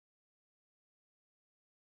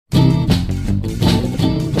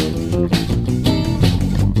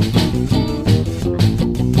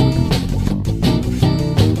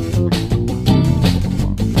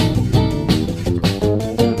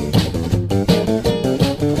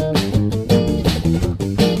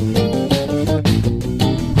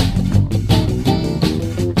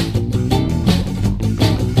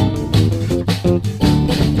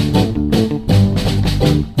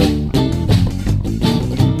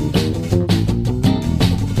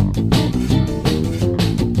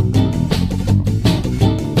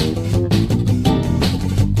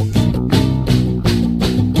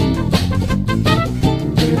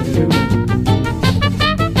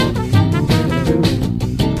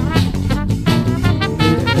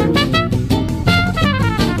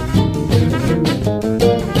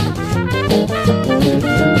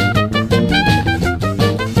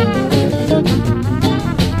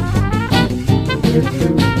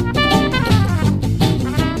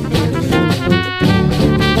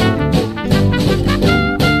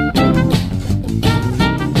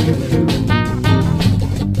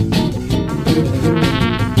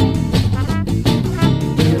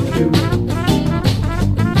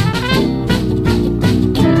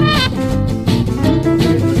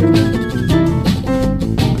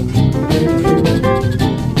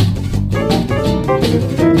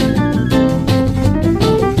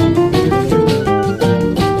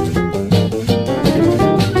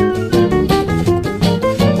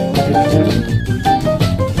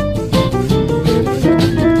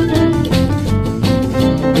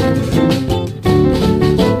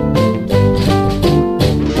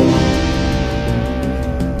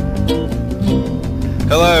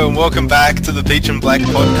Hello and welcome back to the Peach and Black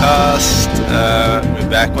podcast. We're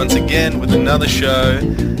back once again with another show,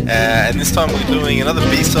 and this time we're doing another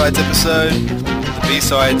B-Sides episode, the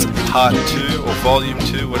B-Sides Part 2 or Volume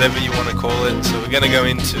 2, whatever you want to call it. So we're going to go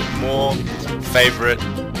into more favourite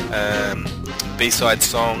B-Side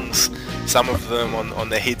songs, some of them on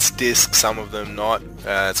the hits disc, some of them not.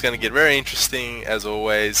 It's going to get very interesting as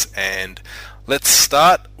always, and let's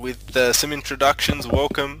start with some introductions.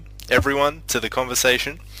 Welcome everyone to the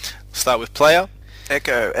conversation. We'll start with player.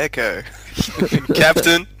 Echo.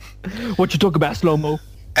 Captain. What you talk about, slow-mo?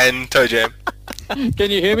 And Toe Jam. Can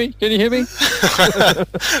you hear me? We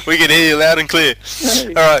can hear you loud and clear.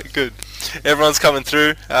 Alright, good. Everyone's coming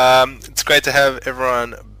through. It's great to have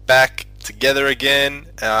everyone back together again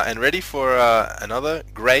and ready for another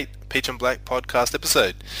great Peach and Black podcast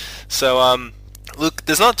episode. So, look,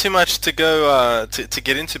 there's not too much to go to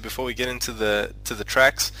get into before we get into the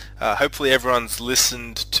tracks. Hopefully everyone's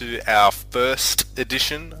listened to our first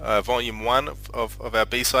edition, Volume 1 of our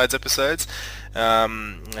B-Sides episodes. I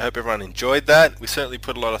hope everyone enjoyed that. We certainly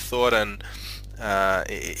put a lot of thought into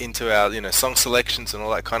our song selections and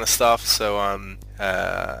all that kind of stuff. So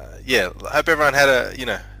yeah, I hope everyone had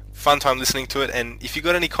a fun time listening to it. And if you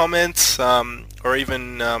got any comments or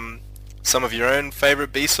even some of your own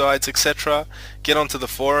favorite B-sides, etc., get onto the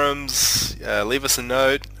forums, leave us a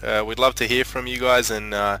note. We'd love to hear from you guys,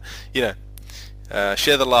 and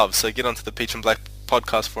share the love. So get onto the Peach and Black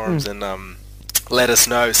podcast forums and let us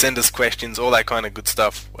know, send us questions, all that kind of good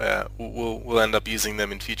stuff. We'll end up using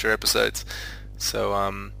them in future episodes.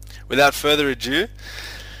 So without further ado,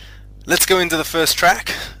 let's go into the first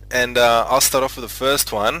track, and I'll start off with the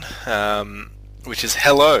first one, which is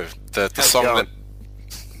Hello, the song that...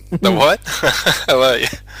 The what? Hello.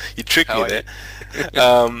 You tricked me there.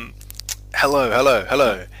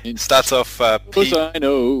 Hello. Starts off Because I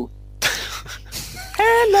know.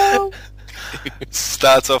 Hello.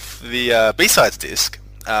 Starts off the B-Sides disc,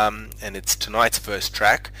 and it's tonight's first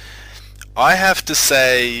track. I have to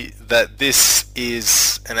say that this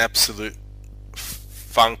is an absolute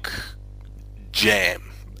funk jam.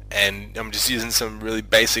 And I'm just using some really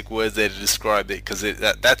basic words there to describe it, because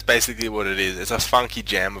that's basically what it is. It's a funky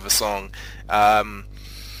jam of a song, and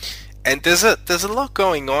there's a lot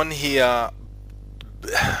going on here.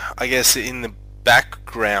 I guess in the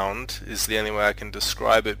background is the only way I can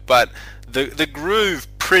describe it. But the groove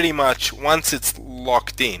pretty much, once it's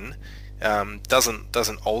locked in,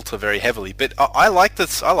 doesn't alter very heavily. But I like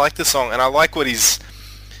this. I like the song, and I like what he's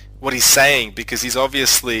saying, because he's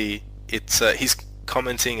obviously he's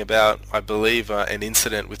commenting about, I believe, an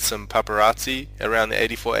incident with some paparazzi around the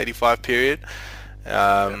 84-85 period.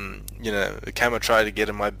 The camera tried to get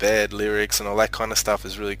in my bed lyrics and all that kind of stuff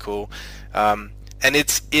is really cool. And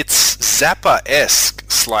it's Zappa-esque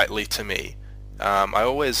slightly to me. I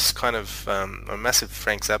always kind of, I'm a massive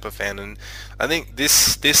Frank Zappa fan, and I think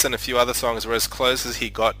this and a few other songs were as close as he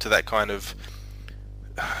got to that kind of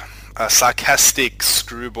sarcastic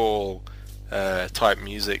screwball type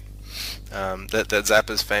music that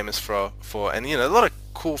Zappa's famous for, and a lot of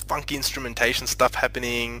cool funky instrumentation stuff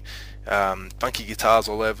happening, funky guitars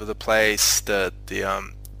all over the place, the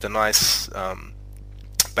nice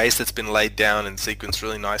bass that's been laid down and sequenced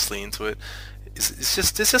really nicely into it. It's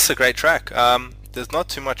just a great track. There's not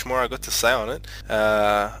too much more I got to say on it.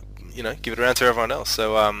 Give it around to everyone else.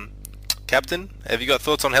 So, Captain, have you got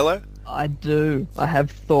thoughts on Hello? I do. I have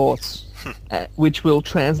thoughts, which will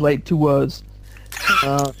translate to words.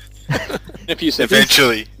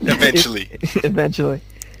 Eventually.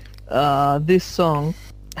 This song,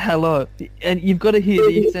 Hello, and you've got to hear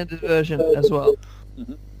the extended version as well.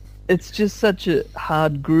 Mm-hmm. It's just such a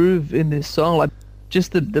hard groove in this song, like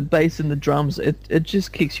just the bass and the drums. It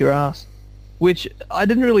just kicks your ass, which I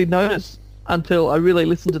didn't really notice until I really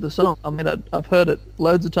listened to the song. I mean, I've heard it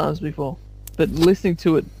loads of times before, but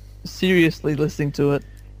seriously listening to it,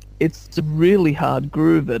 it's a really hard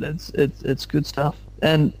groove, and it's good stuff.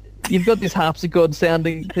 And you've got this harpsichord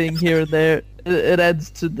sounding thing here and there. It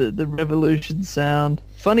adds to the revolution sound.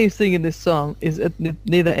 Funniest thing in this song is at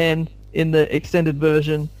near the end, in the extended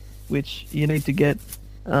version, which you need to get,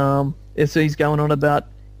 so he's going on about,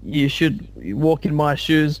 you should walk in my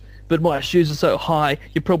shoes, but my shoes are so high,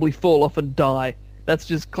 you probably fall off and die. That's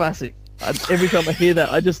just classic. Every time I hear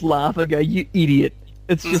that, I just laugh and go, you idiot.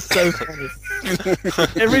 It's just so funny.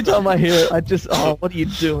 Every time I hear it, I just, what are you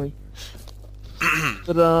doing?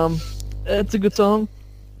 But it's a good song.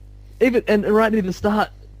 And right near the start,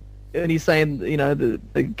 and he's saying,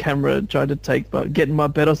 the camera tried to get in my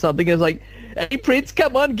bed or something. It's like, hey Prince,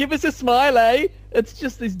 come on, give us a smile, eh? It's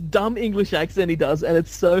just this dumb English accent he does, and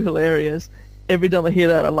it's so hilarious. Every time I hear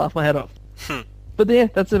that, I laugh my head off. But yeah,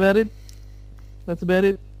 that's about it. That's about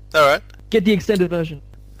it. All right. Get the extended version.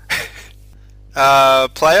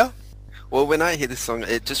 Player? Well, when I hear this song,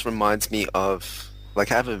 it just reminds me of,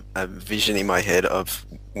 like, I have a vision in my head of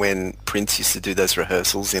when Prince used to do those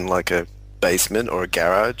rehearsals in, like, a basement or a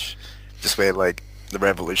garage, just where, like, the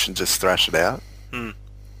Revolution just thrash it out.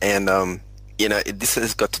 And, you know, this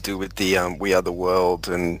has got to do with the We Are the World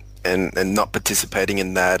and not participating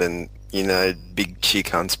in that, and, you know, big chick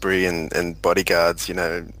Hunsbury and bodyguards, you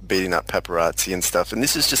know, beating up paparazzi and stuff. And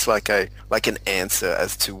this is just like an answer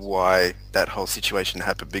as to why that whole situation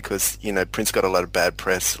happened, because, you know, Prince got a lot of bad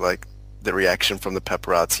press, like the reaction from the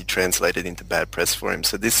paparazzi translated into bad press for him.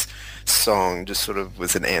 So this song just sort of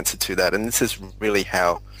was an answer to that. And this is really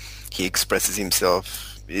how he expresses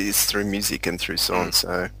himself, is through music and through songs.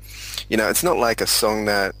 So, you know, it's not like a song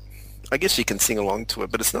that, I guess you can sing along to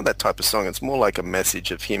it, but it's not that type of song. It's more like a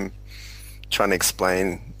message of him trying to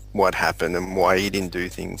explain what happened and why he didn't do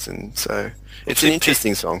things. And so it's an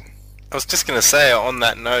interesting song. I was just going to say, on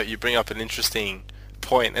that note, you bring up an interesting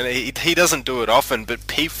point, and he doesn't do it often, but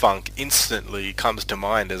P-Funk instantly comes to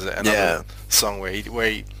mind as another song where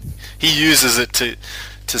he uses it to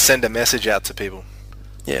send a message out to people.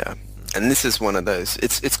 Yeah, and this is one of those.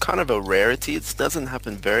 It's kind of a rarity. It doesn't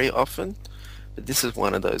happen very often, but this is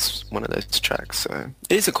one of those tracks. So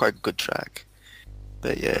it is a quite good track.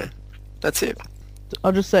 But yeah, that's it.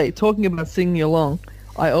 I'll just say, talking about singing along,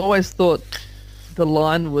 I always thought the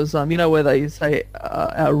line was, you know, where they say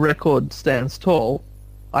our record stands tall.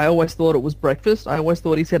 I always thought it was breakfast. I always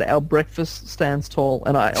thought he said our breakfast stands tall,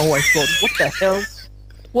 and I always thought,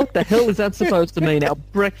 what the hell is that supposed to mean? Our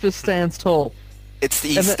breakfast stands tall. It's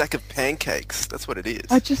the stack of pancakes. That's what it is.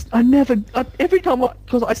 Every time,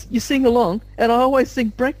 because you sing along, and I always sing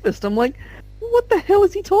breakfast. I'm like, what the hell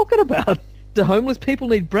is he talking about? Do homeless people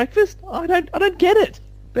need breakfast? I don't get it.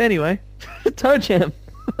 But anyway, Toe Jam.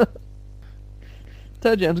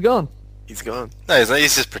 Toe Jam's gone. He's gone. No, he's not.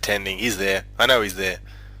 He's just pretending. He's there. I know he's there.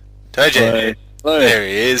 Toe Jam. There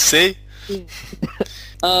he is. See? Yeah,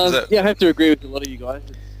 I have to agree with a lot of you guys.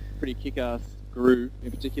 It's a pretty kick-ass groove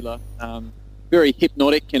in particular. Very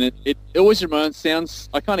hypnotic, and it always sounds.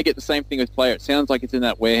 I kind of get the same thing with Player. It sounds like it's in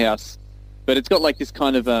that warehouse, but it's got like this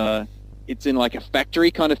kind of it's in like a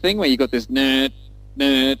factory kind of thing where you got this nerd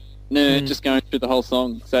just going through the whole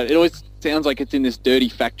song. So it always sounds like it's in this dirty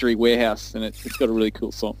factory warehouse, and it's got a really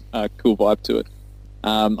cool song, cool vibe to it.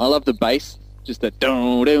 I love the bass, just that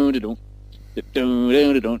don don don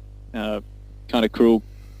don don kind of cool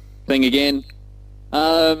thing again.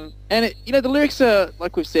 And you know, the lyrics are,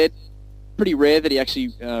 like we've said, pretty rare that he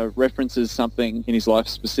actually references something in his life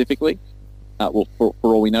specifically. Well, for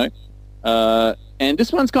all we know. And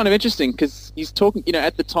this one's kind of interesting because he's talking, you know,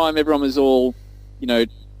 at the time everyone was all, you know,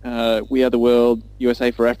 we are the world,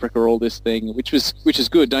 USA for Africa, all this thing, which is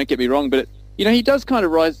good, don't get me wrong, but, you know, he does kind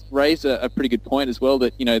of raise a pretty good point as well,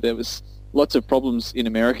 that, you know, there was lots of problems in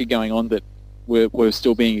America going on that were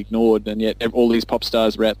still being ignored, and yet all these pop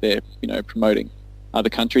stars were out there, you know, promoting other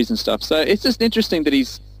countries and stuff. So it's just interesting that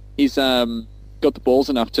he's got the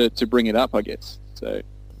balls enough to bring it up, I guess. So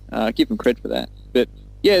give him credit for that. But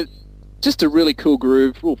yeah, just a really cool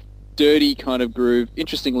groove, real dirty kind of groove,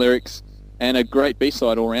 interesting lyrics, and a great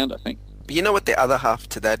B-side all round, I think. But you know what the other half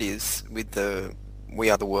to that is with the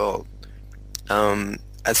We Are the World?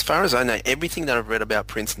 As far as I know, everything that I've read about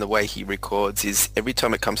Prince and the way he records is every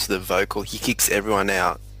time it comes to the vocal, he kicks everyone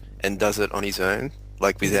out and does it on his own,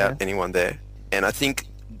 like without anyone there. And I think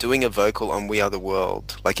doing a vocal on We Are the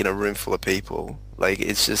World, like in a room full of people, like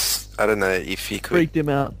it's just, I don't know if he could... Freaked him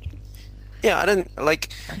out. Yeah,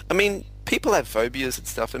 I mean, people have phobias and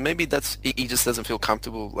stuff, and maybe he just doesn't feel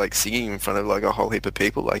comfortable, like, singing in front of, like, a whole heap of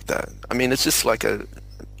people like that. I mean, it's just like a,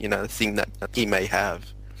 you know, thing that he may have.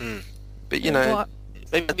 But, you know,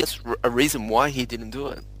 maybe that's a reason why he didn't do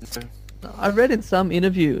it. So, I read in some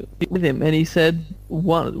interview with him, and he said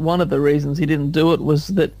one of the reasons he didn't do it was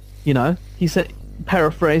that, you know, he said,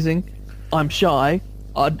 paraphrasing, I'm shy,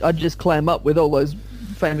 I'd just clam up with all those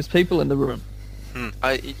famous people in the room.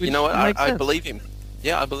 You know what, I believe him.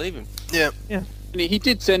 Yeah, I believe him. Yeah. Yeah. And he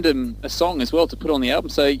did send him a song as well to put on the album,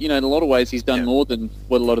 so, you know, in a lot of ways he's done more than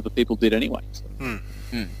what a lot of the people did anyway. So.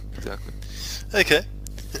 Exactly. Okay.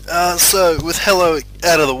 So, with Hello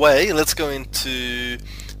out of the way, let's go into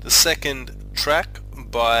the second track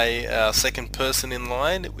by our second person in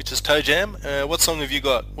line, which is Toe Jam. What song have you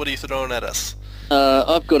got? What are you throwing at us?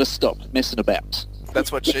 I've got to stop messing about.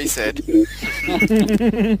 That's what she said.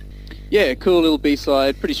 Yeah, cool little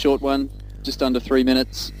B-side, pretty short one, just under 3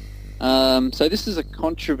 minutes. So this is a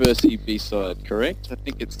controversy B-side, correct? I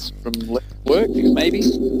think it's from Left Work, maybe?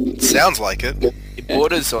 Sounds like it.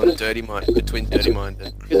 borders on Dirty Mind, between Dirty Mind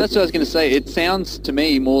and... Because that's what I was going to say. It sounds to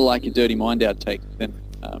me more like a Dirty Mind outtake than,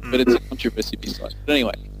 but it's a controversy B-side. But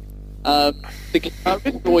anyway, the guitar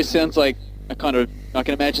riff always sounds like I can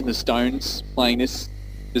imagine the Stones playing this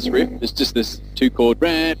riff. It's just this 2-chord,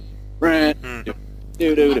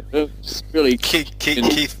 just really...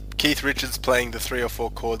 Keith Richards playing the 3 or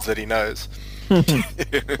 4 chords that he knows. You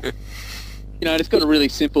know, and it's got a really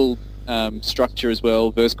simple structure as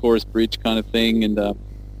well, verse, chorus, bridge kind of thing, and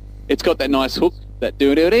it's got that nice hook, that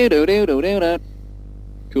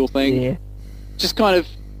cool thing. Yeah. Just kind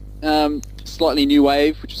of slightly new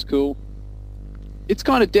wave, which is cool. It's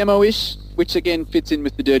kind of demo-ish, which again fits in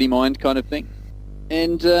with the Dirty Mind kind of thing.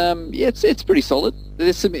 And yeah, it's pretty solid.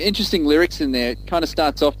 There's some interesting lyrics in there. It kind of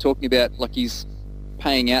starts off talking about like he's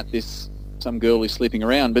paying out some girl who's sleeping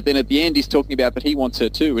around, but then at the end he's talking about that he wants her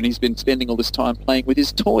too, and he's been spending all this time playing with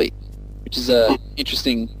his toy, which is a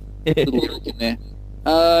interesting little lyric in there.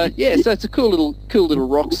 Yeah, so it's a cool little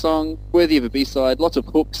rock song, worthy of a B-side. Lots of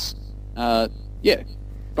hooks. Yeah,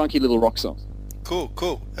 funky little rock song.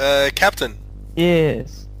 Cool. Captain.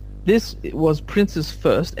 Yes. This was Prince's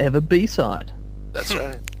first ever B-side. That's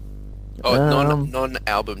right. Oh,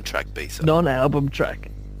 non-album track B-side. Non-album track.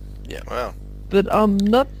 Yeah. Wow. But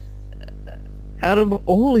not... Out of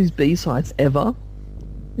all his B-sides ever,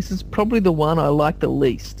 this is probably the one I like the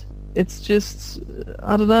least. It's just...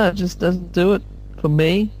 I don't know, it just doesn't do it for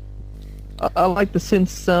me. I like the synth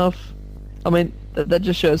stuff. I mean, that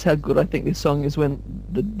just shows how good I think this song is when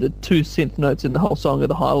the 2 synth notes in the whole song are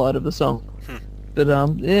the highlight of the song. But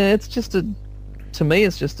yeah, it's just to me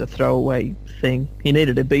it's just a throwaway thing. He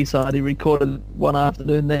needed a B-side, he recorded one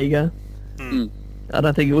afternoon, there you go. I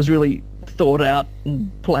don't think it was really thought out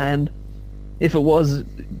and planned. If it was,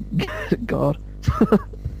 God.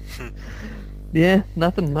 Yeah,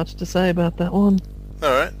 nothing much to say about that one.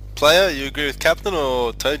 Alright. Player, you agree with Captain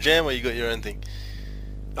or Toe Jam, or you got your own thing?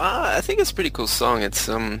 I think it's a pretty cool song. It's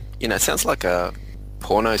it sounds like a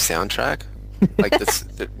porno soundtrack. Like this,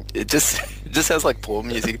 it just sounds like porn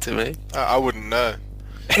music to me. I wouldn't know.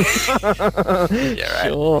 Yeah, right.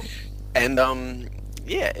 Sure. And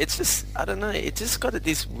yeah, it's just, I don't know, it just got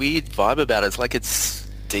this weird vibe about it. It's like it's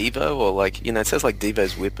Devo, or like, it sounds like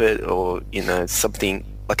Devo's Whip It, or something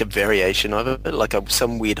like a variation of it, like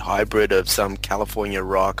some weird hybrid of some California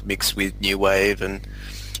rock mixed with new wave, and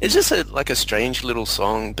it's just like a strange little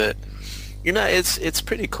song, but it's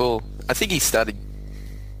pretty cool. I think he started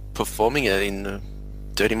performing it in the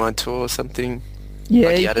Dirty Mind tour or something. Yeah,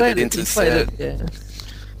 like he added it into the set. Yeah.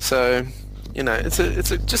 So, it's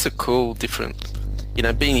just a cool, different,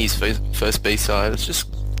 being his first B-side, it's just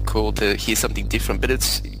cool to hear something different, but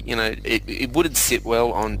it's, it wouldn't sit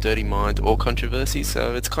well on Dirty Mind or Controversy,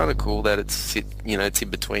 so it's kind of cool that it's in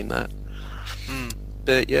between that.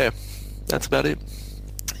 But yeah, that's about it.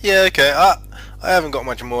 Yeah, okay. I haven't got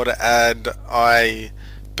much more to add.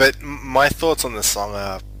 But my thoughts on the song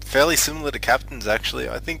are fairly similar to Captain's, actually.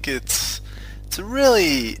 I think it's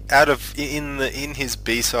really in his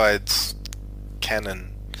B-sides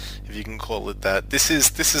canon, if you can call it that. This is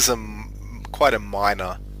quite a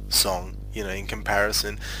minor song, in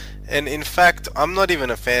comparison. And in fact, I'm not even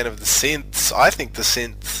a fan of the synths. I think the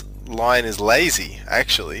synth line is lazy,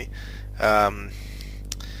 actually.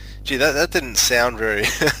 Gee, that didn't sound very...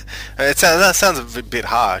 that sounds a bit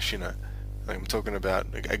harsh, Like I'm talking about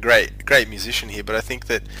a great musician here, but I think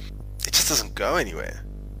that it just doesn't go anywhere,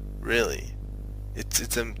 really.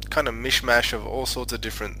 It's a kind of mishmash of all sorts of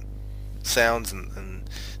different sounds, and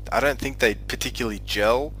I don't think they particularly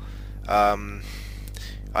gel.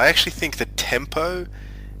 I actually think the tempo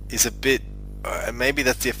is a bit... maybe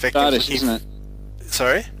that's the effect of Startish, isn't it?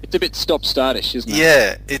 Sorry? It's a bit stop-startish, isn't it?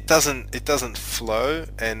 Yeah, it doesn't flow,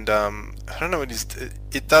 and I don't know what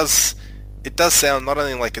it does sound not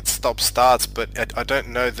only like it stops-starts, but I don't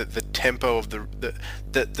know that the tempo of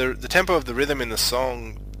the tempo of the rhythm in the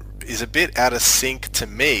song is a bit out of sync to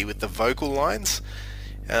me with the vocal lines.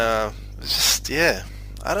 Just, yeah,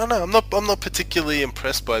 I don't know. I'm not particularly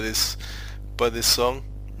impressed by this song,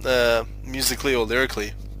 musically or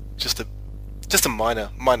lyrically. Just a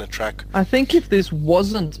minor track. I think if this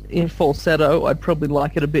wasn't in falsetto, I'd probably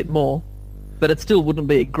like it a bit more, but it still wouldn't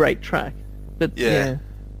be a great track. But yeah.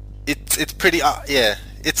 It's pretty, yeah,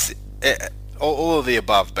 it's all of the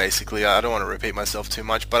above, basically. I don't want to repeat myself too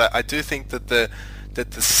much, but I do think that the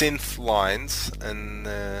synth lines, and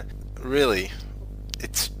really,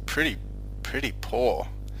 it's pretty poor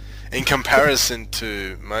in comparison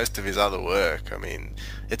to most of his other work. I mean,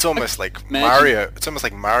 it's almost like Mario. It's almost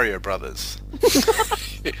like Mario Brothers.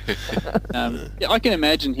 Yeah, I can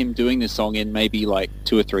imagine him doing this song in maybe like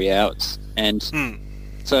 2 or 3 hours, and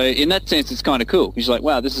So in that sense, it's kind of cool. Because you're like,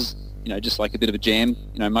 wow, this is, just like a bit of a jam,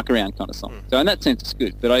 muck around kind of song. So in that sense, it's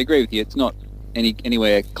good. But I agree with you. It's not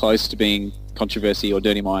anywhere close to being Controversy or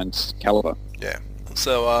Dirty Minds caliber. Yeah.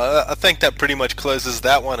 So I think that pretty much closes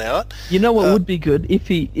that one out. You know what would be good if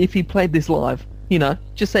he played this live?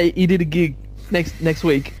 Just say he did a gig next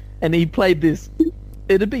week and he played this.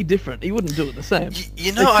 It'd be different. He wouldn't do it the same.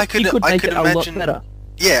 I could make it imagine. A lot better.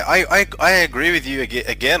 Yeah, I agree with you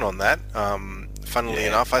again on that. Funnily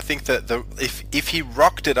enough, I think that if he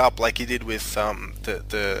rocked it up like he did with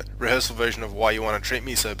the rehearsal version of Why You Want to Treat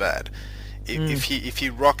Me So Bad, if he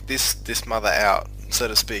rocked this mother out, so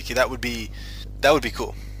to speak, that would be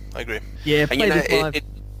cool. I agree. Yeah, play this live.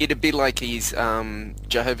 It'd be like his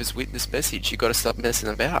Jehovah's Witness message. You got to stop messing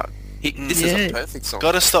about. This is a perfect song.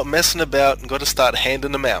 Got to stop messing about and got to start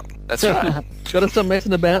handing them out. That's right. Got to stop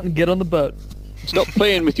messing about and get on the boat. Stop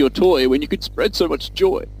playing with your toy when you could spread so much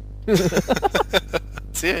joy.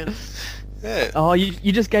 That's it. Yeah. Oh,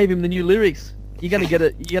 you just gave him the new lyrics. You're gonna get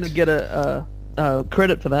a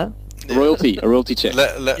credit for that. Yeah. A royalty check.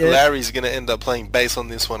 Larry's gonna end up playing bass on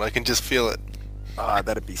this one. I can just feel it. Ah,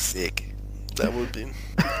 that'd be sick. That would be.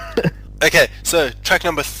 Okay, so track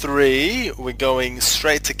number 3, we're going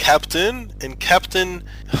straight to Captain. And Captain,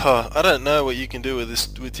 I don't know what you can do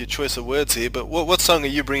with your choice of words here, but what song are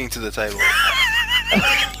you bringing to the table?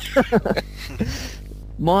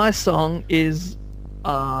 My song is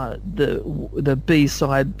the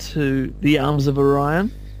B-side to The Arms of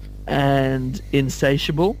Orion and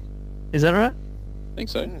Insatiable. Is that right? I think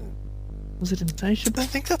so. Was it Insatiable? I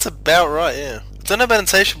think that's about right, yeah. I don't know about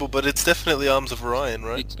Insatiable, but it's definitely Arms of Orion,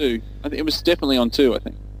 right? Me too. I think it was definitely on 2, I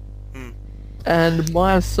think. And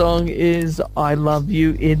my song is I Love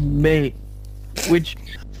You in Me, which,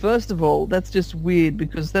 first of all, that's just weird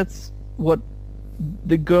because that's what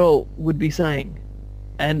the girl would be saying.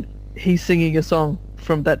 And he's singing a song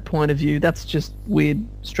from that point of view. That's just weird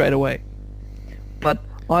straight away. But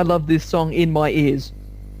I love this song in my ears.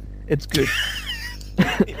 It's good.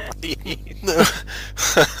 No.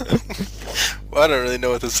 Well, I don't really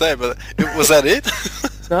know what to say, but was that it?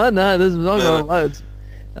 No, there's not loads.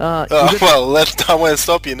 I won't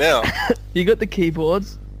stop you now. You got the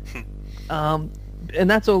keyboards, and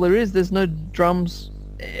that's all there is. There's no drums,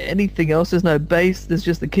 anything else. There's no bass. There's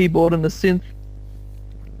just the keyboard and the synth.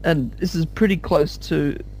 And this is pretty close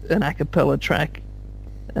to an a cappella track.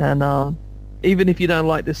 And even if you don't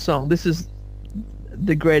like this song, this is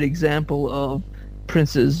the great example of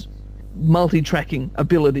Prince's multi-tracking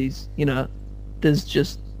abilities. There's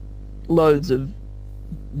just loads of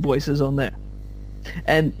voices on there.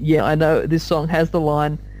 And yeah, I know this song has the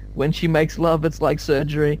line, when she makes love it's like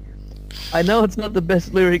surgery. I know it's not the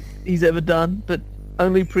best lyric he's ever done, but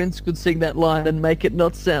only Prince could sing that line and make it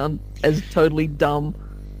not sound as totally dumb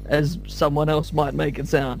as someone else might make it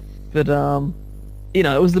sound. But it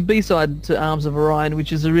was the B-side to Arms of Orion,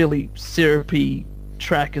 which is a really syrupy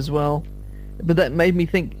track as well. But that made me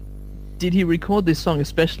think, did he record this song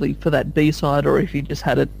especially for that B-side, or if he just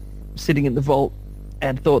had it sitting in the vault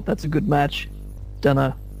and thought that's a good match? Don't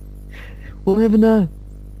know. We'll never know.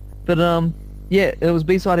 But yeah, it was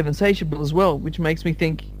B-side of Insatiable as well, which makes me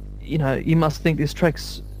think, you must think this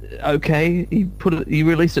track's okay. He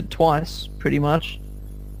released it twice, pretty much.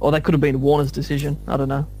 Or that could have been Warner's decision. I don't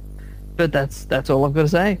know. But that's all I've got to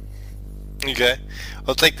say. Okay,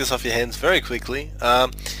 I'll take this off your hands very quickly.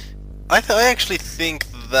 I actually think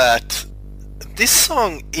that this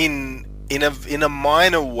song, in a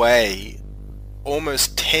minor way,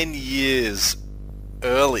 almost 10 years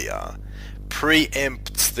earlier,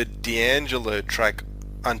 preempts the D'Angelo track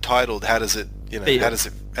Untitled. How does it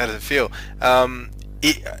feel?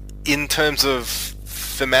 In terms of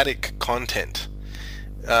thematic content.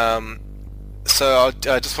 So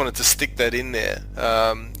I just wanted to stick that in there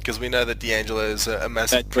because we know that D'Angelo is a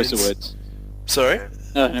massive Prince. Words. Sorry?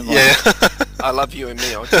 No, never mind. Yeah. I Love You and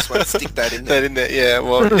Me. I just want to stick that in there. Yeah,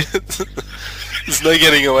 well, there's no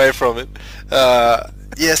getting away from it.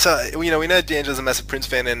 Yeah, so we know D'Angelo's a massive Prince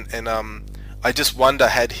fan, and I just wonder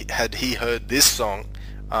had he heard this song,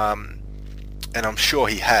 and I'm sure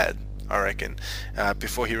he had, I reckon,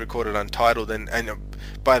 before he recorded Untitled. And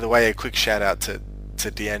by the way, a quick shout out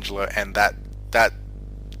to D'Angelo, and that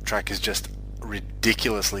track is just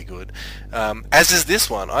ridiculously good, as is this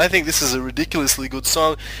one. I think this is a ridiculously good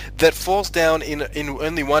song that falls down in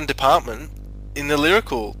only one department, in the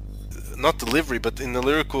lyrical, not delivery, but in the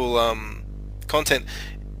lyrical content.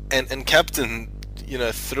 And Captain,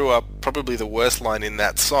 threw up probably the worst line in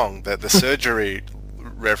that song, the surgery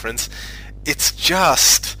reference. It's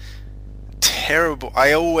just terrible.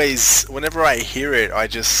 Whenever I hear it, I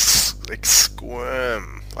just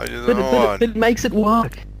squirm. I just don't know but it makes it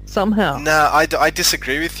work somehow. No, I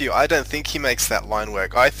disagree with you. I don't think he makes that line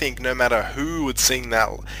work. I think no matter who would sing that,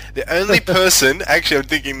 the only person, actually I'm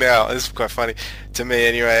thinking now, this is quite funny to me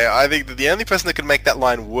anyway, I think that the only person that could make that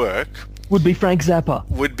line work would be Frank Zappa.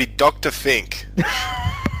 Would be Dr. Fink.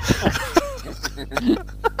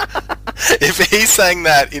 If he sang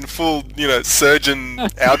that in full, surgeon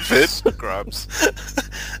outfit, scrubs,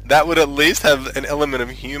 that would at least have an element of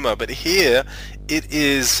humor. But here, it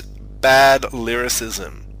is bad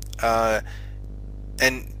lyricism. Not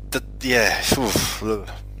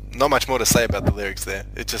much more to say about the lyrics there.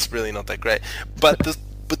 It's just really not that great. But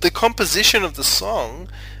the composition of the song,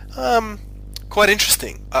 quite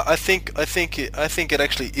interesting. I think it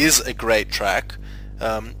actually is a great track,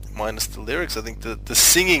 minus the lyrics. I think the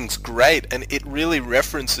singing's great, and it really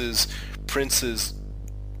references Prince's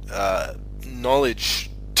knowledge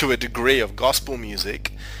to a degree of gospel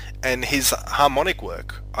music, and his harmonic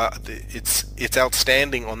work. It's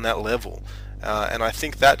outstanding on that level. And I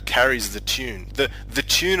think that carries the tune. The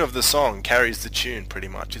tune of the song carries the tune pretty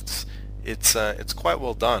much. It's quite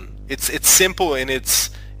well done. It's simple in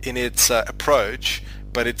its approach,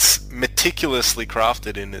 but it's meticulously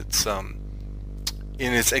crafted in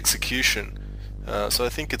its execution. So I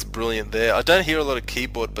think it's brilliant there. I don't hear a lot of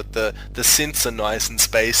keyboard, but the synths are nice and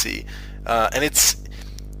spacey, and it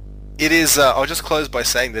is. I'll just close by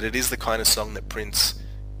saying that it is the kind of song that Prince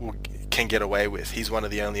can get away with. He's one of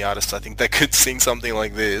the only artists I think that could sing something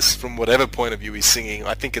like this from whatever point of view he's singing.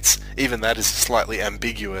 I think even that is slightly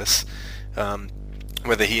ambiguous,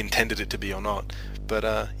 whether he intended it to be or not. But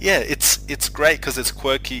it's great because it's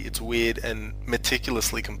quirky, it's weird, and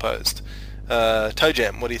meticulously composed. Toe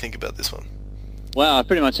Jam, what do you think about this one? Well, I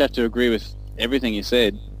pretty much have to agree with everything you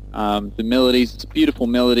said. The melodies, it's a beautiful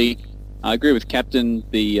melody. I agree with Captain.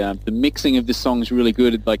 The mixing of this song is really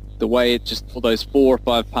good. Like the way it just, all those 4 or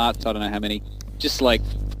 5 parts, I don't know how many, just like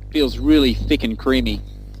feels really thick and creamy.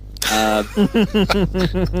 Perfect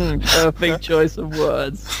choice of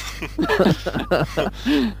words.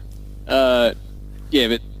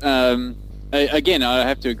 Again, I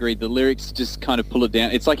have to agree. The lyrics just kind of pull it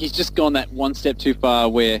down. It's like he's just gone that one step too far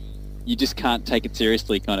where you just can't take it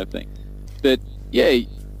seriously kind of thing. But yeah,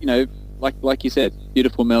 like you said,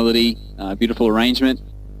 beautiful melody, beautiful arrangement.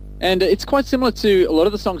 And it's quite similar to a lot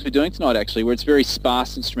of the songs we're doing tonight, actually, where it's very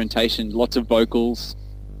sparse instrumentation, lots of vocals,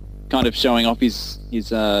 kind of showing off his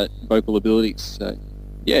vocal abilities. So,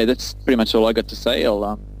 yeah, that's pretty much all I got to say.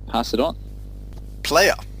 I'll pass it on.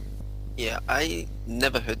 Player. Yeah, I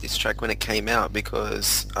never heard this track when it came out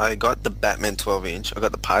because I got the Batman 12-inch, I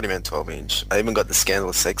got the Partyman 12-inch, I even got the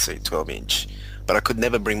Scandalous Sex Suite 12-inch, but I could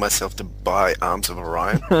never bring myself to buy Arms of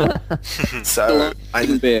Orion. So I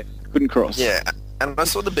couldn't cross. Yeah, and I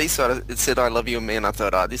saw the B-side, it said I Love You and Me, and I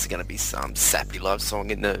thought, this is going to be some sappy love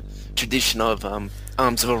song in the tradition of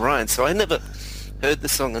Arms of Orion. So I never heard the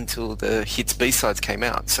song until the hits B-sides came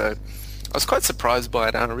out. So I was quite surprised by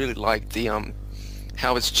it, and I really liked the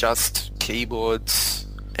how it's just keyboards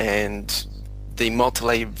and the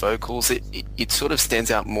multi-layered vocals. It sort of stands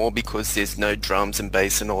out more because there's no drums and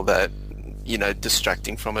bass and all that,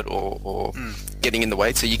 distracting from it or getting in the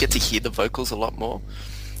way. So you get to hear the vocals a lot more,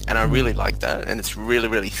 and I really like that. And it's really,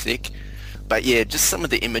 really thick. But yeah, just some of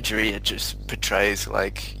the imagery it just portrays,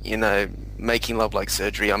 like, making love like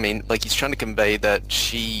surgery. I mean, like, he's trying to convey that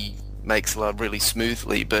she makes love really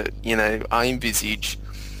smoothly, but I envisage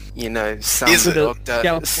some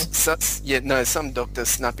doctor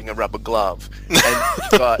snapping a rubber glove,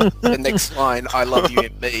 but the next line, I love you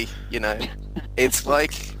and me, it's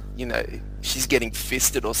like, she's getting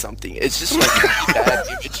fisted or something. It's just like bad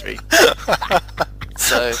imagery.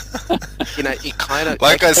 So, it kind of...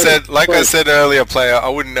 Like I said earlier, player, I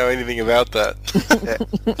wouldn't know anything about that. Yeah.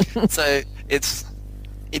 So, it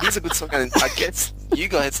is a good song, and I guess you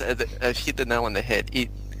guys have hit the nail on the head.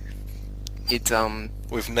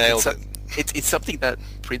 We've nailed it. It's something that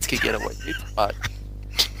Prince can get away with, but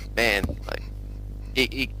man, like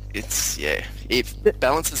it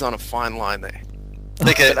balances on a fine line there.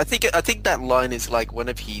 Okay. But I think that line is like one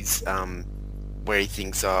of his where he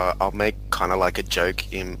thinks I'll make kind of like a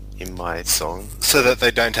joke in my song, so that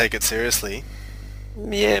they don't take it seriously.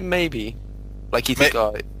 Yeah, maybe. Like you think,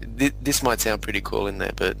 this might sound pretty cool in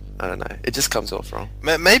there, but I don't know. It just comes off wrong.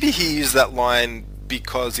 Maybe he used that line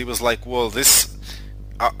because he was like, well, this,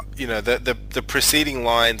 the preceding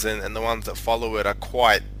lines and the ones that follow it are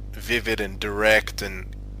quite vivid and direct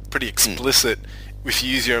and pretty explicit. If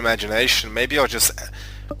you use your imagination, maybe I'll just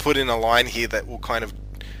put in a line here that will kind of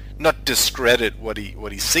not discredit what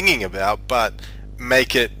he's singing about, but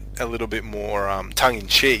make it a little bit more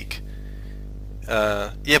tongue-in-cheek.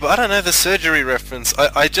 Yeah, but I don't know the surgery reference.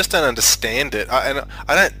 I just don't understand it. I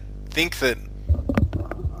don't think that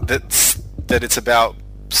it's about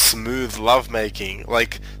smooth lovemaking.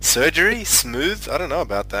 Like surgery, smooth. I don't know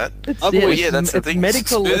about that. It's, that's the it's thing.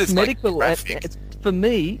 medical. Smooth It's is, like, medical. graphic. For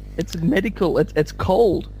me, it's medical. It's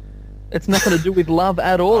cold. It's nothing to do with love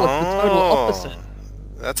at all. It's the total opposite.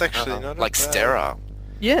 That's actually not like bad. sterile.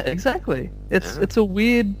 Yeah, exactly. It's a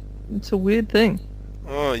weird thing.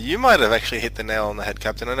 Oh, you might have actually hit the nail on the head,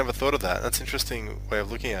 Captain. I never thought of that. That's an interesting way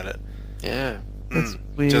of looking at it. Yeah. It's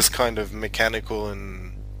weird. Just kind of mechanical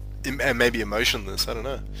and maybe emotionless. I don't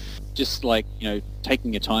know. Just like,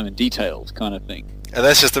 taking your time and detailed kind of thing. And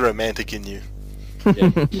that's just the romantic in you. Yeah.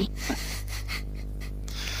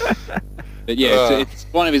 But yeah, it's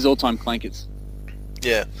one of his all-time clankers.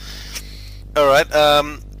 Yeah. All right.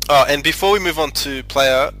 And before we move on to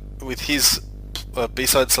Player with his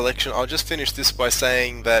B-side selection, I'll just finish this by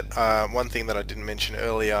saying that one thing that I didn't mention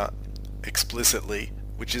earlier explicitly,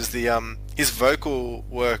 which is the his vocal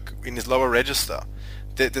work in his lower register.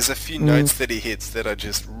 There's a few notes that he hits that are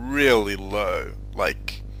just really low,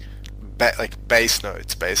 like bass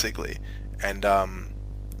notes basically, and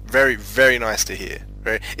very, very nice to hear.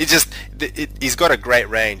 He's got a great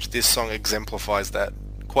range. This song exemplifies that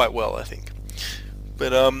quite well, I think.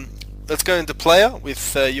 But let's go into Player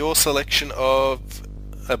with your selection of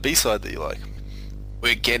a B-side that you like.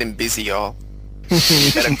 We're getting busy, y'all.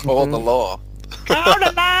 Better call the law.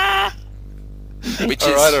 Which is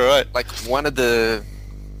all right. like one of the,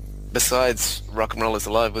 besides Rock and Roll is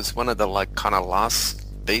Alive, was one of the like kind of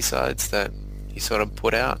last B-sides that he sort of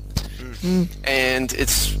put out. And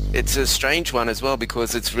it's a strange one as well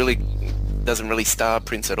because it's really doesn't really star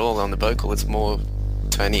Prince at all on the vocal. It's more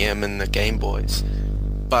Tony M and the Game Boys.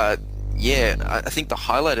 But yeah, I think the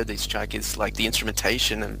highlight of this track is like the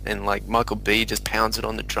instrumentation and like Michael B just pounds it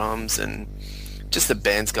on the drums and just the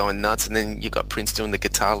band's going nuts, and then you got Prince doing the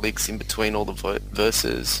guitar licks in between all the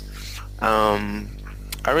verses. I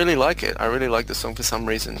really like it. I really like the song for some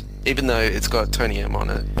reason, even though it's got Tony M on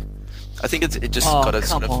it. I think it just got a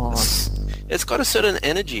sort of... It's got a certain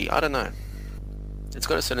energy. I don't know. It's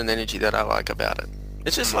got a certain energy that I like about it.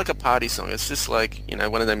 It's just like a party song. It's just like,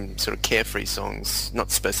 one of them sort of carefree songs,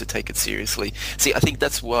 not supposed to take it seriously. See, I think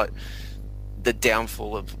that's what the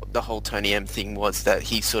downfall of the whole Tony M thing was, that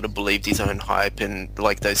he sort of believed his own hype, and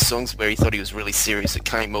like those songs where he thought he was really serious, it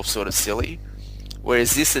came off sort of silly.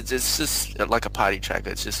 Whereas this, it's just like a party track.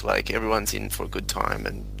 It's just like everyone's in for a good time,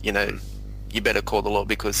 and, you better call the law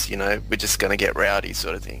because, we're just going to get rowdy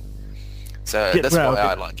sort of thing. So that's why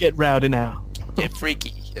I like it. Get rowdy now. Get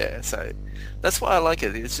freaky, yeah. So that's why I like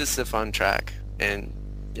it. It's just a fun track, and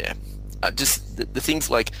yeah, just the things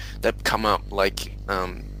like that come up, like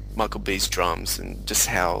Michael B's drums and just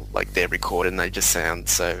how like they're recorded and they just sound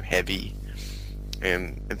so heavy,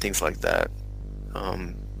 and things like that.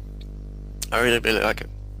 I really, really like it.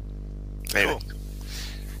 Anyway. Cool.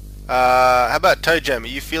 How about Toe Jam? Are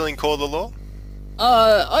you feeling Call the Law?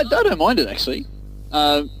 I don't mind it actually.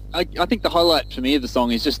 I think the highlight for me of the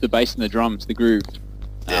song is just the bass and the drums, the groove.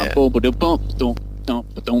 Yeah.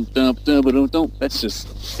 That's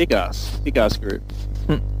just kick-ass groove.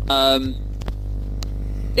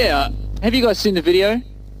 Yeah, have you guys seen the video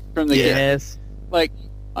from the? Yes. Like,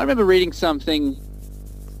 I remember reading something,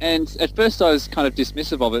 and at first I was kind of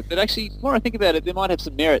dismissive of it, but actually, the more I think about it, there might have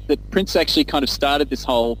some merit that Prince actually kind of started this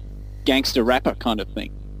whole gangster rapper kind of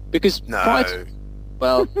thing, because prior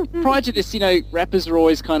to this, rappers are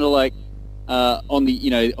always kind of like on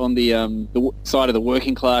the side of the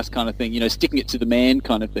working class kind of thing, sticking it to the man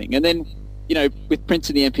kind of thing, and then with Prince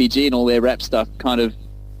and the MPG and all their rap stuff, kind of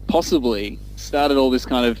possibly started all this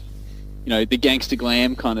kind of the gangster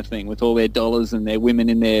glam kind of thing with all their dollars and their women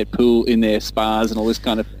in their pool, in their spas and all this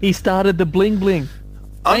kind of. He started the bling bling.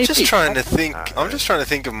 I'm just trying to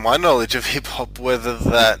think of my knowledge of hip hop, whether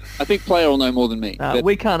that. I think Player will know more than me.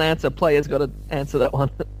 We can't answer. Player's got to answer that one.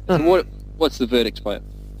 What's the verdict, Player?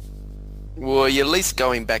 Well, you're at least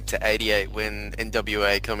going back to '88 when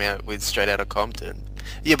NWA came out with Straight Outta Compton.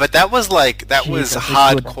 Yeah, but that was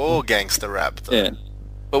hardcore gangster rap, though. Yeah.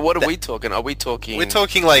 But what are we talking? Are we talking? We're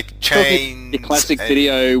talking like chains. Your classic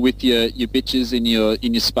video with your bitches in your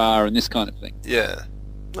spa and this kind of thing. Yeah.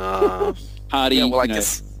 Party. Yeah, well, I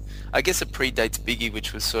guess it predates Biggie,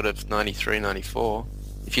 which was sort of 93, 94.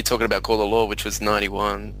 If you're talking about Call the Law, which was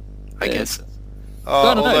 91, I guess.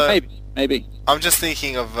 I don't know. Maybe. I'm just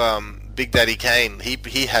thinking of Big Daddy Kane.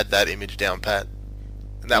 He had that image down pat,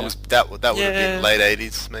 and that would have been late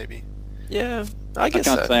 80s, maybe. Yeah, I guess.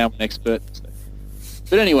 I can't say I'm an expert. So.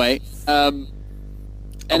 But anyway, I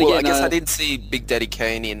guess I didn't see Big Daddy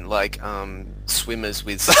Kane in like swimmers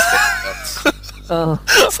with suspenders.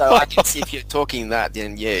 So I guess if you're talking that,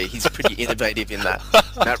 then yeah, he's pretty innovative in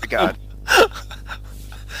that regard.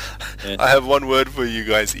 Yeah. I have one word for you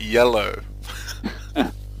guys: yellow.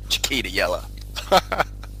 Chiquita Yellow.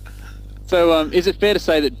 So, is it fair to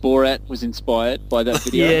say that Borat was inspired by that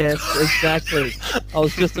video? Yes, exactly. I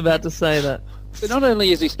was just about to say that. But not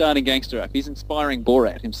only is he starting gangster rap, he's inspiring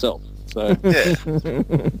Borat himself. So yeah.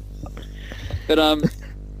 But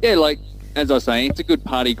yeah, like as I was saying, it's a good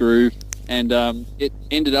party groove, and it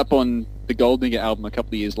ended up on the Golddigger album a couple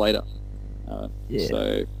of years later. Yeah.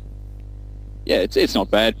 So yeah, it's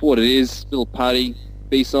not bad for what it is. Little party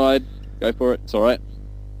B-side, go for it. It's all right.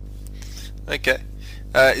 Okay.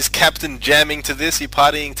 Is Captain jamming to this? You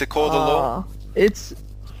partying to Call the Law? It's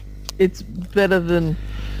better than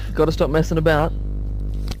Gotta Stop Messing About.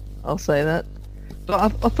 I'll say that. But I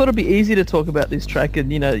thought it'd be easy to talk about this track,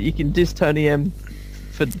 and you can diss Tony M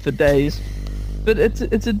for days. But it's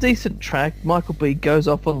a decent track. Michael B goes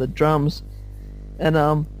off on the drums,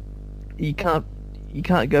 and you can't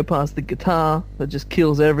go past the guitar that just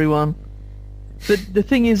kills everyone. But the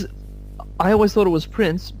thing is, I always thought it was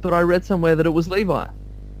Prince, but I read somewhere that it was Levi.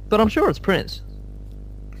 But I'm sure it's Prince.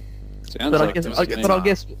 Sounds but like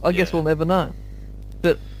I guess we'll never know.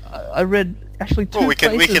 But I read actually two. Well, we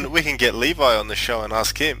places. can get Levi on the show and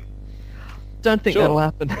ask him. Don't think that'll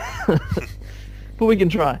happen. But we can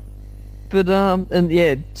try. But and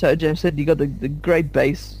yeah, so James said you got the great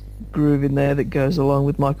bass groove in there that goes along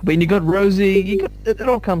with Michael B. And you got Rosie. It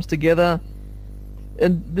all comes together.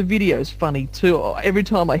 And the video's funny too. Every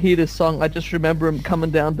time I hear this song, I just remember him coming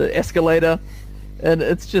down the escalator, and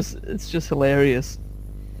it's just hilarious.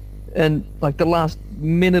 And like the last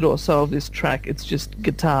minute or so of this track, it's just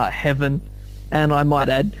guitar heaven, and I might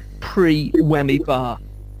add pre-whammy bar.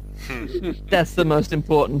 That's the most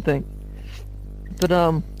important thing. But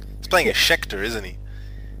he's playing a Schecter, isn't he?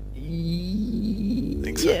 I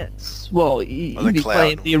think so. Yes. Well, he'd be Cloud.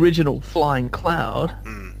 playing the original Flying Cloud.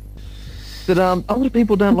 But a lot of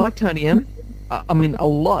people don't like Tony M. I mean, a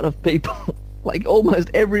lot of people, like almost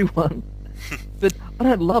everyone. But I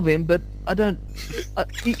don't love him. But I don't.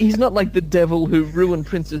 He's not like the devil who ruined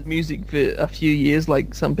Prince's music for a few years,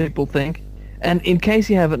 like some people think. And in case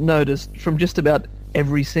you haven't noticed, from just about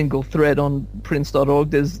every single thread on Prince.org,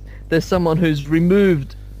 there's someone who's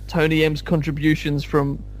removed Tony M's contributions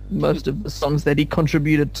from most of the songs that he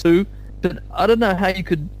contributed to. But I don't know how you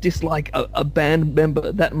could dislike a band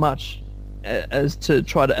member that much as to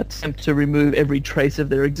try to attempt to remove every trace of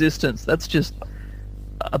their existence. That's just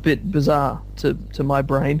a bit bizarre to my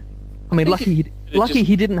brain. I mean, lucky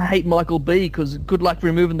he didn't hate Michael B, because good luck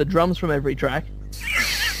removing the drums from every track.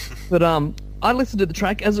 But I listened to the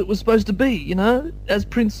track as it was supposed to be, as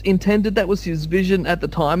Prince intended. That was his vision at the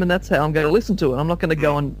time, and that's how I'm going to listen to it. I'm not going to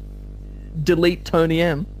go and delete Tony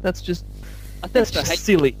M. That's just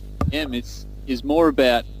silly. M is more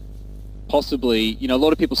about possibly, a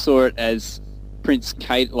lot of people saw it as Prince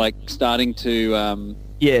starting to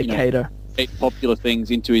cater popular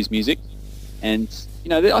things into his music, and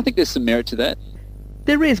I think there's some merit to that.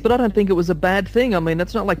 There is, but I don't think it was a bad thing. I mean,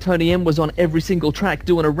 it's not like Tony M was on every single track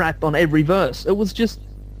doing a rap on every verse. It was just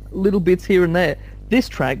little bits here and there. This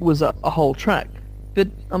track was a whole track. But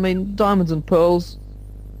I mean, Diamonds and Pearls,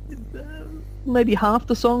 maybe half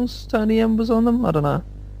the songs Tony M was on them. I don't know.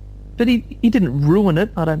 But he didn't ruin it,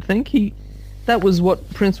 I don't think. That was what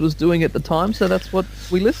Prince was doing at the time, so that's what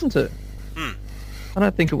we listened to. I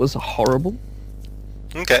don't think it was horrible.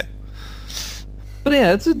 Okay. But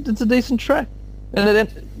yeah, it's a decent track. And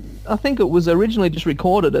I think it was originally just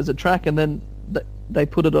recorded as a track, and then they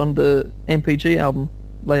put it on the MPG album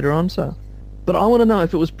later on, so... But I want to know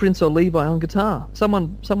if it was Prince or Levi on guitar.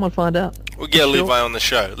 Someone find out. We'll get Levi on the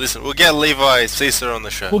show. Listen, we'll get Levi Caesar on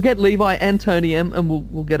the show. We'll get Levi and Tony M, and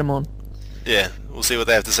we'll get them on. Yeah, we'll see what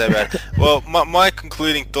they have to say about it. Well, my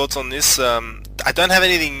concluding thoughts on this, I don't have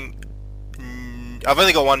anything... I've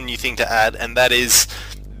only got one new thing to add, and that is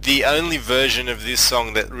the only version of this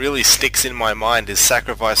song that really sticks in my mind is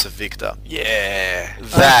Sacrifice of Victor. Yeah,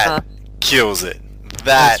 that kills it.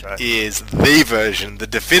 That is the version, the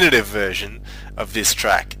definitive version of this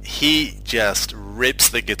track. He just rips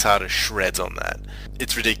the guitar to shreds on that.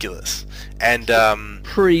 It's ridiculous. And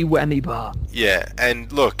pre-whammy bar. Yeah,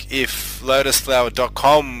 and look, if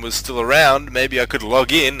lotusflower.com was still around, maybe I could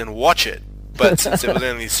log in and watch it. But since it was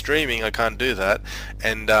only streaming, I can't do that.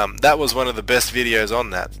 And that was one of the best videos on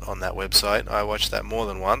that website. I watched that more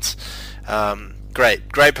than once.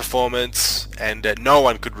 Great performance, and no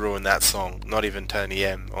one could ruin that song, not even Tony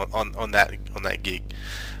M on that gig.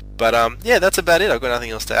 But yeah, that's about it. I've got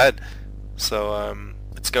nothing else to add. So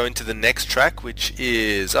let's go into the next track, which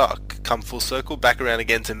is Come Full Circle, back around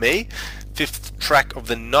again to me. fifth track of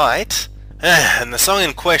the night, and the song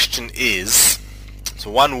in question is, it's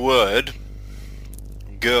one word,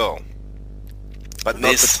 Girl. But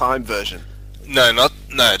not the Time version.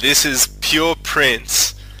 No, this is pure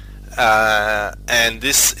Prince, and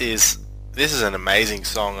this is an amazing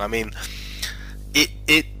song. I mean,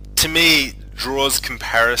 it to me draws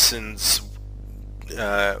comparisons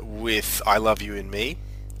with "I Love You and Me"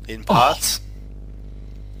 in parts.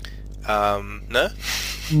 No?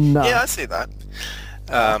 No. Yeah, I see that.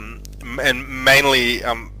 And mainly,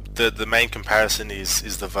 the main comparison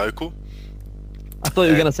is the vocal. I thought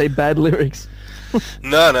you were going to say bad lyrics.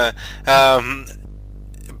 No. And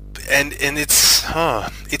it's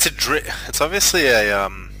it's obviously a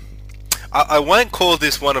I won't call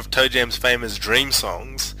this one of Toe Jam's famous dream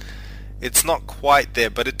songs. It's not quite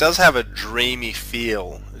there, but it does have a dreamy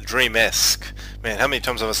feel, dream-esque. Man, how many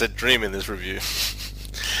times have I said dream in this review?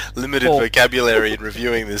 Limited vocabulary in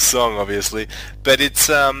reviewing this song, obviously, but it's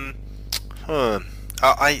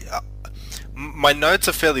my notes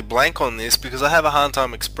are fairly blank on this because I have a hard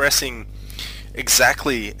time expressing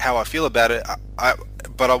exactly how I feel about it.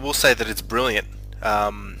 But I will say that it's brilliant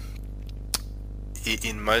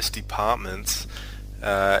in most departments.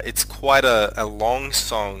 It's quite a long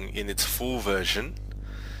song in its full version,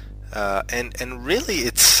 and really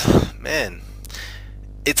it's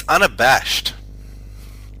unabashed.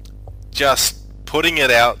 Just putting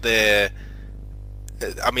it out there.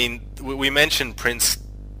 I mean, we mentioned Prince,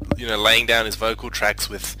 laying down his vocal tracks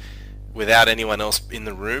without anyone else in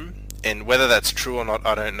the room, and whether that's true or not,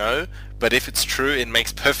 I don't know. But if it's true, it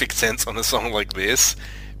makes perfect sense on a song like this,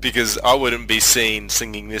 because I wouldn't be seen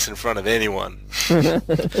singing this in front of anyone.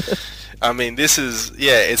 I mean,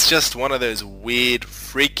 it's just one of those weird,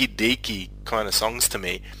 freaky-deaky kind of songs to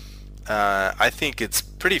me. I think it's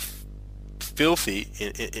pretty filthy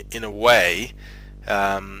in a way.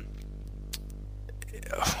 I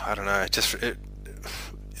don't know.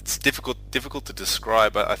 It's difficult to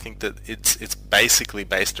describe. I think that it's basically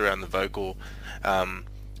based around the vocal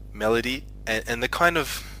melody and the kind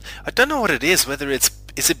of, I don't know what it is. Whether is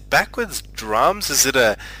it backwards drums? Is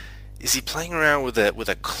he playing around with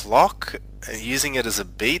a clock and using it as a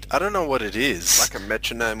beat? I don't know what it is. Like a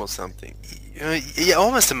metronome or something. Yeah,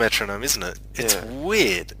 almost a metronome, isn't it? It's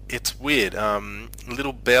weird. It's weird.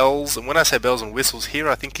 Little bells, and when I say bells and whistles here,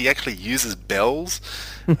 I think he actually uses bells.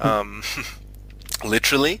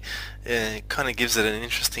 Literally, it kind of gives it an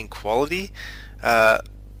interesting quality. I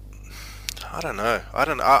don't know.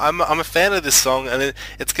 I'm a fan of this song, and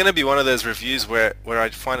it's going to be one of those reviews where I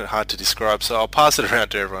find it hard to describe. So I'll pass it around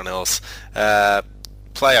to everyone else.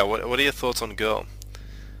 Player, what are your thoughts on Girl?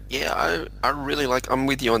 Yeah, I really like. I'm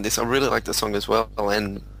with you on this. I really like the song as well,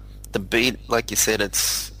 and the beat, like you said,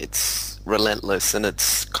 it's relentless, and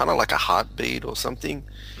it's kind of like a heartbeat or something.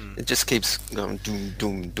 It just keeps going doom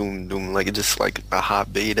doom doom doom, like it's just like a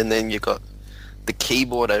heartbeat, and then you got the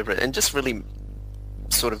keyboard over it, and just really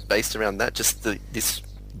sort of based around that, just this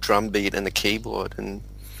drum beat and the keyboard, and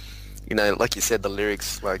like you said, the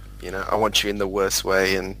lyrics, like I want you in the worst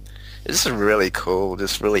way, and it's just really cool,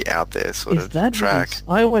 just really out there sort of track. Nice?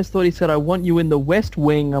 I always thought he said, "I want you in the West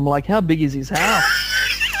Wing." I'm like, how big is his house?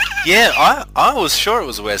 Yeah, I was sure it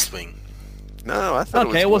was West Wing. No, I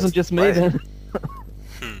thought it wasn't just me then.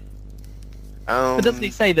 But doesn't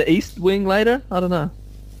he say the East Wing later? I don't know.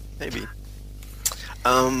 Maybe.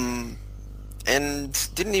 And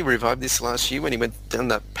didn't he revive this last year when he went down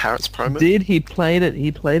that Parrots promo? He played it.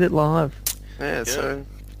 He played it live. Yeah, so...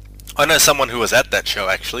 I know someone who was at that show,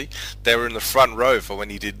 actually. They were in the front row for when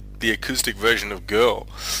he did the acoustic version of Girl.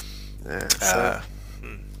 Yeah, so...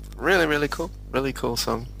 Really, really cool. Really cool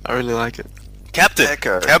song. I really like it. Captain,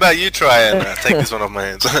 Echo. How about you try and take this one off my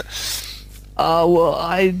hands? Well,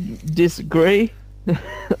 I disagree.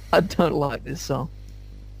 I don't like this song.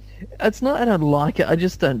 It's not I don't like it, I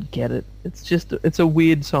just don't get it. It's a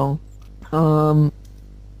weird song.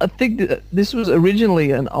 I think that this was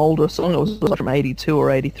originally an older song. It was like from 82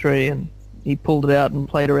 or 83, and he pulled it out and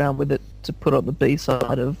played around with it to put on the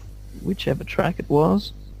B-side of whichever track it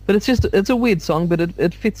was. But it's a weird song, but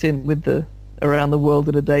it fits in with the Around the World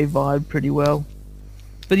in a Day vibe pretty well.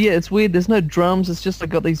 But yeah, it's weird. There's no drums. It's just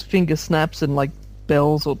got these finger snaps and like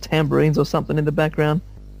bells or tambourines or something in the background,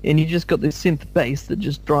 and you just got this synth bass that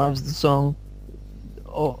just drives the song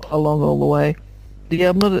along all the way. Yeah,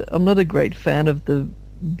 I'm not a great fan of the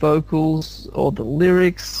vocals or the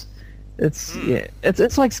lyrics. It's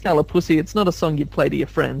like Scalapussy. It's not a song you play to your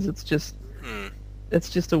friends. It's just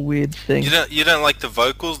a weird thing. You don't like the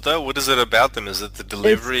vocals though? What is it about them? Is it the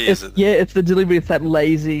delivery? It's the delivery. It's that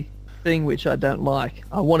lazy thing which I don't like.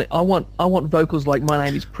 I want vocals like "My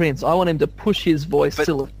Name Is Prince." I want him to push his voice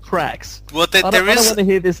till it cracks. Well, I don't want to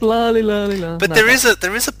hear this la la la. But there is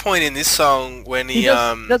a point in this song when he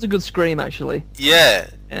does a good scream actually. Yeah.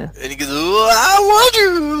 And he goes, "Oh, I want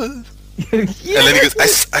you." Yeah. And then he goes,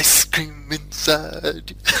 I scream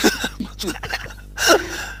inside.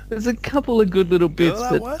 There's a couple of good little bits,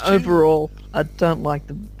 but overall, I don't like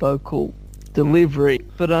the vocal delivery.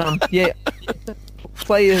 But yeah,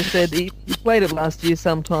 Player said he played it last year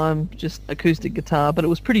sometime, just acoustic guitar, but it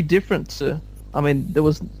was pretty different. I mean, it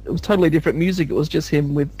was totally different music. It was just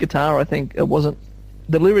him with guitar. I think it wasn't.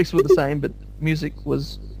 The lyrics were the same, but music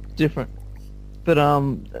was different. But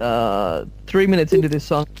 3 minutes into this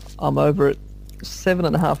song, I'm over it.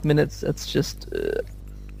 7.5 minutes. It's just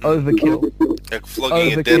overkill. Like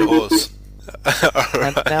flogging a dead horse.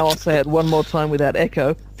 And now I'll say it one more time without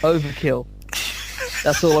echo. Overkill.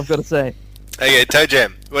 That's all I've got to say. Okay, Toe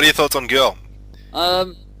Jam, what are your thoughts on Girl? I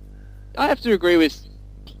have to agree with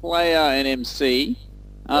Player and MC.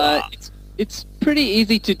 It's pretty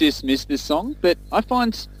easy to dismiss this song, but I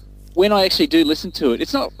find when I actually do listen to it,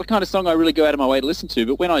 it's not the kind of song I really go out of my way to listen to,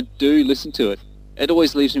 but when I do listen to it, it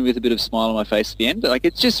always leaves me with a bit of a smile on my face at the end. Like,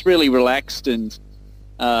 it's just really relaxed, and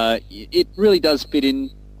it really does fit in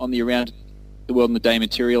on the Around the World in a Day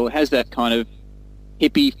material. It has that kind of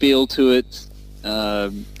hippie feel to it.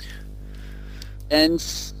 And,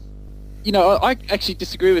 you know, I actually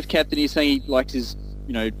disagree with Captain. He's saying he likes his,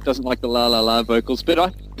 you know, doesn't like the la la la vocals, but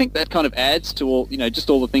I think that kind of adds to all, you know, just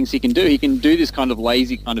all the things he can do. He can do this kind of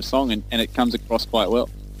lazy kind of song, and it comes across quite well.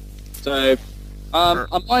 So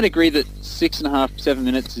I might agree that 6.5, 7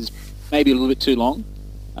 minutes is maybe a little bit too long.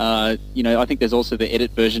 You know, I think there's also the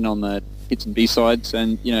edit version on the hits and B-sides,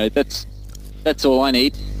 and, you know, that's all I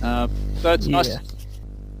need. So it's nice.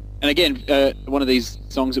 And again, one of these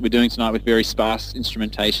songs that we're doing tonight with very sparse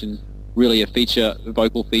instrumentation, really a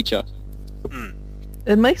vocal feature.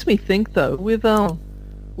 It makes me think though, with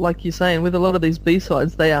like you're saying, with a lot of these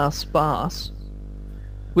B-sides, they are sparse,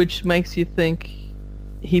 which makes you think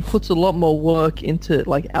he puts a lot more work into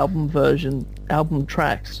like album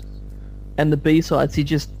tracks, and the B-sides he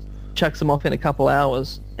just chucks them off in a couple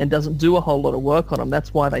hours and doesn't do a whole lot of work on them.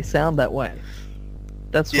 That's why they sound that way.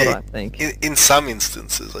 That's what I think. In some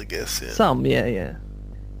instances, I guess. Yeah. Some, yeah.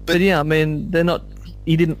 But yeah, I mean, they're not.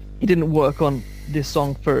 He didn't work on this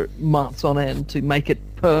song for months on end to make it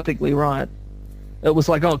perfectly right. It was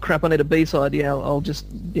like, oh crap, I need a B-side. Yeah, I'll just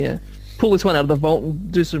pull this one out of the vault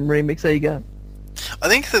and do some remix. There you go. I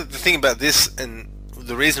think the thing about this, and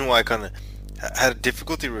the reason why I kind of had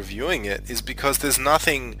difficulty reviewing it, is because there's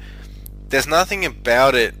nothing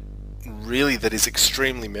about it really that is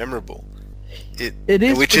extremely memorable. It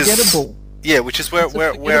is forgettable. Which is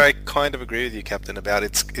where I kind of agree with you, Captain, about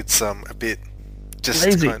it's a bit just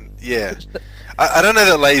lazy. I don't know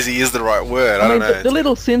that lazy is the right word. I don't know. The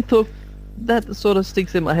little synth hook, that sort of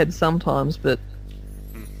sticks in my head sometimes, but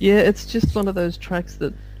yeah, it's just one of those tracks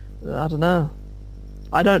that I don't know.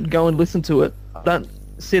 I don't go and listen to it.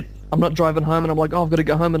 I'm not driving home and I'm like, oh, I've got to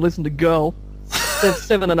go home and listen to Girl. The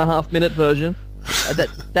 7.5 minute version.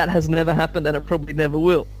 That has never happened, and it probably never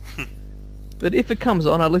will. But if it comes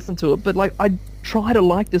on, I listen to it. But like, I try to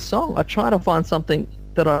like this song. I try to find something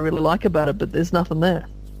that I really like about it, but there's nothing there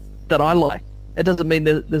that I like. It doesn't mean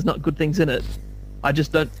there's not good things in it. I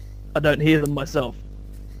don't hear them myself.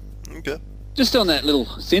 Okay. Just on that little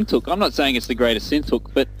synth hook, I'm not saying it's the greatest synth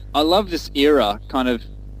hook, but I love this era, kind of,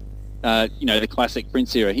 you know, the classic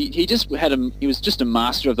Prince era. He was just a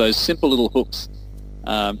master of those simple little hooks.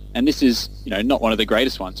 And this is, you know, not one of the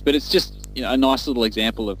greatest ones, but it's just, you know, a nice little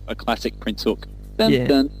example of a classic Prince hook. Dun,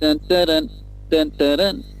 dun, dun, dun, dun, dun, dun,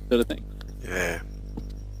 dun, sort of thing. Yeah.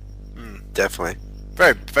 Definitely.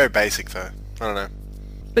 Very, very basic though. I don't know.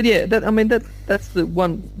 But yeah, that's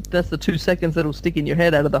the 2 seconds that'll stick in your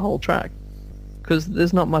head out of the whole track, because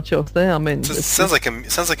there's not much else there. I mean, it sounds like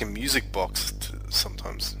a music box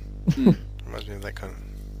sometimes. Reminds me of that kind of.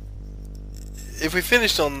 If we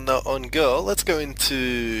finished on Girl, let's go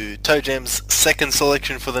into Toe Jam's second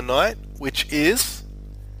selection for the night, which is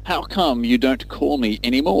How Come You Don't Call Me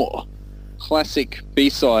Anymore? Classic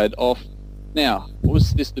B-side off. Now, what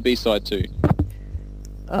was this the B-side to?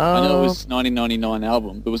 I know it was 1999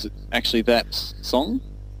 album, but was it actually that song?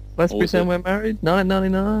 Let's Pretend We're Married,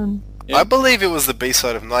 1999. Yeah. I believe it was the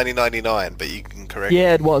B-side of 1999, but you can correct me.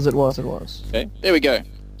 Yeah, it was. Okay, there we go.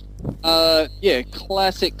 Yeah,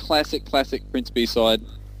 classic Prince B-side.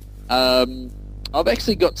 I've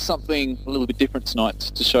actually got something a little bit different tonight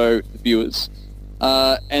to show the viewers,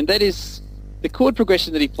 and that is the chord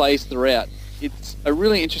progression that he plays throughout. It's a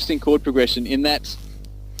really interesting chord progression in that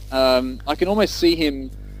I can almost see him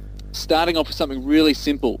starting off with something really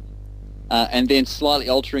simple and then slightly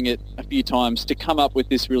altering it a few times to come up with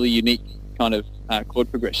this really unique kind of chord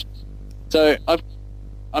progression. So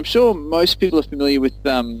I'm sure most people are familiar with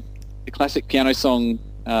the classic piano song,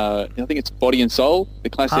 I think it's Body and Soul, the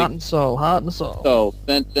classic... Heart and Soul, Heart and Soul. Soul.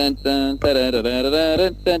 Dun, dun, dun, da, da, da, da, da, da,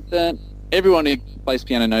 dun, dun. Everyone who plays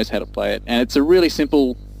piano knows how to play it, and it's a really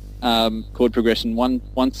simple chord progression,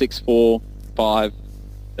 1, 6, 4, 5,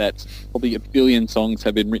 that probably a billion songs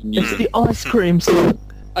have been written using. It's the ice cream song.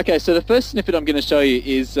 Okay, so the first snippet I'm going to show you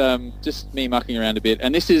is just me mucking around a bit,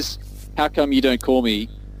 and this is How Come You Don't Call Me,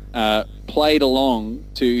 played along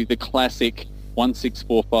to the classic 1, 6,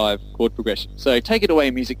 4, 5 chord progression. So take it away,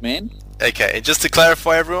 Music Man. Okay, and just to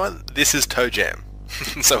clarify everyone, this is Toe Jam.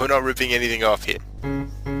 So we're not ripping anything off here.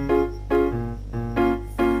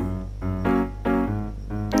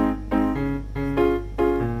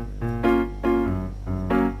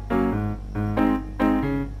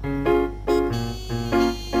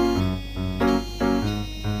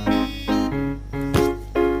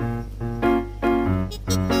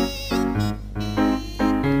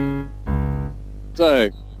 So,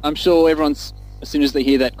 I'm sure everyone's, as soon as they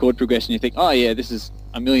hear that chord progression, you think, oh yeah, this is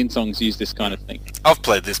a million songs use this kind of thing. I've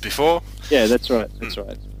played this before. Yeah, that's right, that's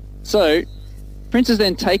right. So, Prince has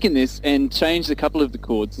then taken this and changed a couple of the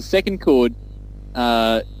chords. The second chord,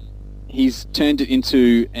 he's turned it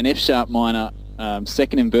into an F-sharp minor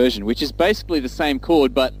second inversion, which is basically the same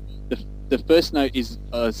chord, but the first note is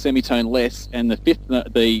a semitone less, and the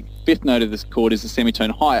fifth note of this chord is a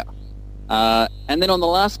semitone higher. And then on the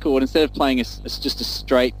last chord, instead of playing just a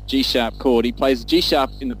straight G-sharp chord, he plays a G-sharp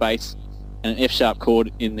in the bass and an F-sharp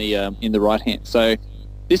chord in the right hand. So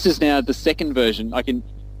this is now the second version. I'm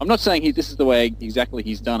not saying this is the way exactly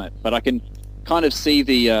he's done it, but I can kind of see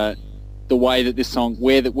the way that this song,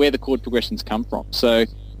 where the chord progressions come from. So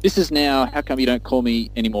this is now How Come You Don't Call Me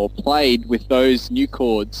Anymore, played with those new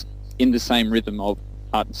chords in the same rhythm of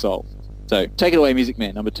Heart and Soul. So take it away, Music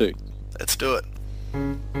Man, number 2. Let's do it.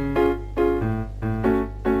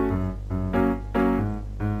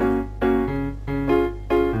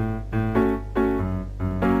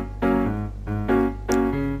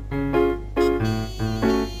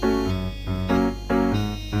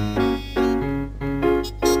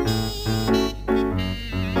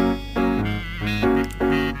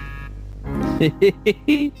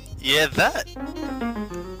 Yeah, that.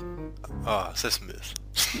 Oh, so smooth.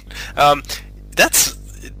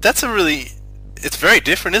 That's a really. It's very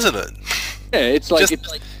different, isn't it? Yeah, it's like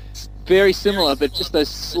very similar, but just those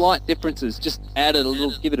slight differences just added a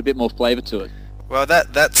little, give it a bit more flavour to it. Well,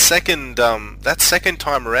 that second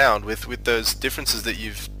time around with those differences that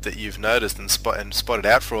you've noticed and spotted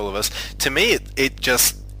out for all of us, to me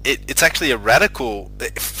it's actually a radical,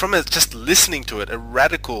 from just listening to it, a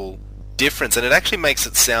radical difference, and it actually makes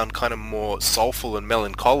it sound kind of more soulful and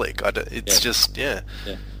melancholic. Yeah.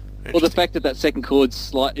 Well, the fact that second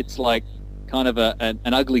chord's it's like kind of an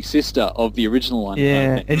ugly sister of the original one.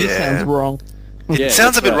 Yeah, it just sounds wrong. It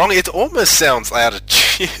sounds a bit wrong. It almost sounds out of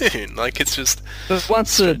tune. Like it's just. But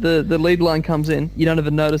once the lead line comes in, you don't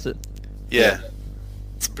even notice it. Yeah,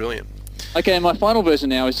 it's brilliant. Okay, my final version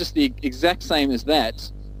now is just the exact same as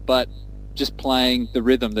that, but just playing the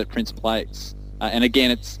rhythm that Prince plays. And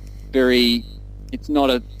again, it's not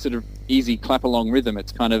a sort of easy clap-along rhythm.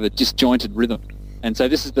 It's kind of a disjointed rhythm. And so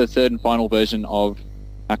this is the third and final version of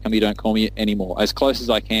How Come You Don't Call Me Anymore, as close as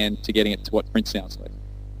I can to getting it to what Prince sounds like.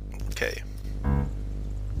 Okay.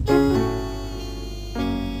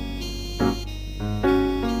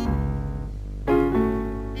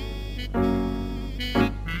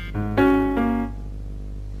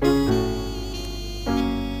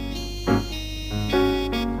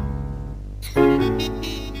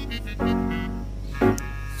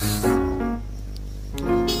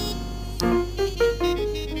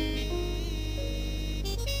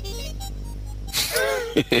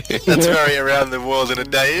 That's very around the world in a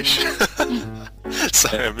day-ish.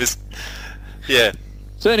 So, yeah.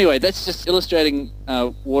 So anyway, that's just illustrating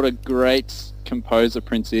what a great composer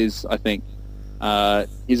Prince is, I think.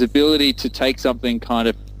 His ability to take something kind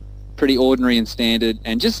of pretty ordinary and standard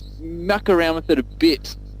and just muck around with it a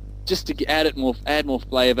bit, just to add more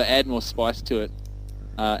flavour, add more spice to it.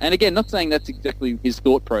 And again, not saying that's exactly his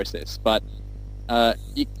thought process, but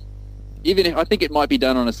even if I think it might be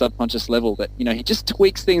done on a subconscious level, that he just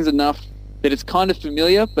tweaks things enough that it's kind of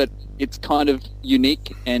familiar, but it's kind of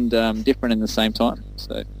unique and different in the same time.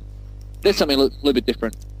 So there's something a little bit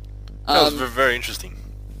different. That was very interesting.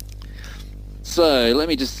 So let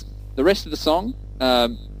me the rest of the song,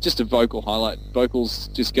 just a vocal highlight. Vocals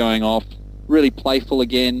just going off, really playful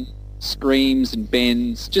again, screams and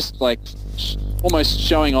bends, just like almost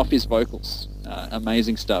showing off his vocals.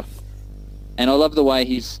 Amazing stuff. And I love the way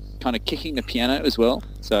he's kind of kicking the piano as well.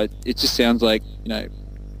 So it just sounds like,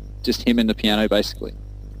 just him and the piano basically.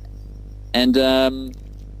 And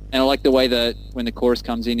I like the way that when the chorus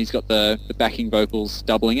comes in, he's got the backing vocals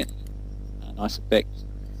doubling it. Nice effect.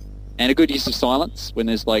 And a good use of silence when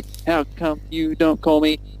there's like, how come you don't call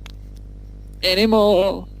me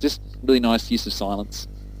anymore? Just really nice use of silence.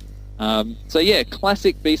 So yeah,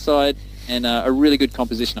 classic B-side and a really good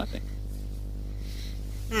composition, I think.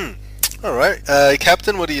 All right.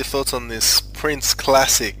 Captain, what are your thoughts on this Prince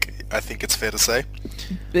classic, I think it's fair to say?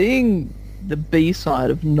 Being the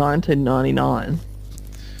B-side of 1999,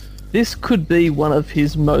 this could be one of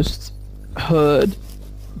his most heard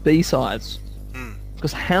B-sides.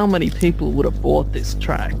 Because how many people would have bought this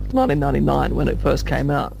track 1999 when it first came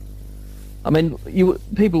out? I mean,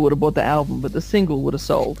 people would have bought the album, but the single would have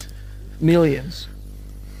sold millions.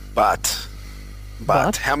 But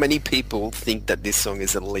how many people think that this song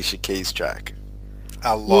is an Alicia Keys track?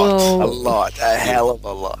 A lot. Well, A lot. A hell of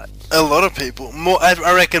a lot. A lot of people.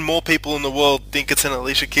 I reckon more people in the world think it's an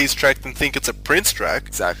Alicia Keys track than think it's a Prince track.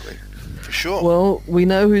 Exactly. For sure. well, we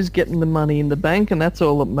know who's getting the money in the bank, and that's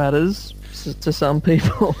all that matters to some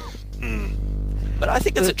people. But I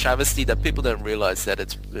think it's a travesty that people don't realize that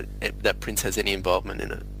that Prince has any involvement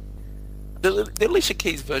in it. The Alicia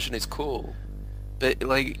Keys version is cool, but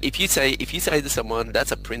like if you say to someone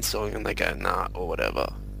that's a Prince song and they go nah or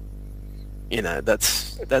whatever,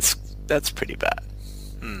 that's pretty bad.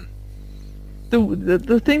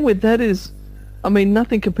 The thing with that is, I mean,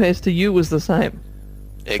 Nothing Compares to You was the same.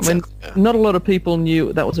 Exactly. I mean, not a lot of people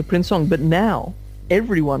knew that was a Prince song, but now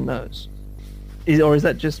everyone knows. Or is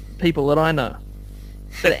that just people that I know?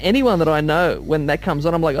 But anyone that I know, when that comes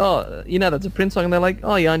on, I'm like, oh, that's a Prince song, and they're like,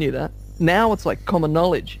 oh yeah, I knew that. Now it's like common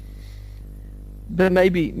knowledge. But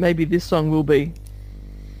maybe this song will be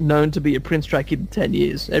known to be a Prince track in 10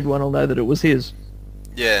 years. Everyone will know that it was his.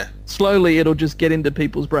 Yeah. Slowly, it'll just get into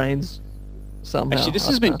people's brains somehow. Actually, this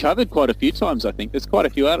has been covered quite a few times, I think. There's quite a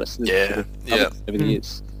few artists that have covered it over the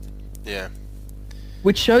years. Yeah.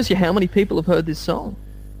 Which shows you how many people have heard this song.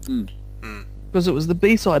 Because it was the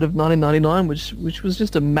B-side of 1999, which was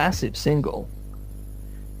just a massive single.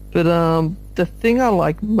 But the thing I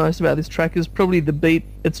like most about this track is probably the beat.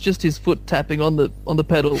 It's just his foot tapping on the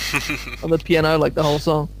pedal, on the piano, like the whole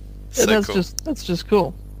song. So And cool. that's just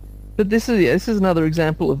cool. But this is another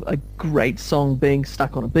example of a great song being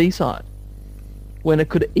stuck on a B-side, when it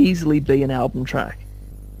could easily be an album track.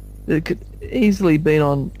 It could easily be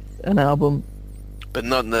on an album. But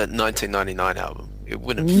not in the 1999 album. It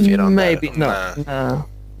wouldn't fit on Maybe that. not. No.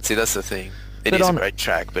 See, that's the thing. It But is a on- great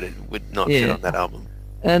track, but it would not fit Yeah. on that album.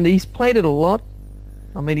 And he's played it a lot.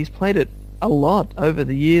 I mean, he's played it a lot over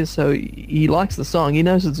the years, so he likes the song. He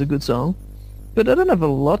knows it's a good song. But I don't have a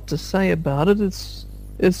lot to say about it.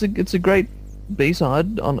 It's a great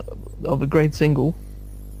B-side of a great single.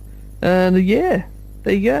 And yeah,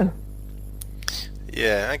 there you go.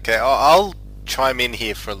 Yeah, okay. I'll chime in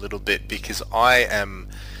here for a little bit because I am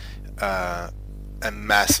a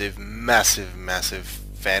massive, massive, massive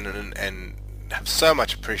fan and have so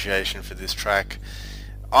much appreciation for this track.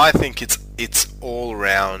 I think it's all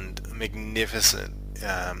round magnificent.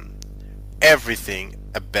 Everything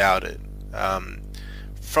about it,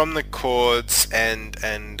 from the chords and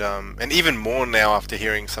even more now after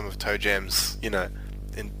hearing some of Toe Jam's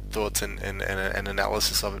in thoughts and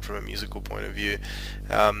analysis of it from a musical point of view.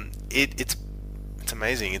 It's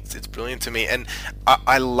amazing. It's brilliant to me, and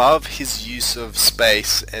I love his use of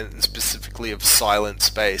space and specifically of silent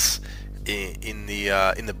space in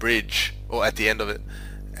the bridge or at the end of it,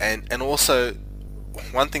 and also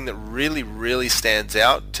one thing that really, really stands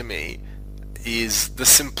out to me is the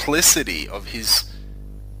simplicity of his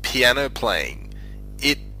piano playing.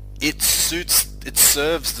 It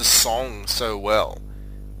serves the song so well.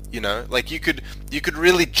 Like you could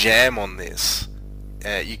really jam on this.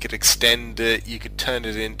 You could extend it. You could turn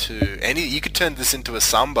it into you could turn this into a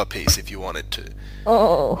samba piece if you wanted to.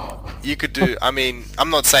 Oh. You could do. I mean, I'm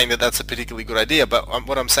not saying that that's a particularly good idea, but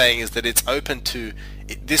what I'm saying is that it's open to.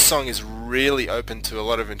 This song is really open to a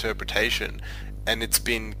lot of interpretation, and it's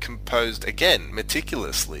been composed again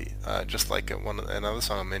meticulously, just like another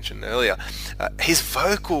song I mentioned earlier. His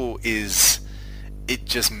vocal is.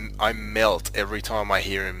 I melt every time I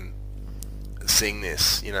hear him sing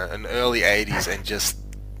this, an early 80s, and just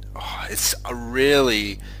it's a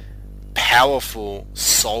really powerful,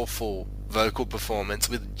 soulful vocal performance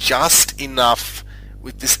with just enough,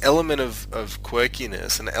 with this element of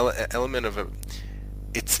quirkiness, an element of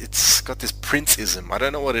it's got this Prince-ism. I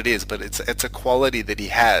don't know what it is, but it's a quality that he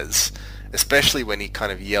has, especially when he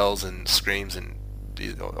kind of yells and screams and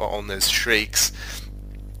on those shrieks.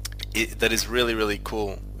 That is really, really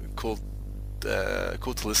cool to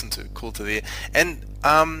listen to, cool to hear. And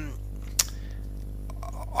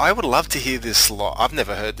I would love to hear this I've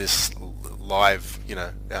never heard this live,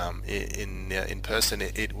 in person.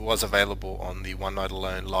 It was available on the One Night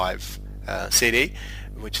Alone live CD,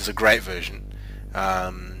 which is a great version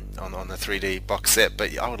on the 3D box set.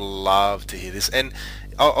 But I would love to hear this. And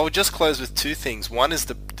I'll just close with two things. One is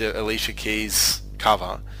the Alicia Keys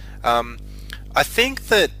cover. I think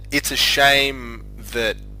that it's a shame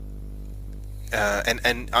that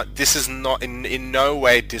this is not in no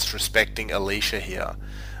way disrespecting Alicia here,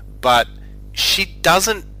 but she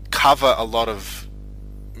doesn't cover a lot of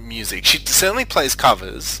music. She certainly plays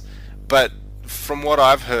covers, but from what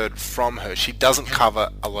I've heard from her, she doesn't cover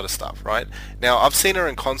a lot of stuff, right? Now, I've seen her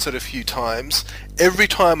in concert a few times. Every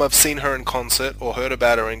time I've seen her in concert or heard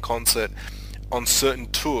about her in concert on certain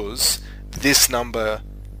tours, this number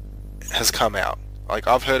has come out. Like,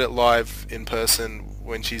 I've heard it live in person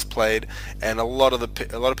when she's played, and a lot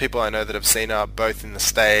of people I know that have seen her both in the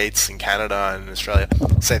States, in Canada, and in Australia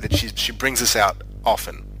say that she brings this out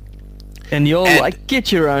often. And you're like,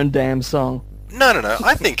 get your own damn song. No.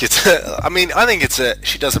 I think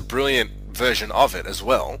she does a brilliant version of it as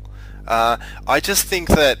well. I just think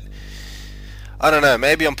that, I don't know,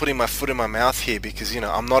 maybe I'm putting my foot in my mouth here because,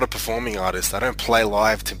 I'm not a performing artist. I don't play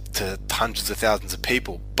live to hundreds of thousands of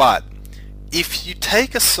people. But if you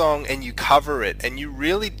take a song and you cover it and you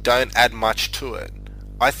really don't add much to it,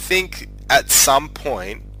 I think at some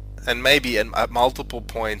point, and maybe at multiple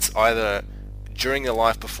points, either during a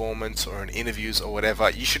live performance or in interviews or whatever,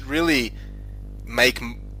 you should really make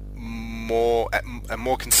a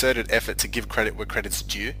more concerted effort to give credit where credit's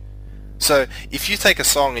due. So if you take a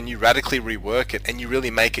song and you radically rework it and you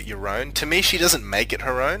really make it your own, to me she doesn't make it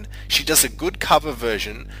her own. She does a good cover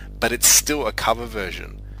version, but it's still a cover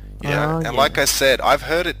version. And like I said, I've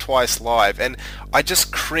heard it twice live, and I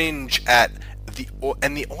just cringe at the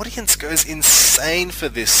audience goes insane for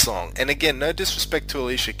this song. And again, no disrespect to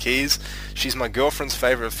Alicia Keys, she's my girlfriend's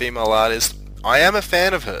favorite female artist. I am a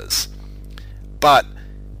fan of hers, but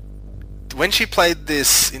when she played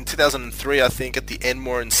this in 2003, I think, at the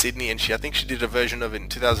Enmore in Sydney, and I think she did a version of it in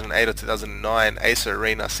 2008 or 2009, Acer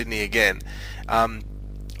Arena, Sydney again,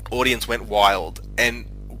 audience went wild, and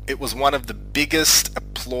it was one of the biggest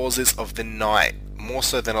applauses of the night, more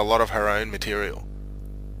so than a lot of her own material.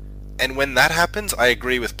 And when that happens, I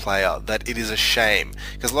agree with Player that it is a shame,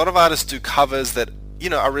 because a lot of artists do covers that,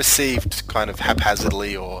 are received kind of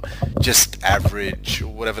haphazardly or just average or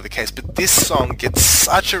whatever the case. But this song gets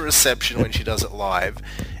such a reception when she does it live,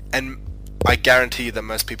 and I guarantee you that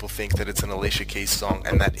most people think that it's an Alicia Keys song,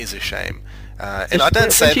 and that is a shame. And I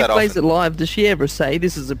don't say that often. When she plays it live, does she ever say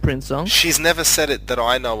this is a Prince song? She's never said it that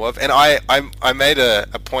I know of, and I made a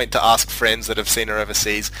point to ask friends that have seen her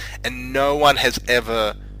overseas, and no one has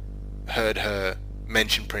ever heard her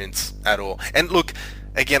mention Prince at all. And look,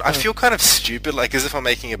 again, I feel kind of stupid, like as if I'm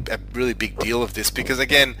making a really big deal of this, because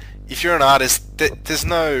again, if you're an artist,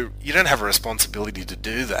 you don't have a responsibility to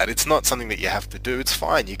do that. It's not something that you have to do. It's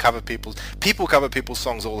fine. You cover people cover people's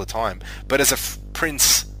songs all the time. But as a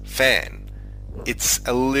Prince fan, it's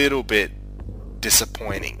a little bit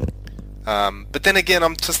disappointing. But then again,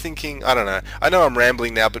 I'm just thinking, I don't know. I know I'm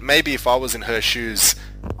rambling now, but maybe if I was in her shoes,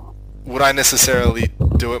 would I necessarily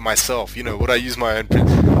do it myself? Would I use my own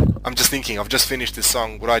Prince? I'm just thinking, I've just finished this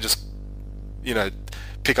song. Would I just,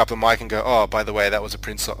 pick up the mic and go, oh, by the way, that was a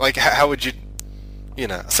Prince song? Like, how would you,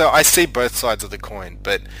 So I see both sides of the coin,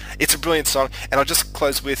 but it's a brilliant song. And I'll just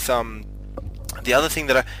close with the other thing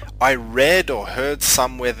that I read or heard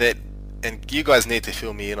somewhere that, and you guys need to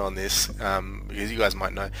fill me in on this, because you guys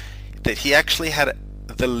might know, that he actually had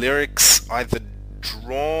the lyrics either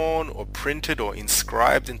drawn or printed or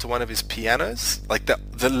inscribed into one of his pianos, like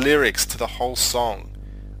the lyrics to the whole song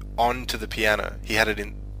onto the piano. He had it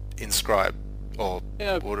inscribed, or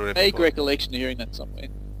whatever. Vague recollection of hearing that somewhere.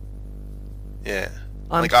 Yeah.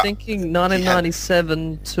 I'm thinking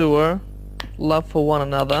 1997 tour, Love for One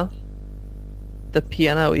Another. The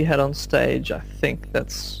piano he had on stage, I think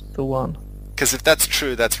that's the one. Because if that's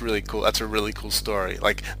true, that's really cool. That's a really cool story.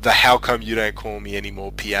 Like the "How come you don't call me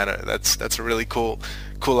anymore" piano. That's a really cool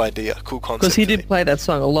idea, cool concept. Because he did play that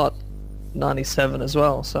song a lot, 97 as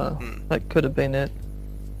well. So that could have been it.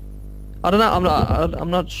 I don't know.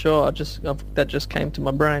 I'm not sure. That just came to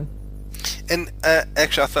my brain. And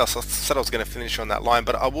actually, I said I was going to finish on that line,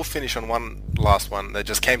 but I will finish on one last one that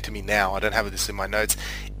just came to me now. I don't have this in my notes.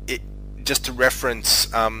 Just to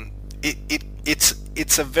reference,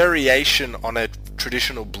 it's a variation on a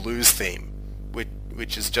traditional blues theme,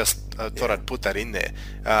 which is just I thought I'd put that in there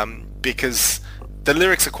because the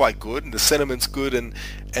lyrics are quite good and the sentiment's good and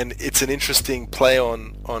it's an interesting play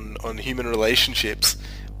on human relationships,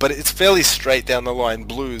 but it's fairly straight down the line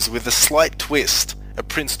blues with a slight twist, a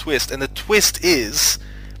Prince twist, and the twist is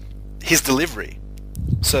his delivery.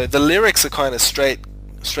 So the lyrics are kind of straight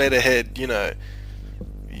ahead, you know,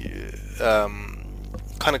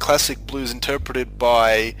 kind of classic blues interpreted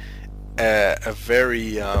by a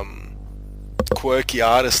very quirky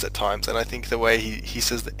artist at times, and I think the way he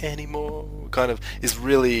says the anymore kind of is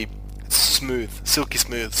really smooth, silky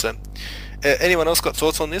smooth. So anyone else got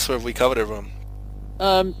thoughts on this, or have we covered everyone?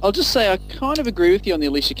 I'll just say I kind of agree with you on the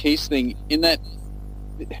Alicia Keys thing in that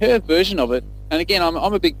her version of it, and again I'm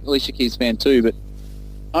a big Alicia Keys fan too, but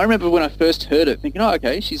I remember when I first heard it thinking, oh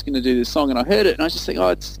okay, she's going to do this song, and I heard it and I was just thinking,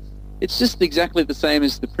 oh it's just exactly the same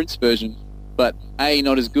as the Prince version, but A,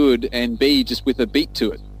 not as good, and B, just with a beat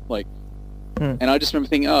to it. Like, and I just remember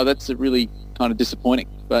thinking, oh, that's a really kind of disappointing.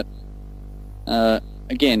 But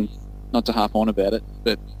again, not to harp on about it,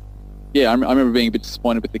 but yeah, I remember being a bit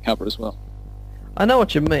disappointed with the cover as well. I know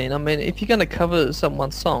what you mean. I mean, if you're going to cover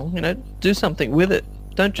someone's song, you know, do something with it.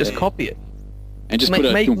 Don't just copy it. And just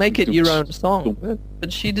make it your own song.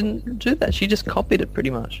 But she didn't do that. She just copied it pretty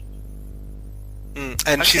much.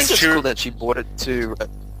 And I think it's cool that she brought it to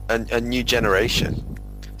a new generation,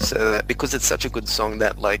 so that because it's such a good song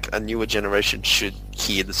that like a newer generation should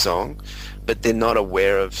hear the song, but they're not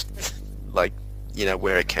aware of like, you know,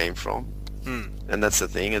 where it came from. And that's the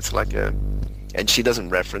thing. It's like and she doesn't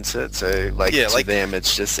reference it, so like to them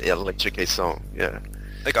it's just an Electric A song. Yeah.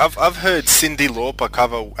 Like I've heard Cyndi Lauper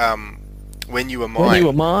cover When You Were Mine. When You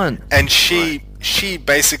Were Mine. And she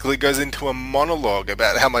basically goes into a monologue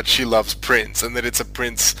about how much she loves Prince and that it's a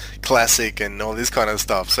Prince classic and all this kind of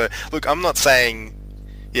stuff. So look, I'm not saying,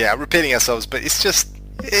 I'm repeating ourselves, but it's just,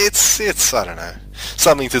 it's I don't know,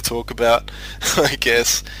 something to talk about, I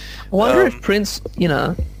guess. I wonder if Prince, you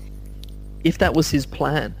know, if that was his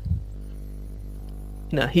plan.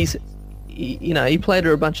 You know, he played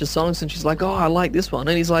her a bunch of songs and she's like, oh, I like this one.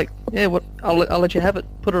 And he's like, yeah, I'll let you have it.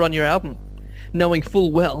 Put it on your album. Knowing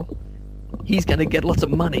full well he's going to get lots of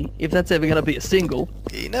money if that's ever going to be a single.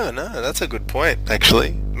 You never know. That's a good point,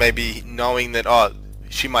 actually. Maybe knowing that,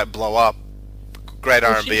 she might blow up. Great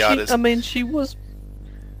R&B artist. I mean, she was...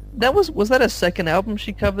 Was that her second album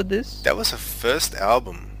she covered this? That was her first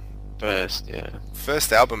album.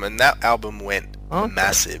 First album, and that album went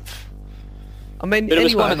massive. I mean, but it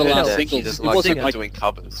was one of the last singles. It wasn't like doing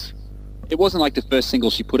covers. It wasn't like the first single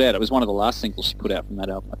she put out. It was one of the last singles she put out from that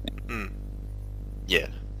album, I think. Yeah.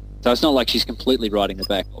 So it's not like she's completely writing the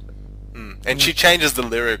back of it. And she changes the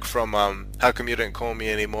lyric from "How come you don't call me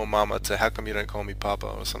anymore, Mama" to "How come you don't call me Papa"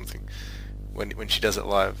 or something when she does it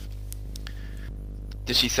live.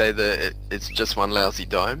 Does she say that it's just one lousy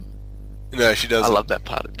dime? No, she doesn't. I love that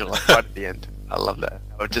part. Like right at the end. I love that.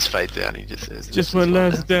 Or it just fades down. He just says, "Just one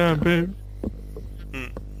lousy dime, babe."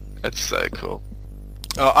 That's so cool.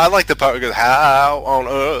 I like the part where it goes, how on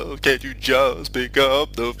earth can't you just pick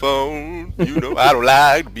up the phone? You know I don't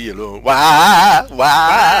like to be alone. Why?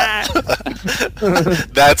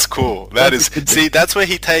 That's cool. That is, see, that's where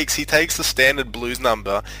he takes the standard blues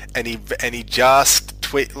number and he just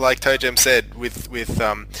like Toe Jam said with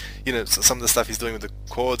you know, some of the stuff he's doing with the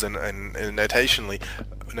chords and notation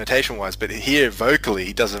wise, but here vocally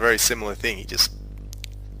he does a very similar thing. He just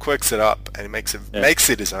quirks it up and makes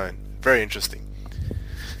it his own. Very interesting.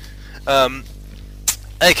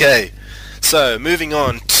 Okay, so moving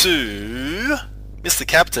on to Mr.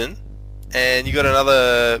 Captain, and you got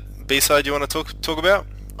another B-side you want to talk about?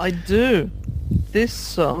 I do. This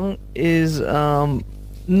song is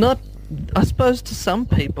not, I suppose to some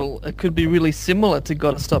people it could be really similar to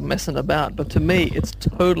Gotta Stop Messing About, but to me it's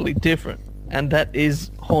totally different, and that is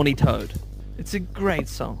Horny Toad. It's a great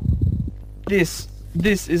song. This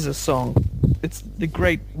is a song. It's the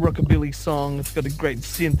great rockabilly song. It's got a great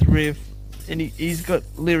synth riff, and he's got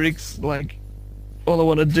lyrics like, all I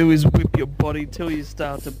want to do is whip your body till you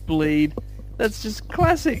start to bleed. That's just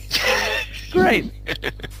classic. Great.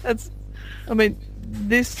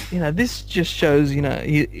 This just shows,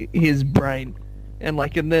 his brain, and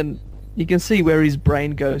then you can see where his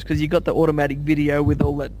brain goes, because you got the automatic video with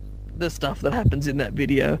all the stuff that happens in that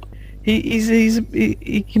video.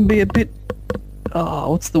 He can be a bit,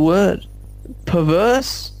 what's the word?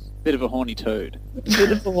 Perverse? Bit of a horny toad.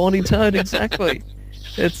 Bit of a horny toad, exactly.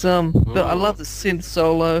 It's but I love the synth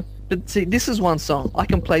solo. But see, this is one song. I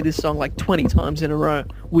can play this song like 20 times in a row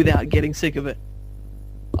without getting sick of it.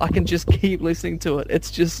 I can just keep listening to it.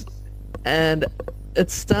 It's just, and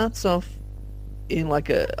it starts off in like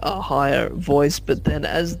a higher voice, but then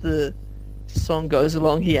as the song goes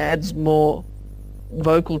along, he adds more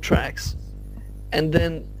vocal tracks, and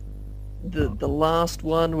then the last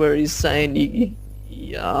one where he's saying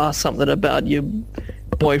something about your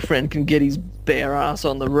boyfriend can get his bare ass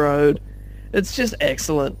on the road. It's just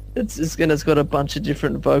excellent. It's got a bunch of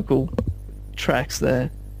different vocal tracks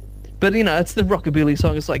there. But, you know, it's the rockabilly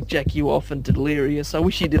song. It's like Jack You Off and Delirious. I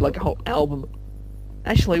wish he did like a whole album.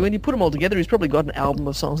 Actually, when you put them all together, he's probably got an album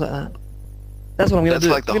of songs like that. That's what I'm going to do.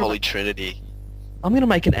 That's like the Holy Trinity. I'm going to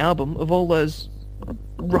make an album of all those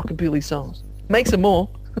rockabilly songs. Make some more.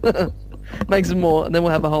 Make some more, and then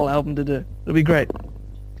we'll have a whole album to do. It'll be great.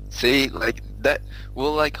 See, like that,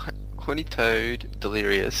 well, like Horny Toad,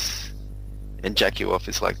 Delirious, and Jack You Off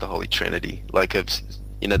is like the Holy Trinity. Like,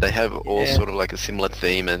 you know, they have all sort of like a similar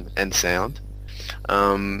theme and sound.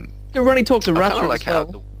 Ronnie Talks to Russia like as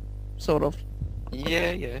well, sort of.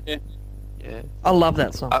 Yeah. I love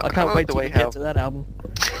that song. I can't wait the to way get to that album.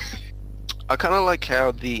 I kind of like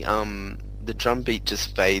how the drum beat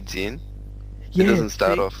just fades in. It doesn't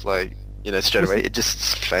start off like, you know, straight away. It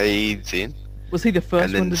just fades in. Was he the first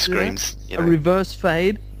and then one to screams, do that? you know. A reverse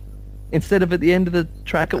fade? Instead of at the end of the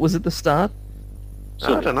track, it was at the start?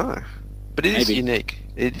 I don't know. But it is unique.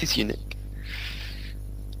 It is unique.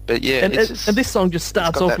 But yeah, and this song just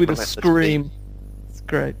starts off with a scream. Beat. It's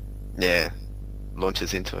great. Yeah.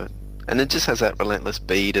 Launches into it. And it just has that relentless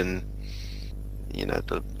beat and, you know,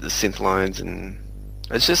 the synth lines, and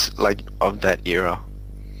it's just like of that era.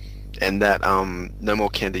 And that No More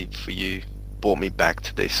Candy for You brought me back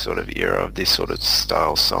to this sort of era of this sort of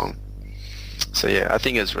style song. So yeah, I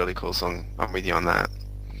think it's a really cool song. I'm with you on that.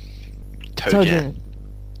 Toe Jam.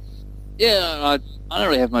 Yeah, I don't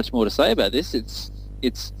really have much more to say about this. It's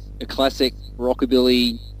a classic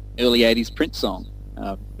rockabilly early '80s Prince song,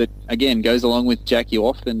 but again goes along with Jack You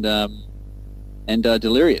Off and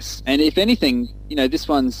Delirious. And if anything, you know, this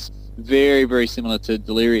one's very, very similar to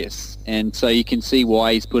Delirious, and so you can see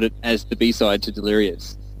why he's put it as the B-side to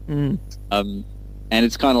Delirious. And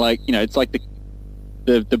it's kind of like, you know, it's like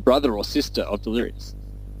the brother or sister of Delirious.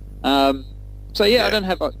 So yeah, I don't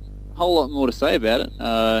have a whole lot more to say about it.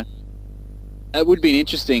 It would be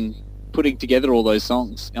interesting putting together all those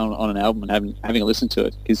songs on an album and having a listen to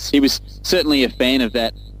it, because he was certainly a fan of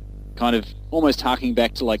that kind of almost harking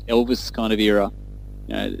back to like Elvis kind of era,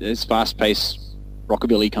 you know, those fast-paced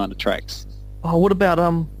rockabilly kind of tracks. Oh, what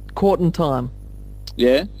about Court in Time?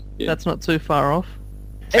 Yeah. That's not too far off.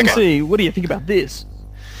 MC, what do you think about this?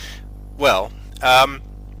 Well,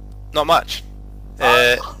 not much.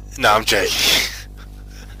 No, I'm joking.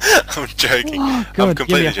 I'm joking. Oh, God, I'm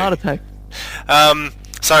completely give me a heart joking. attack.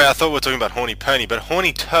 Sorry, I thought we were talking about Horny Pony, but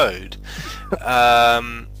Horny Toad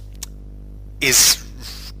is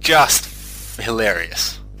just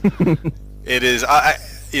hilarious. It is.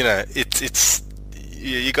 You know, it's.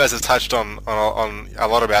 You guys have touched on a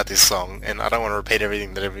lot about this song, and I don't want to repeat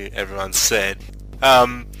everything that everyone said.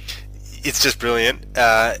 It's just brilliant,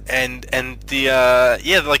 and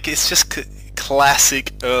the like it's just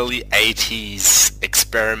classic early '80s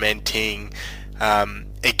experimenting.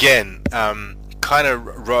 Again, kind of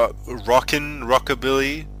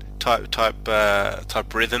rockabilly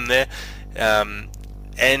type rhythm there,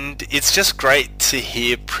 and it's just great to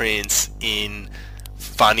hear Prince in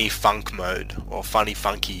funny funk mode or funny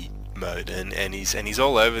funky mode, and he's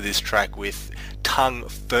all over this track with tongue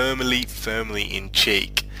firmly in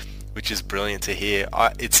cheek, which is brilliant to hear.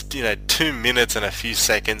 It's, you know, 2 minutes and a few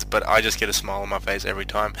seconds, but I just get a smile on my face every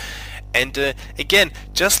time. And again,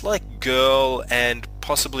 just like Girl and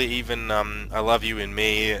possibly even I Love You and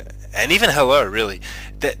Me and even Hello, really,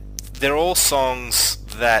 that they're all songs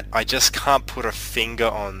that I just can't put a finger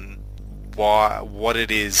on what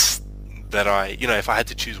it is that you know, if I had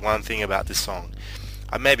to choose one thing about this song,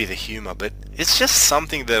 maybe the humor, but it's just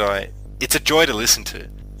something that it's a joy to listen to.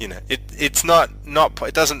 You know, it's not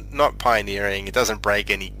pioneering, it doesn't break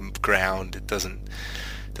any ground, it doesn't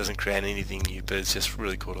create anything new, but it's just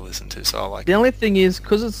really cool to listen to, so I like it. The only thing is,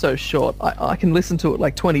 because it's so short, I can listen to it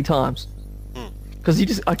like 20 times.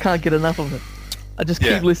 Because I can't get enough of it. I just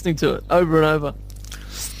keep listening to it over and over.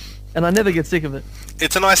 And I never get sick of it.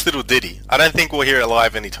 It's a nice little ditty. I don't think we'll hear it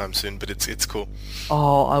live anytime soon, but it's cool.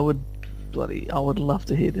 Oh, I would love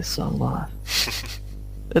to hear this song live.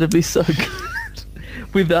 It'd be so good.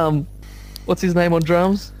 With what's his name on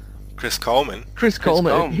drums? Chris Coleman. Chris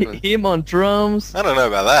Coleman. Him on drums. I don't know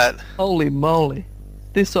about that. Holy moly.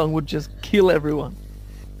 This song would just kill everyone.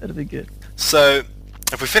 It'd be good. So,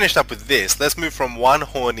 if we finished up with this, let's move from one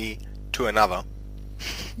horny to another.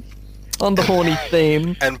 On the horny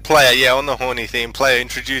theme. And Player, on the horny theme. Player,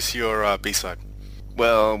 introduce your B-side.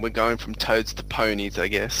 Well, we're going from toads to ponies, I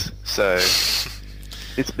guess. So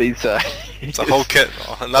this B-side. It's a whole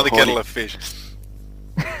another kettle of fish.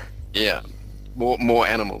 Yeah, more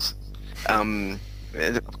animals.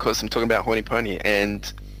 Of course, I'm talking about Horny Pony,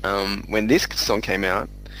 and when this song came out,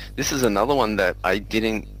 this is another one that I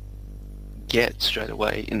didn't get straight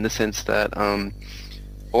away, in the sense that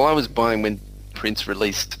all I was buying when Prince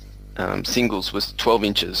released singles was 12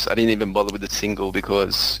 inches. I didn't even bother with the single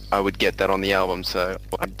because I would get that on the album, so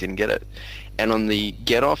I didn't get it. And on the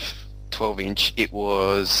Get Off 12-inch, it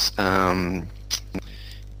was help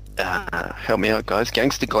me out, guys.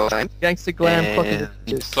 Gangsta Glam. Gangsta Glam,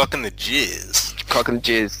 Clocking the Jizz. Clocking the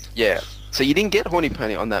Jizz, yeah. So you didn't get Horny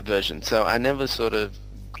Pony on that version, so I never sort of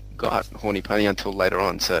got Horny Pony until later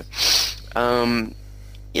on. So,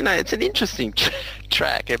 it's an interesting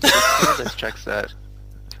track. It's one of those tracks that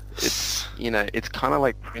it's kind of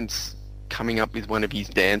like Prince coming up with one of his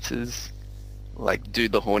dances, like do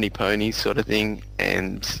the Horny Pony sort of thing,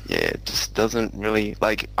 and yeah, it just doesn't really,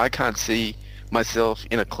 like, I can't see myself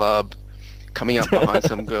in a club coming up behind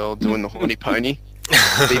some girl doing the Horny Pony,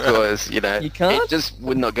 because you can't? it just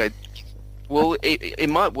would not go. Well, it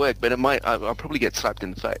might work, but I'll probably get slapped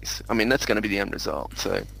in the face. I mean, that's going to be the end result.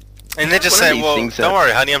 So, and they just say, "Well, don't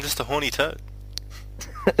worry, honey, I'm just a horny toad."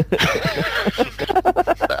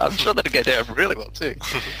 I'm sure that'll go down really well too.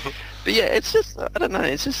 But yeah, it's just, I don't know.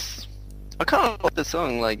 It's just, I kind of like the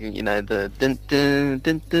song, like, the dun dun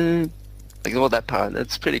dun dun, like all that part.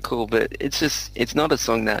 That's pretty cool. But it's not a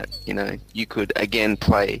song that you could again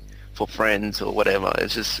play for friends or whatever. It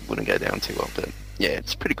just wouldn't go down too well. But yeah,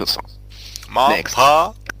 it's a pretty cool song. Mom, Next.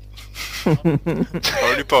 Pa,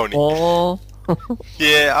 Horny Pony. Oh.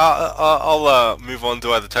 Yeah, I'll move on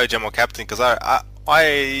to either Toe Jam or Captain, because I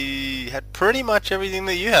had pretty much everything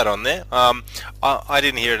that you had on there. I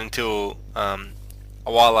didn't hear it until a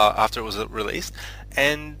while after it was released,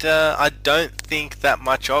 and I don't think that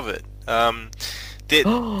much of it.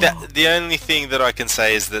 The only thing that I can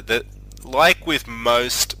say is that like with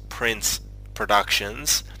most Prince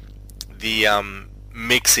productions, the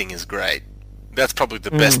mixing is great. That's probably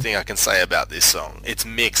the best thing I can say about this song. It's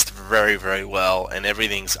mixed very, very well, and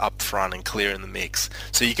everything's up front and clear in the mix.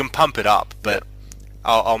 So you can pump it up, but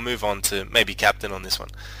I'll move on to maybe Captain on this one.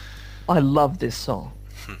 I love this song.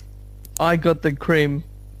 I got the Cream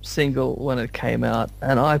single when it came out,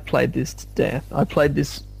 and I played this to death. I played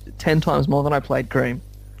this 10 times more than I played Cream.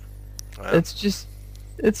 Wow. It's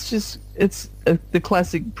the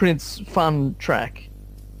classic Prince fun track.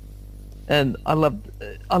 And I love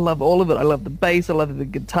all of it. I love the bass. I love the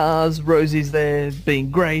guitars. Rosie's there being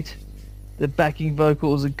great. The backing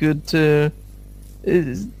vocals are good too.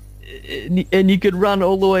 And you could run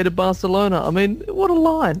all the way to Barcelona. I mean, what a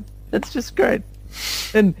line! It's just great.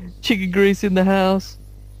 And Chicken Grease in the house.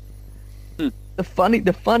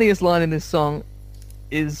 The funniest line in this song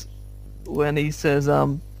is when he says,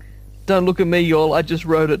 "Don't look at me, y'all. I just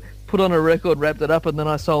wrote it. Put on a record, wrapped it up, and then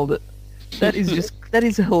I sold it." That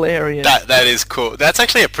is hilarious. That is cool. That's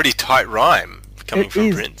actually a pretty tight rhyme coming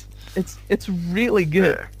from Prince. It's really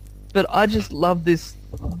good. Yeah. But I just love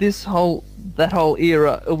that whole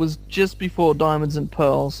era. It was just before Diamonds and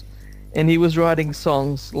Pearls, and he was writing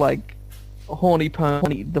songs like Horny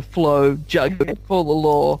Pony, The Flow, Jughead, For the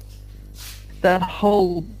Law. That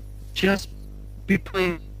whole just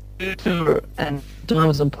between Tour and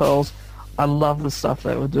Diamonds and Pearls, I love the stuff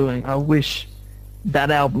they were doing. I wish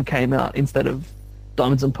that album came out instead of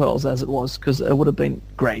Diamonds and Pearls as it was, because it would have been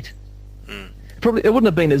great. Probably it wouldn't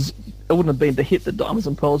have been the hit that Diamonds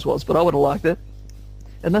and Pearls was, but I would have liked it.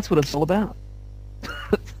 And that's what it's all about.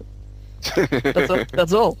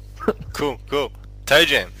 That's all. Cool. Toe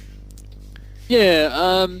Jam.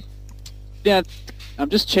 Yeah, I'm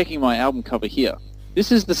just checking my album cover here.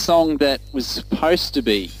 This is the song that was supposed to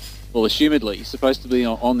be, well, assumedly, supposed to be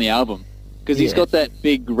on the album. Because he's got that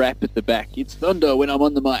big rap at the back. It's thunder when I'm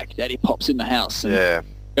on the mic. Daddy pops in the house. And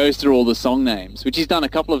goes through all the song names, which he's done a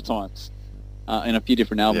couple of times in a few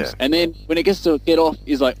different albums. Yeah. And then when it gets to Get Off,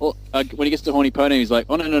 he's like, when he gets to Horny Pony, he's like,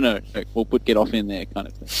 oh, no. We'll put Get Off in there, kind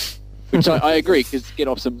of thing. Which I agree, because Get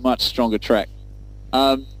Off's a much stronger track.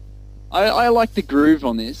 I like the groove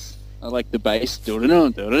on this. I like the bass,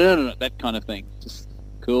 that kind of thing. Just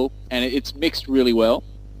cool. And it's mixed really well.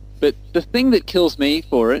 But the thing that kills me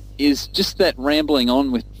for it is just that rambling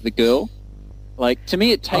on with the girl. Like, to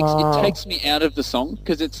me, it takes me out of the song,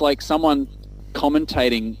 because it's like someone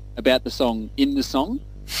commentating about the song in the song.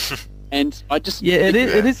 And I just... Yeah, it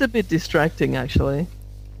is a bit distracting, actually.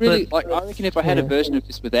 Really, like, I reckon if I had a version of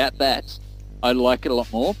this without that, I'd like it a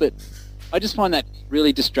lot more, but I just find that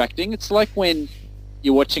really distracting. It's like when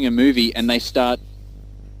you're watching a movie and they start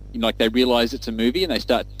like they realize it's a movie and they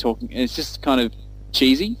start talking, and it's just kind of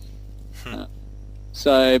cheesy. But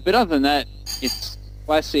other than that, it's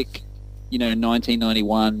classic,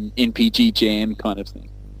 1991 NPG jam kind of thing.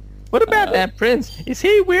 What about that Prince? Is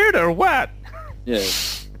he weird or what? Yeah.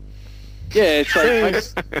 Yeah, it's like,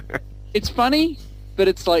 it's funny, but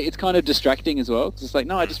it's like, it's kind of distracting as well, because it's like,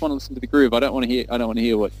 no, I just want to listen to the groove. I don't want to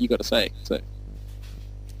hear what you got to say. So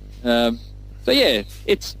yeah,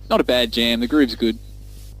 it's not a bad jam. The groove's good.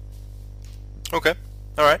 Okay.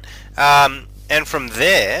 All right. And from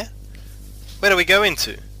there, where do we go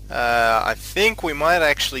into? I think we might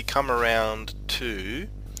actually come around to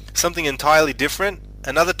something entirely different.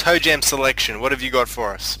 Another Toe Jam selection. What have you got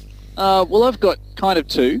for us? Well, I've got kind of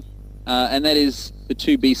two, and that is the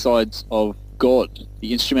two B-sides of God,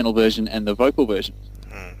 the instrumental version and the vocal version.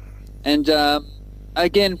 And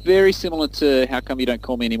again, very similar to How Come You Don't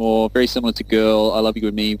Call Me Anymore, very similar to Girl, I Love You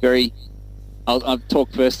and Me. I'll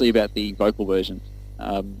talk firstly about the vocal version.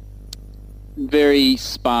 Very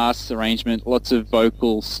sparse arrangement, lots of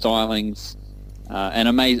vocal stylings, and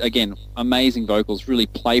amazing vocals, really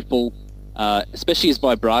playful, especially his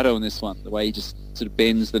vibrato in this one, the way he just sort of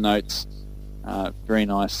bends the notes. Very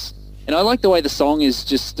nice. And I like the way the song is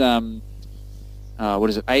just, what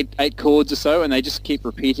is it, eight chords or so, and they just keep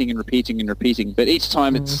repeating and repeating and repeating. But each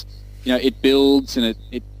time it's, it builds and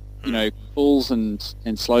it pulls and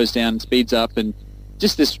slows down, speeds up, and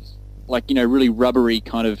just this, really rubbery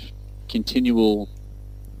kind of continual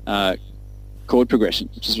chord progression,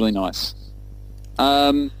 which is really nice.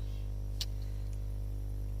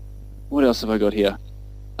 What else have I got here?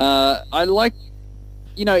 I like,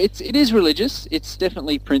 it is religious. It's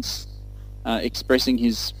definitely Prince expressing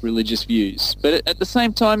his religious views, but at the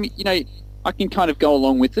same time, I can kind of go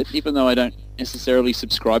along with it, even though I don't necessarily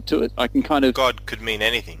subscribe to it. I can kind of... God could mean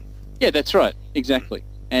anything. Yeah, that's right. Exactly.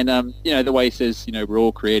 And, the way he says, we're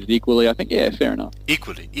all created equally, I think, yeah, fair enough.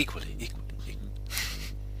 Equally.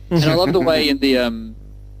 And I love the way in the,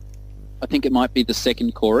 I think it might be the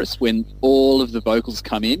second chorus, when all of the vocals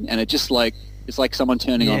come in, and it's like someone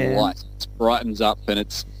turning on the lights. It brightens up, and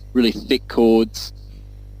it's really thick chords.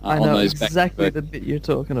 I know exactly the bit you're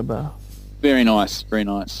talking about. Very nice, very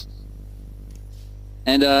nice.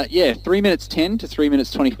 And 3 minutes 10 to 3 minutes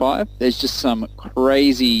 25, there's just some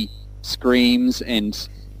crazy screams and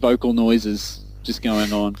vocal noises just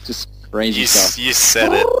going on, just crazy stuff. You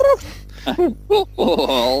said it.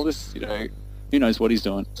 Who knows what he's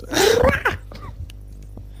doing.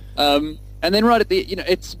 And then right at the,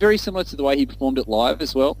 it's very similar to the way he performed it live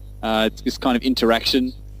as well. It's this kind of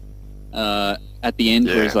interaction at the end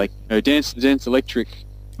where he's like, dance electric,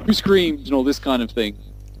 who screamed, and all this kind of thing.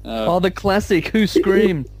 The classic, who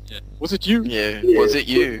screamed? Yeah. Was it you? Yeah, was it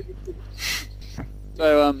you?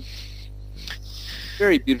 So,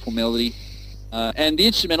 very beautiful melody. And the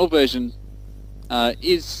instrumental version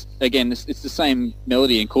is, again, it's the same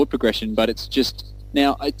melody and chord progression, but it's just,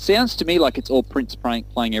 now, it sounds to me like it's all Prince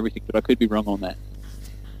playing everything, but I could be wrong on that.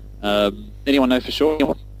 Anyone know for sure?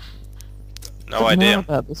 No idea.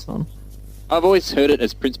 About this one. I've always heard it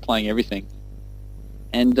as Prince playing everything.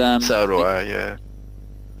 And so do I, yeah.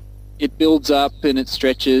 It builds up and it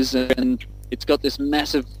stretches, and it's got this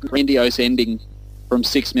massive grandiose ending from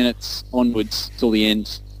 6 minutes onwards till the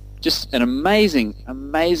end. Just an amazing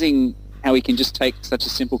how he can just take such a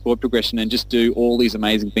simple chord progression and just do all these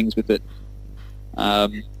amazing things with it.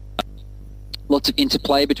 Lots of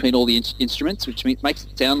interplay between all the instruments, which makes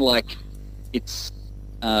it sound like it's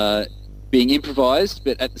being improvised,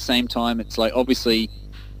 but at the same time it's like, obviously,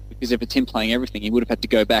 because if it's him playing everything, he would have had to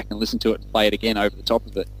go back and listen to it and play it again over the top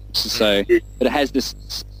of it. So, but it has this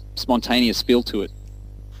spontaneous feel to it.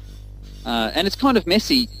 And it's kind of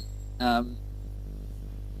messy,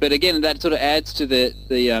 but again, that sort of adds to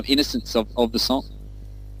the innocence of the song.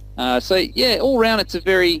 So yeah, all around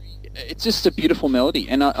it's just a beautiful melody,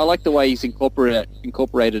 and I like the way he's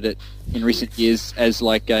incorporated it in recent years as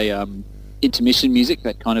like a intermission music,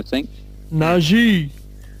 that kind of thing. Najee.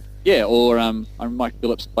 Yeah, or Mike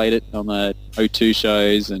Phillips played it on the O2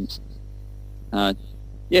 shows, and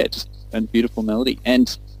just a beautiful melody.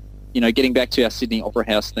 And getting back to our Sydney Opera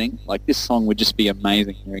House thing, like this song would just be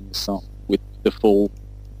amazing hearing this song with the full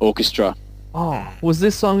orchestra. Oh, was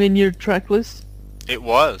this song in your track list? It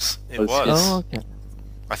was. Oh, okay.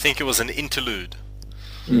 I think it was an interlude.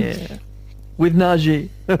 Yeah, with Najee.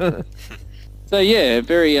 So yeah, a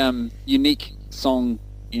very unique song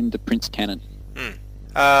in the Prince canon.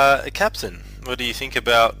 Captain, what do you think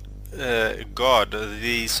about God,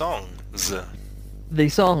 the songs? The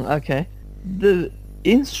song, okay. The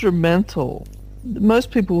instrumental,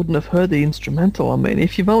 most people wouldn't have heard the instrumental. I mean,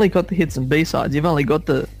 if you've only got the hits and B-sides, you've only got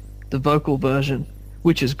the vocal version.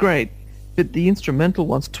 which is great, but the instrumental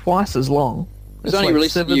one's twice as long. It's only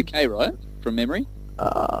released in the UK, right? From memory?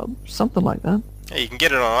 Something like that. Yeah, you can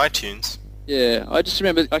get it on iTunes. Yeah, I just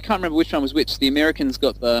remember, I can't remember which one was which. The Americans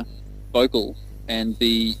got the vocal and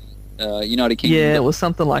the United Kingdom. Yeah, it was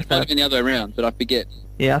something like Might have that. been the other way around, but I forget.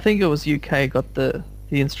 Yeah, I think it was UK got the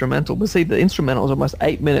instrumental. But see, the instrumental is almost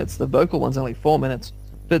 8 minutes. The vocal one's only 4 minutes.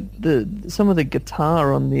 But some of the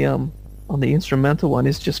guitar on the instrumental one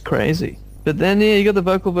is just crazy. But then you got the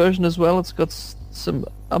vocal version as well. It's got some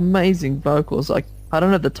amazing vocals. Like, I don't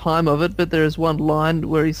know the time of it, but there is one line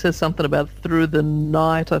where he says something about through the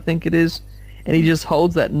night, I think it is, and he just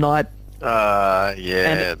holds that night.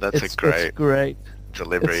 Yeah, that's it's a great great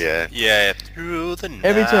delivery. Yeah. Yeah, through the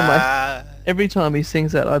night. Every time he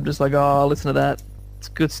sings that, I'm just like, oh, listen to that. It's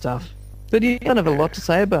good stuff. But you don't have a lot to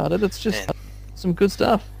say about it. It's just some good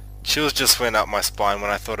stuff. Chills just went up my spine when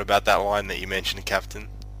I thought about that line that you mentioned, Captain.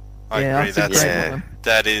 I Yeah, agree. that's a great one.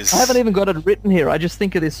 That is. I haven't even got it written here. I just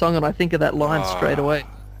think of this song and I think of that line straight away.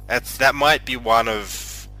 That might be one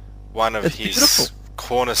of It's his beautiful.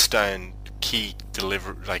 cornerstone key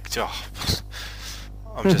delivery. Like,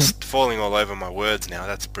 I'm just falling all over my words now.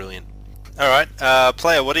 That's brilliant. All right,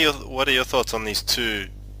 player. What are your thoughts on these two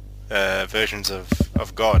versions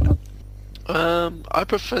of God? I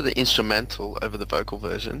prefer the instrumental over the vocal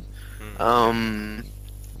version.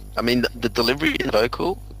 I mean, the delivery in the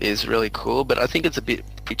vocal is really cool, but I think it's a bit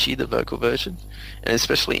pitchy, the vocal version, and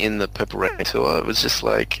especially in the Purple Rain tour, it was just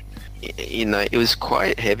like, it was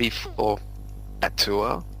quite heavy for that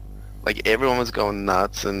tour. Like, everyone was going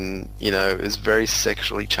nuts, and it was a very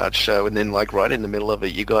sexually charged show, and then like right in the middle of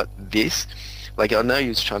it, you got this. Like, I know he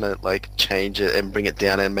was trying to like change it and bring it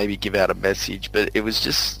down and maybe give out a message, but it was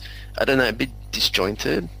just, I don't know, a bit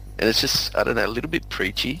disjointed, and it's just, I don't know, a little bit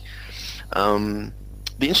preachy.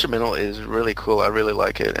 The instrumental is really cool. I really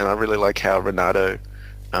like it, and I really like how Renato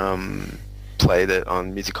played it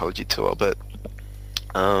on Musicology Tour. But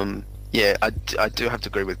yeah, I do have to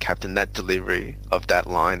agree with Captain. That delivery of that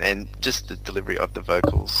line and just the delivery of the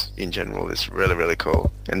vocals in general is really, really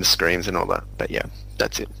cool, and the screams and all that. But yeah,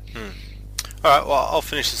 that's it. All right. Well, I'll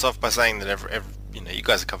finish this off by saying that you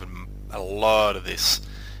guys have covered a lot of this,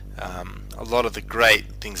 a lot of the great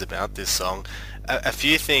things about this song. A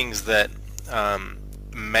few things that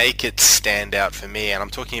make it stand out for me, and I'm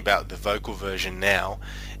talking about the vocal version now,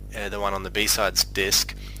 the one on the B-sides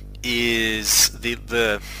disc, is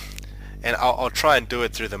the and I'll try and do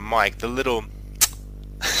it through the mic, the little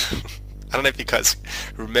I don't know if you guys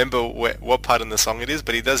remember what part in the song it is,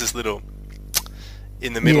 but he does this little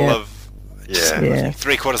in the middle of just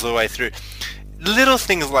 3/4 of the way through. Little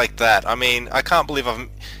things like that. I mean, I can't believe on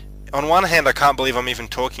one hand I can't believe I'm even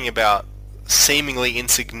talking about seemingly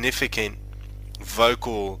insignificant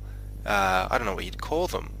vocal, I don't know what you'd call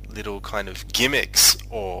them, little kind of gimmicks,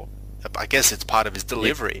 or I guess it's part of his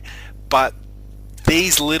delivery, but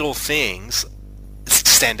these little things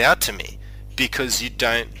stand out to me because you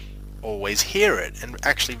don't always hear it, and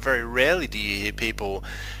actually very rarely do you hear people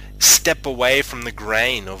step away from the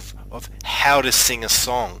grain of how to sing a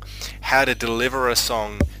song, how to deliver a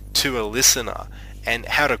song to a listener, and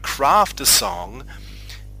how to craft a song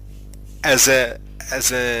as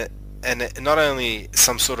not only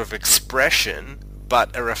some sort of expression,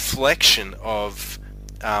 but a reflection of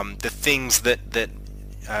the things that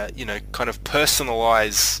kind of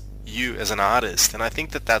personalize you as an artist. And I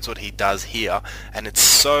think that that's what he does here, and it's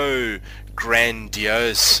so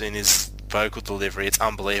grandiose in his vocal delivery. It's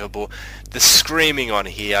unbelievable. The screaming on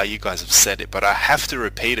here, you guys have said it, but I have to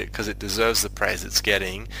repeat it because it deserves the praise it's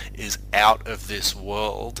getting, is out of this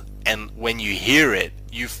world. And when you hear it,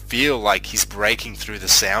 you feel like he's breaking through the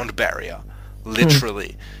sound barrier,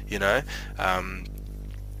 literally.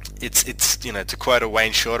 It's to quote a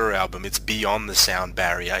Wayne Shorter album, it's beyond the sound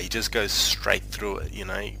barrier. He just goes straight through it.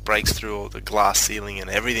 He breaks through all the glass ceiling, and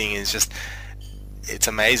everything is just, it's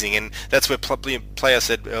amazing. And that's where player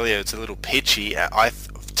said earlier, it's a little pitchy.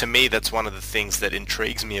 To me, that's one of the things that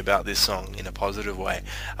intrigues me about this song in a positive way.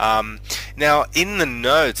 Now, in the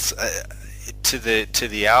notes to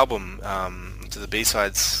the album, to the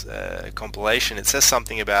B-sides compilation, it says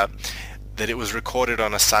something about that it was recorded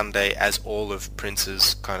on a Sunday, as all of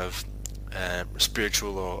Prince's kind of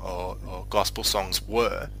spiritual or gospel songs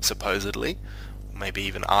were, supposedly, maybe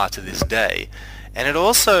even are to this day. And it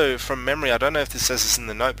also, from memory, I don't know if this says this in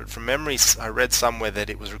the note, but from memory I read somewhere that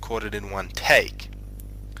it was recorded in one take.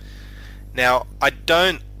 Now, I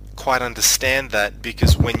don't quite understand that,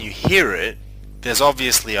 because when you hear it, there's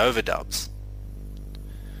obviously overdubs.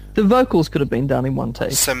 The vocals could have been done in one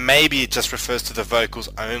take. So maybe it just refers to the vocals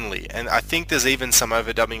only. And I think there's even some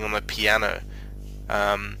overdubbing on the piano.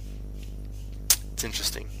 It's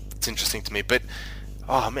interesting. It's interesting to me, but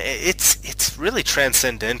oh man, it's really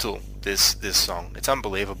transcendental. This song, it's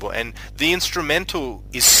unbelievable, and the instrumental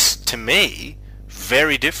is, to me,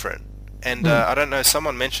 very different. And I don't know,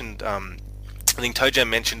 someone mentioned, I think Toe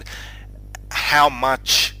Jam mentioned how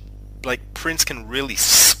much like Prince can really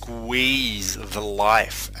squeeze the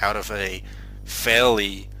life out of a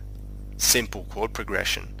fairly simple chord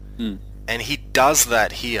progression, and he does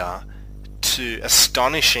that here to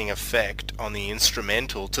astonishing effect on the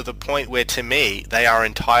instrumental, to the point where, to me, they are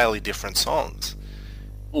entirely different songs.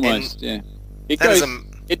 Almost, yeah. It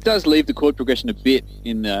does leave the chord progression a bit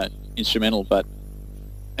in the instrumental, but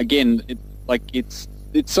again, it's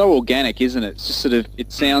so organic, isn't it? It's just sort of,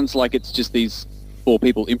 it sounds like it's just these four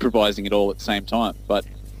people improvising it all at the same time, but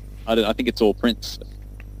I think it's all Prince.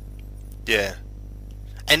 Yeah.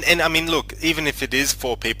 And I mean, look, even if it is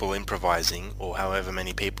four people improvising, or however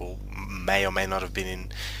many people may or may not have been in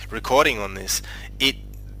recording on this,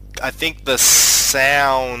 I think the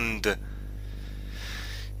sound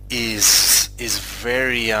is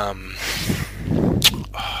very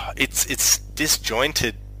it's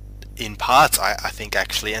disjointed in parts, I think,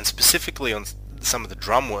 actually, and specifically on some of the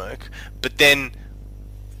drum work, but then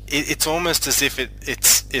it's almost as if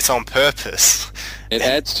it's on purpose. It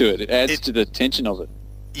adds to it. It adds to the tension of it.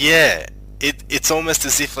 Yeah, it's almost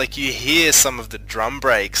as if, like, you hear some of the drum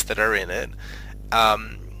breaks that are in it,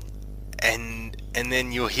 and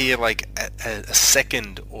then you'll hear like a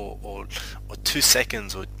second or 2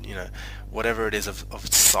 seconds, or whatever it is of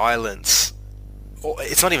silence. Or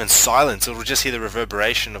it's not even silence, it'll just hear the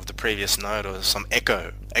reverberation of the previous note, or some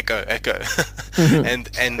echo. and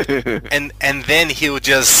then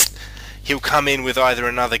he'll come in with either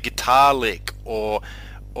another guitar lick or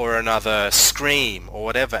another scream or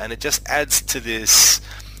whatever, and it just adds to this.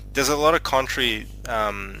 There's a lot of country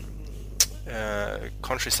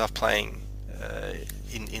stuff playing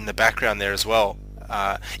in the background there as well.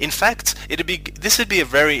 In fact, this would be a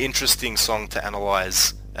very interesting song to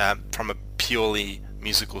analyze from a purely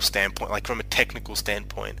musical standpoint, like from a technical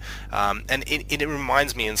standpoint, and it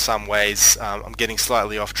reminds me in some ways, I'm getting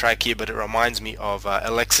slightly off track here, but it reminds me of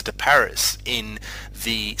Alexa de Paris in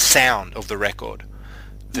the sound of the record,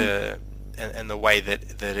 and the way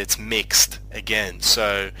that it's mixed again.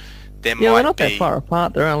 So there might be... Yeah, we're not that far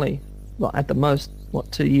apart. They're only, at the most,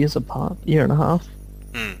 2 years apart, year and a half.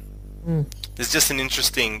 There's just an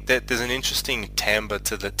interesting timbre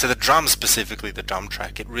to the drum, specifically the drum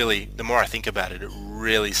track. It really, the more I think about it, it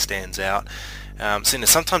really stands out. So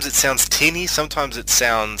sometimes it sounds tinny, sometimes it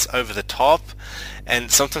sounds over the top, and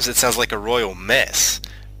sometimes it sounds like a royal mess.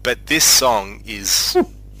 But this song is,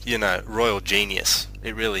 royal genius.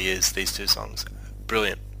 It really is. These two songs,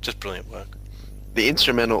 brilliant, just brilliant work. The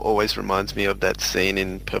instrumental always reminds me of that scene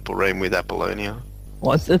in Purple Rain with Apollonia.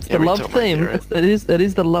 Well, it's the love theme. That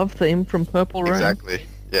is the love theme from Purple Rain. Exactly.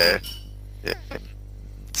 Yeah.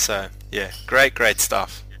 So yeah, great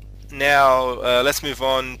stuff. Now let's move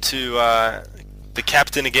on to the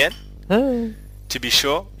captain again. Oh. To be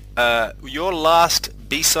sure, your last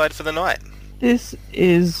B-side for the night. This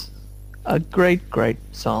is a great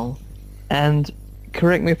song, and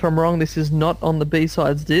correct me if I'm wrong. This is not on the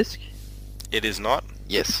B-sides disc. It is not.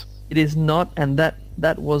 Yes. It is not, and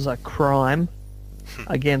that was a crime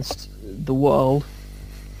against the world.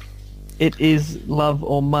 It is Love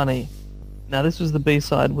or Money. Now, this was the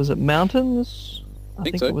B-side. Was it Mountains? I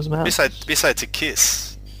think so. It was Mountains. B-side to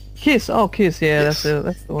Kiss. Kiss. Oh, Kiss. Yeah, yes.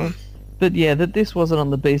 That's the one. But yeah, this wasn't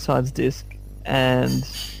on the B-sides disc, and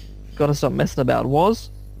Gotta Stop Messing About was.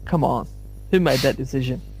 Come on, who made that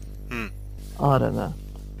decision? I don't know.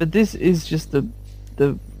 But this is just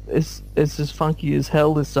it's as funky as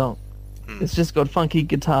hell. This song. It's just got funky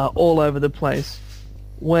guitar all over the place,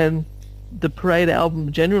 when the Parade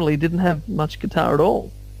album generally didn't have much guitar at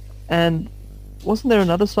all. And wasn't there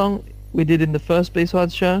another song we did in the first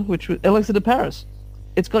B-sides show, which was Alexa de Paris?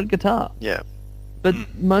 It's got guitar. Yeah. But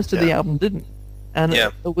most of the album didn't. And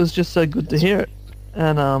it was just so good to hear it.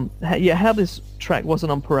 And how this track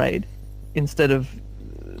wasn't on Parade instead of...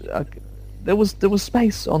 there was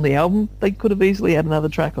space on the album. They could have easily had another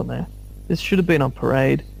track on there. This should have been on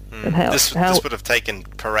Parade. And this would have taken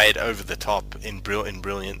Parade over the top in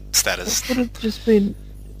brilliant status. It would have just been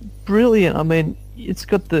brilliant. I mean, it's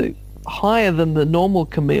got the higher than the normal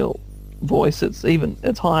Camille voice. It's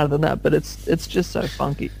higher than that, but it's just so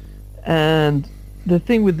funky. And the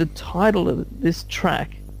thing with the title of this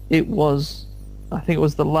track, I think it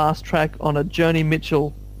was the last track on a Joni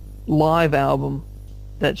Mitchell live album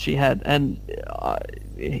that she had, and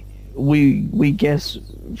we guess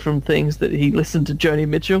from things that he listened to Joni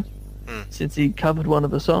Mitchell, since he covered one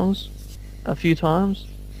of the songs a few times.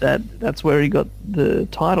 that's where he got the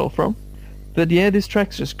title from. But yeah, this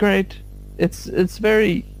track's just great. It's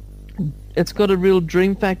got a real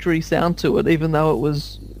Dream Factory sound to it, even though it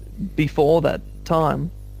was before that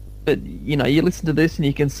time. But you know, you listen to this and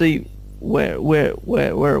you can see where it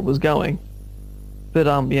was going. But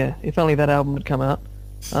yeah, if only that album had come out.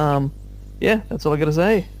 Yeah, that's all I gotta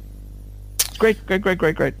say. Great.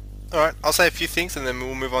 Alright, I'll say a few things and then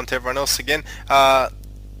we'll move on to everyone else again.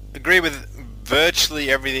 Agree with virtually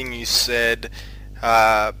everything you said,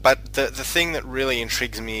 but the thing that really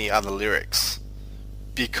intrigues me are the lyrics.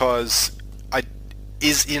 Because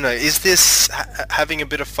is this having a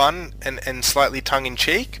bit of fun and slightly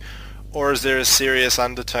tongue-in-cheek, or is there a serious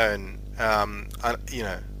undertone,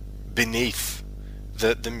 beneath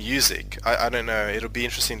the music? I don't know. It'll be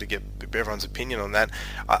interesting to get everyone's opinion on that.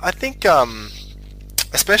 I think,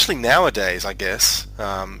 especially nowadays, I guess,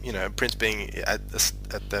 Prince being at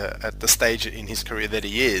the stage in his career that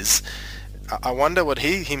he is, I wonder what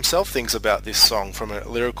he himself thinks about this song from a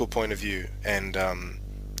lyrical point of view, and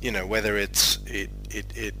whether it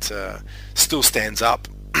still stands up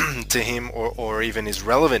to him or even is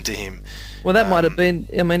relevant to him. Well, that might have been.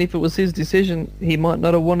 I mean, if it was his decision, he might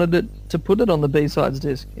not have wanted it to put it on the B-sides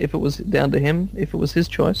disc. If it was down to him, if it was his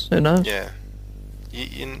choice, who knows? Yeah,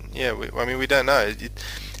 we don't know.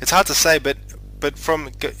 It's hard to say, but from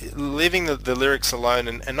leaving the lyrics alone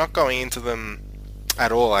and not going into them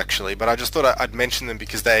at all, actually. But I just thought I'd mention them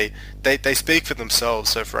because they speak for themselves.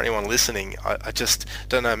 So for anyone listening, I just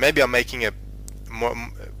don't know. Maybe I'm making a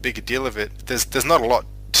bigger deal of it. There's not a lot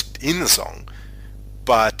in the song,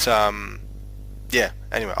 but yeah.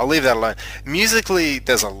 Anyway, I'll leave that alone. Musically,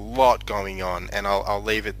 there's a lot going on, and I'll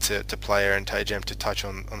leave it to Player and ToeJam to touch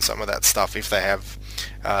on some of that stuff if they have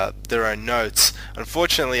their own notes.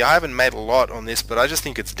 Unfortunately, I haven't made a lot on this, but I just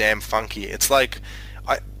think it's damn funky. It's like,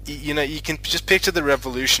 you can just picture the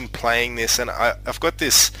Revolution playing this, and I've got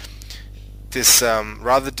this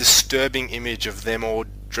rather disturbing image of them all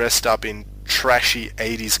dressed up in trashy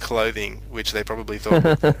 80s clothing, which they probably thought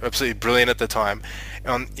was absolutely brilliant at the time,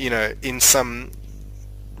 in some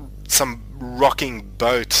rocking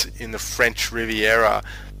boat in the French Riviera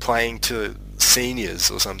playing to seniors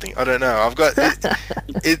or something. I don't know. I've got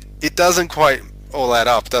it doesn't quite all add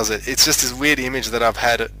up, does it? It's just this weird image that I've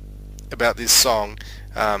had about this song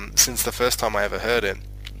since the first time I ever heard it.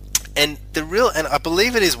 And I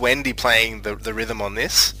believe it is Wendy playing the rhythm on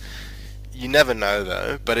this. You never know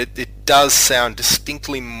though, but it does sound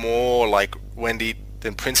distinctly more like Wendy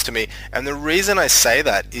than Prince to me. And the reason I say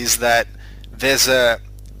that is that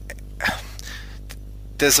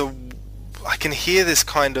I can hear this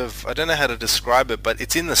kind of, I don't know how to describe it, but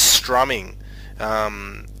it's in the strumming.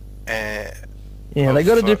 Yeah, they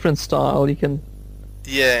got a different style. You can.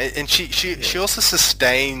 Yeah, and she also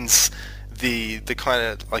sustains the kind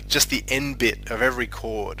of like just the end bit of every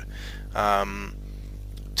chord,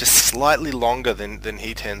 just slightly longer than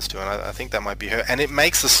he tends to, and I think that might be her. And it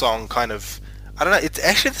makes the song kind of, I don't know. It's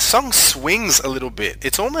actually, the song swings a little bit.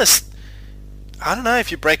 It's almost, I don't know if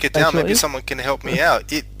you break it down. Actually, maybe someone can help me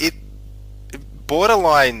out. It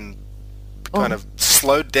borderline kind of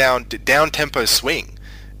slowed down tempo swing.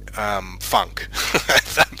 Funk,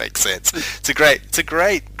 if that makes sense. It's a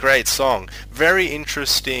great song. Very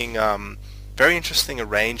interesting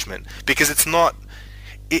arrangement, because it's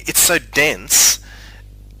so dense,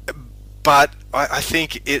 but I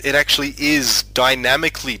think it actually is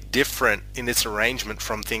dynamically different in its arrangement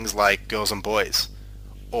from things like Girls and Boys,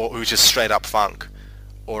 or which is straight up funk,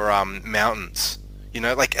 or Mountains.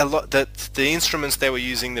 Like a lot, the instruments they were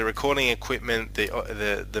using, the recording equipment,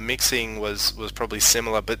 the mixing was probably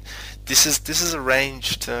similar, but this is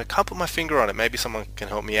arranged. I can't put my finger on it. Maybe someone can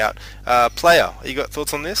help me out. Player, you got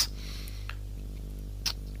thoughts on this?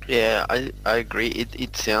 Yeah, I agree.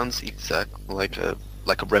 It sounds exactly like a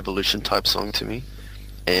Revolution type song to me,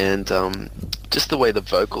 and just the way the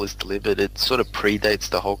vocal is delivered, it sort of predates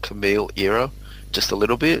the whole Camille era just a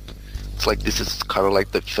little bit. It's like this is kind of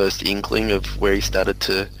like the first inkling of where he started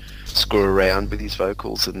to screw around with his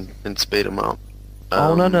vocals and speed them up.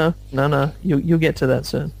 No. You'll get to that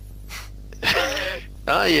soon.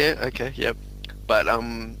 Oh yeah, okay, yep. But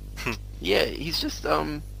yeah, he's just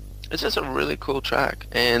it's just a really cool track,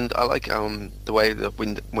 and I like the way that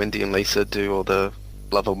Wendy and Lisa do all the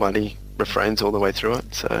Love or Money refrains all the way through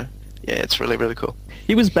it. So yeah, it's really, really cool.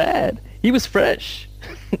 He was bad. He was fresh.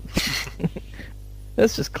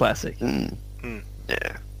 That's just classic.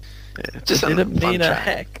 Yeah. Just didn't mean a track.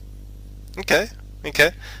 heck. Okay.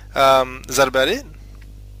 Is that about it?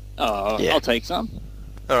 Oh, yeah. I'll take some.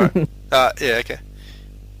 All right. Yeah. Okay.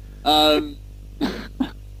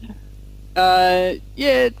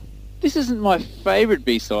 Yeah, this isn't my favourite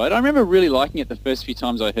B-side. I remember really liking it the first few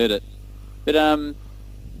times I heard it. But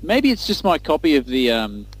maybe it's just my copy of the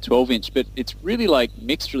 12-inch, but it's really like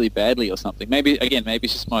mixed really badly or something. Maybe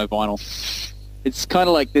it's just my vinyl. It's kind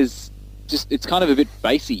of like it's kind of a bit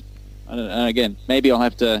bassy. I don't know, again, maybe I'll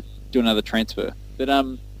have to do another transfer. But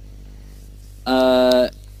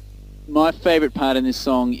my favourite part in this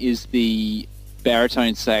song is the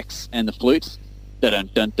baritone sax and the flute. Dun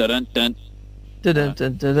dun dun dun dun. Dun dun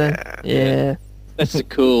dun dun dun. Yeah. That's a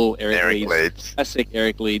cool Eric Leeds. Classic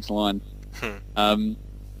Eric Leeds line. And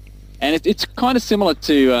it's kind of similar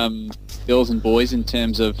to Girls and Boys in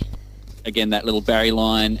terms of, again, that little Barry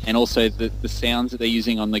line, and also the sounds that they're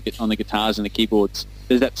using on the guitars and the keyboards.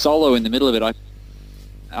 There's that solo in the middle of it.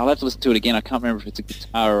 I'll have to listen to it again. I can't remember if it's a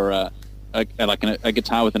guitar or a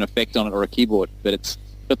guitar with an effect on it or a keyboard, but it's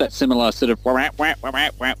got that similar sort of sort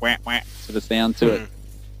of sound to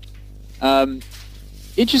it.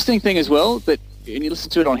 Interesting thing as well, that when you listen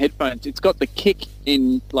to it on headphones, it's got the kick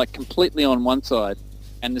in like completely on one side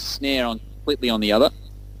and the snare on completely on the other.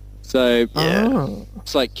 So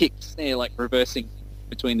it's like kick, snare, like reversing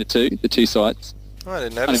between the two sides. Oh, I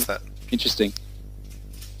didn't notice that. Interesting.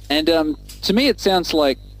 And to me, it sounds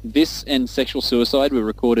like this and Sexual Suicide were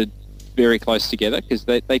recorded very close together, because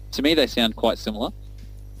they to me they sound quite similar.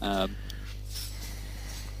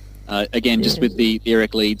 Again, just with the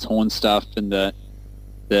Eric Leeds horn stuff and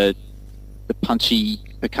the punchy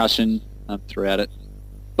percussion throughout it.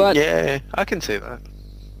 But yeah, I can see that.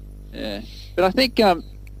 Yeah, but I think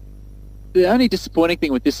the only disappointing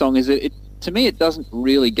thing with this song is that to me it doesn't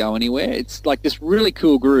really go anywhere. It's like this really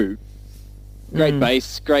cool groove, great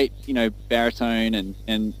bass, great baritone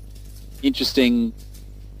and interesting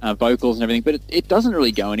vocals and everything, but it doesn't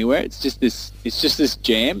really go anywhere. It's just this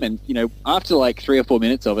jam, and after like 3 or 4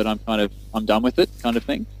 minutes of it, I'm done with it, kind of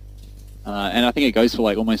thing. And I think it goes for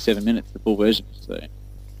like almost 7 minutes, the full version. So,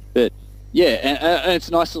 but yeah, and it's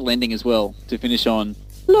a nice little ending as well to finish on.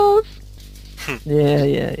 Love.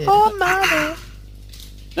 Yeah. Oh, mama.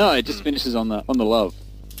 No, it just finishes on the love.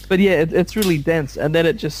 But yeah, it's really dense, and then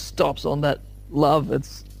it just stops on that love.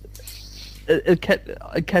 It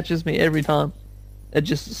catches me every time. It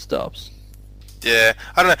just stops. Yeah,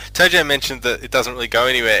 I don't know. Tojo mentioned that it doesn't really go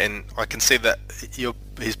anywhere, and I can see that your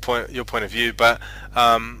point of view. But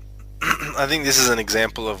I think this is an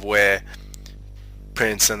example of where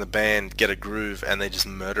Prince and the band get a groove and they just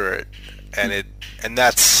murder it, and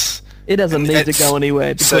that's. It doesn't need to go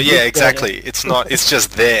anywhere. So yeah, exactly. It's not. It's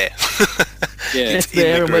just there. Yeah, it's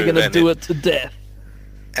there, and we're gonna do it to death.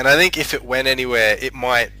 And I think if it went anywhere, it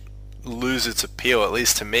might lose its appeal, at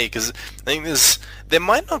least to me, because I think there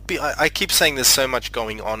might not be. I keep saying there's so much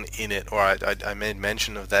going on in it, or I made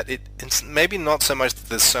mention of that. It's maybe not so much that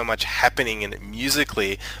there's so much happening in it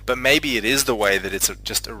musically, but maybe it is the way that it's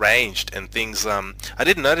just arranged and things. I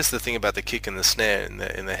didn't notice the thing about the kick and the snare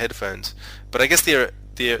in the headphones, but I guess the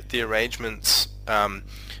arrangements and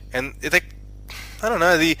I don't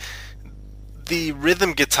know, the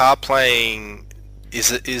rhythm guitar playing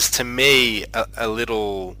is to me a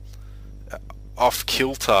little off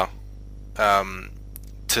kilter to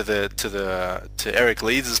Eric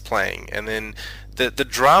Leeds' playing, and then the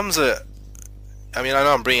drums are. I mean, I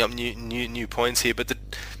know I'm bringing up new points here, but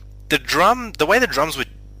the way the drums were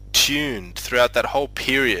tuned throughout that whole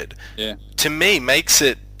period, to me makes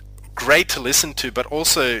it great to listen to, but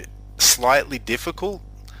also slightly difficult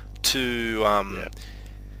to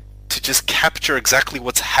just capture exactly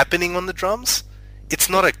what's happening on the drums. It's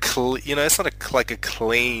not like a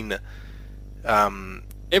clean.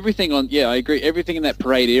 Everything on, I agree. Everything in that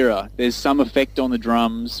Parade era, there's some effect on the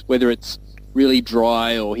drums, whether it's really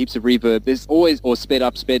dry or heaps of reverb. There's always, or sped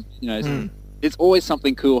up. There's always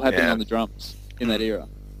something cool happening on the drums in that era.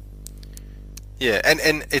 Yeah,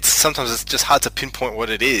 and sometimes it's just hard to pinpoint what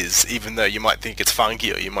it is, even though you might think it's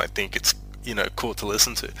funky or you might think it's cool to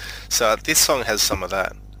listen to. So this song has some of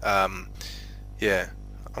that. Yeah,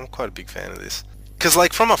 I'm quite a big fan of this. Because,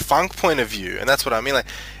 like, from a funk point of view, and that's what I mean, like,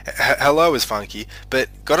 Hello is funky, but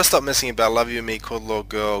Gotta Stop Messing About, Love You and Me, Cold Law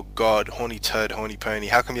Girl, God, Horny Toad, Horny Pony,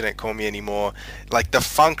 How Come You Don't Call Me Anymore, like, the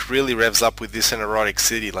funk really revs up with this in Erotic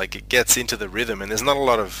City. Like, it gets into the rhythm, and there's not a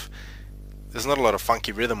lot of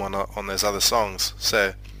funky rhythm on those other songs,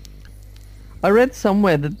 so... I read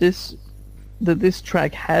somewhere that this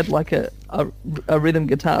track had, like, a rhythm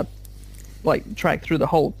guitar, like, track through the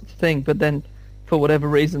whole thing, but then, for whatever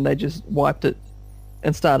reason, they just wiped it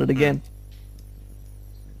and started again.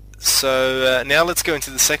 So now let's go into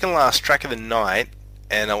the second last track of the night,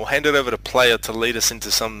 and I'll hand it over to Player to lead us into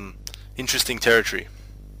some interesting territory.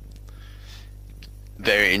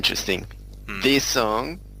 Very interesting. This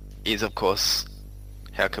song is, of course,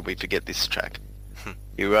 how can we forget this track?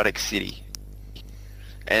 Erotic City.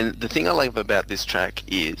 And the thing I like about this track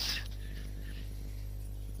is,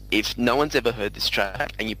 if no one's ever heard this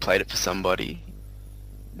track and you played it for somebody,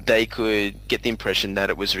 they could get the impression that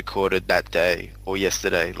it was recorded that day or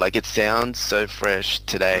yesterday. Like, it sounds so fresh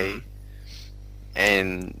today,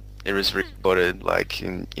 and it was recorded like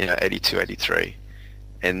in 82, 83,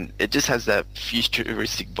 and it just has that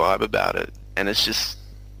futuristic vibe about it, and it's just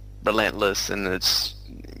relentless, and it's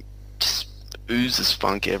just oozes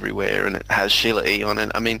funk everywhere, and it has Sheila E on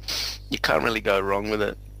it. I mean, you can't really go wrong with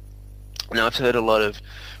it. Now, I've heard a lot of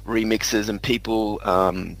remixes and people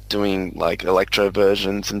doing like electro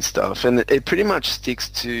versions and stuff, and it pretty much sticks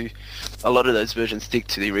to, a lot of those versions stick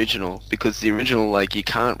to the original, because the original, like, you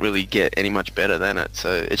can't really get any much better than it,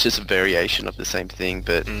 so it's just a variation of the same thing.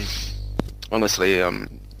 But honestly,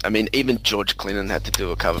 I mean, even George Clinton had to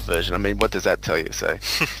do a cover version. I mean, what does that tell you? So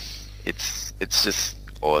it's just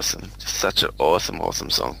awesome, just such an awesome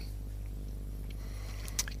song.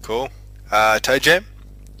 Cool. Toe Jam?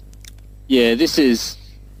 Yeah, this is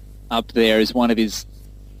up there as one of his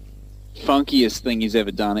funkiest thing he's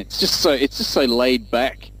ever done. It's just so laid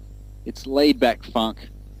back. It's laid back funk,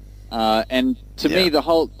 and to me the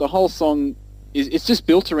whole song it's just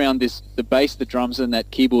built around the bass, the drums, and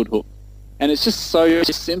that keyboard hook, and it's just so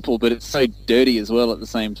simple, but it's so dirty as well at the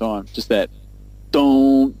same time. Just that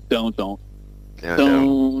don't,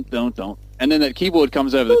 and then that keyboard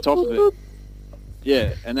comes over the top of it.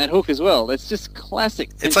 Yeah, and that hook as well. That's just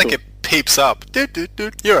classic. It's like it peeps up.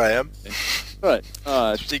 Here I am. Right.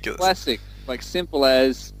 It's ridiculous. Classic. Like, simple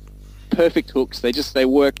as perfect hooks. They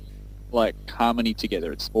work like harmony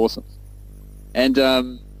together. It's awesome. And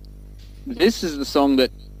this is the song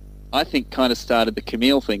that I think kind of started the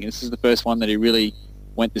Camille thing. This is the first one that he really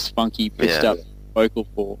went this funky, pitched up vocal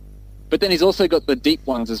for. But then he's also got the deep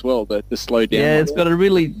ones as well, the slow down Yeah, one. it's got a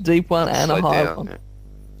really deep one and a high one.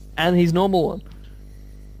 And his normal one.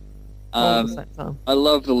 All at the same time. I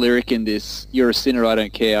love the lyric in this. You're a sinner, I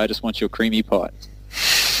don't care. I just want your creamy pies.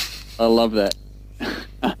 I love that.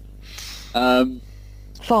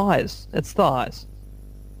 Thighs. It's thighs.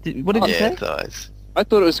 What did you say? Thighs. I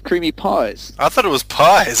thought it was creamy pies. I thought it was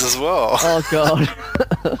pies as well. Oh, God.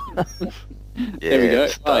 There we go.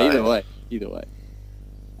 Oh, either way.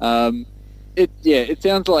 It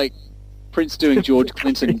sounds like Prince doing George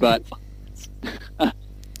Clinton, but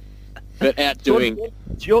outdoing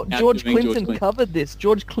George Clinton covered this.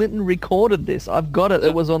 George Clinton recorded this. I've got it.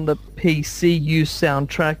 It was on the PCU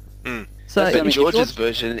soundtrack. So but George's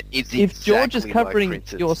version is exactly if George is covering like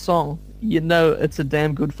Prince's. your song, you know it's a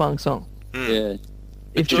damn good funk song. Yeah.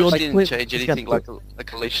 If George didn't change anything like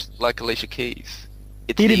Alicia Keys.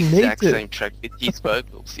 It's He the didn't need exact to. same track with his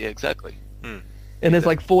vocals. Yeah, exactly. And there's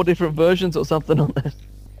like 4 different versions or something on that.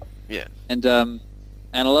 Yeah. And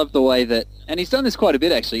I love the way that, and he's done this quite a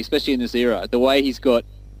bit actually, especially in this era, the way he's got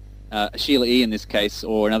Sheila E. in this case,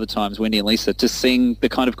 or in other times Wendy and Lisa, to sing the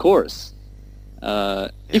kind of chorus.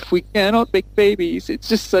 If we cannot make babies, it's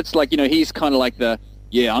just such like, he's kind of like the,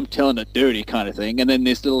 I'm telling it dirty kind of thing, and then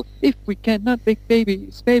this little, if we cannot make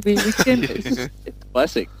babies, baby, we can. It's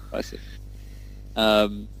classic.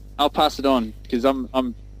 I'll pass it on because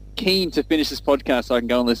I'm keen to finish this podcast so I can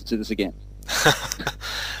go and listen to this again.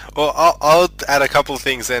 Well, I'll add a couple of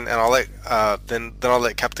things and I'll let then I'll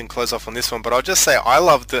let Captain close off on this one. But I'll just say I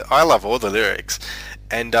love all the lyrics,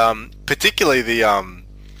 and particularly the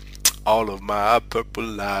all of my purple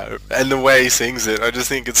life and the way he sings it. I just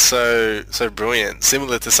think it's so brilliant.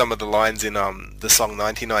 Similar to some of the lines in the song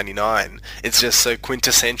 1999. It's just so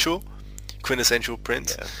quintessential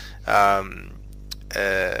Prince. Yeah.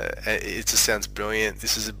 It just sounds brilliant.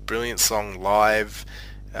 This is a brilliant song live.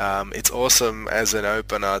 It's awesome as an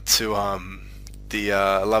opener to the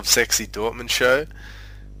Love Sexy Dortmund show.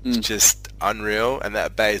 It's just unreal, and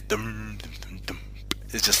that bass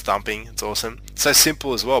is just thumping. It's awesome. So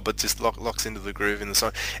simple as well, but just locks into the groove in the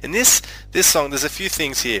song. And this song, there's a few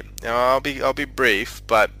things here. Now, I'll be brief,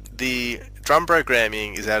 but the drum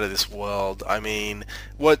programming is out of this world. I mean,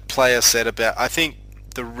 what Player said about, I think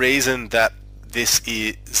the reason that this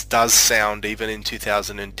does sound, even in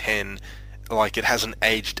 2010, like it hasn't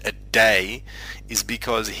aged a day, is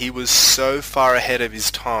because he was so far ahead of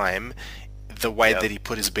his time, the way that he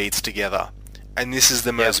put his beats together. And this is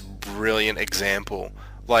the most brilliant example.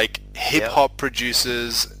 Like, hip-hop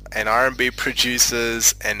producers and R&B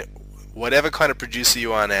producers and whatever kind of producer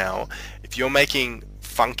you are now, if you're making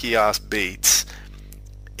funky-ass beats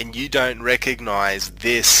and you don't recognize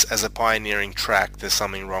this as a pioneering track, there's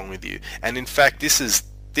something wrong with you. And in fact, this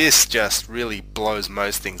just really blows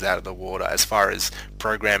most things out of the water as far as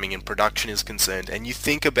programming and production is concerned. And you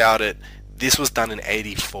think about it, this was done in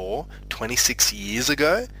 84, 26 years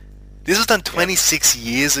ago. This was done 26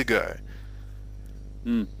 years ago.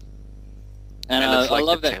 And And it's like I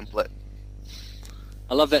love the that. template.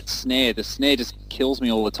 I love that snare. The snare just kills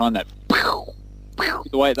me all the time. That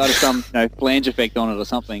the way that has some flange effect on it or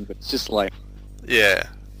something, but it's just like Yeah,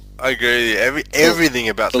 I agree with you. Everything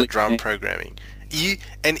about the drum programming.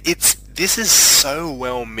 This is so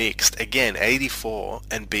well mixed. Again, 84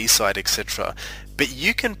 and B-side, etc. But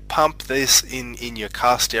you can pump this in your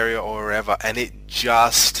car stereo or wherever, and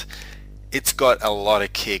it's got a lot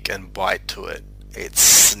of kick and bite to it. It's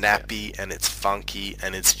snappy and it's funky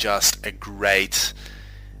and it's just a great...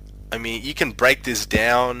 I mean, you can break this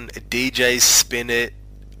down, DJs spin it,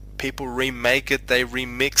 people remake it, they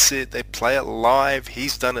remix it, they play it live,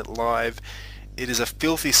 he's done it live. It is a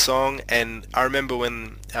filthy song, and I remember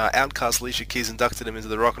when Outkast Alicia Keys inducted him into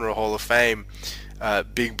the Rock and Roll Hall of Fame,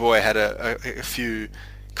 Big Boy had a few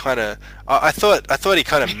kind of... I thought he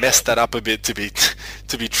kind of messed that up a bit to be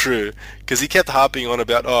true, because he kept harping on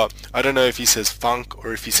about, I don't know if he says funk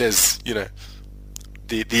or if he says,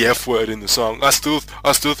 the F word in the song. I still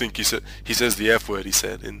think he says the F word. He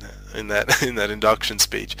said in that induction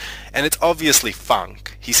speech, and it's obviously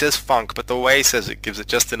funk. He says funk, but the way he says it gives it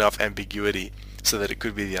just enough ambiguity so that it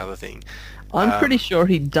could be the other thing. I'm pretty sure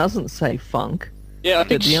he doesn't say funk. I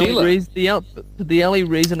think Sheila. The only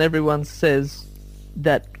reason everyone says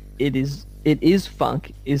that it is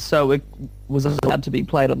funk is so it was allowed to be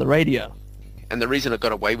played on the radio. And the reason I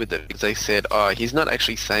got away with it is they said, he's not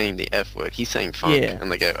actually saying the F word, he's saying funk. Yeah. And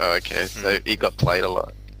they go, okay, so he got played a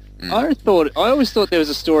lot. I always thought there was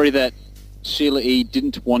a story that Sheila E.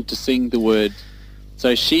 didn't want to sing the word,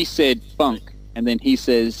 so she said funk, and then he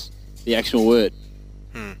says the actual word.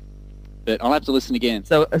 But I'll have to listen again.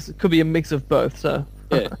 So it could be a mix of both. So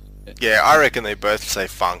Yeah. Yeah, I reckon they both say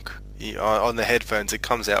funk. On the headphones, it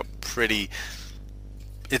comes out pretty...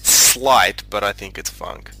 It's slight, but I think it's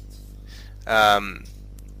funk.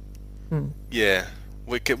 Yeah,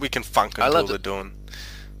 we can funk until the dawn.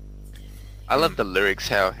 I love the lyrics,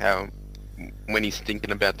 how when he's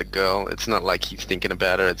thinking about the girl, it's not like he's thinking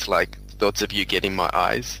about her, it's like, thoughts of you get in my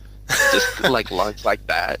eyes. Just like lines like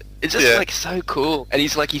that. It's just like so cool. And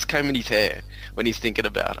he's combing his hair when he's thinking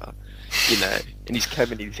about her, and he's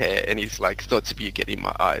combing his hair and he's like, thoughts of you get in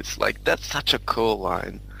my eyes. Like, that's such a cool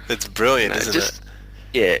line. It's brilliant, isn't it?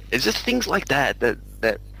 Yeah, it's just things like that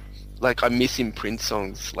like I miss in Prince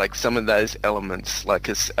songs. Like some of those elements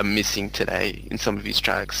are missing today in some of his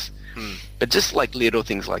tracks. But just like little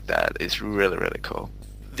things like that is really, really cool.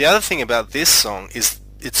 The other thing about this song is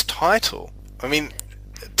its title. I mean,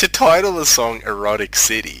 to title the song Erotic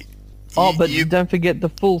City... but don't forget the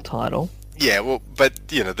full title. Yeah, well, but,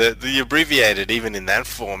 the abbreviated, even in that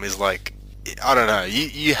form, is like... I don't know,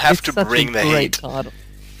 you have to bring the heat. Title.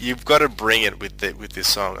 You've got to bring it with this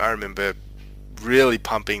song. I remember really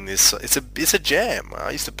pumping this. It's a jam. I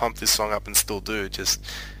used to pump this song up and still do. Just,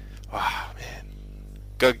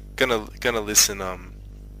 man, gonna listen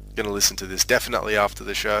to this definitely after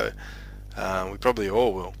the show. We probably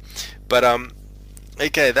all will. But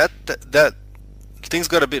okay, that things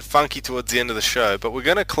got a bit funky towards the end of the show. But we're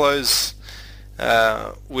gonna close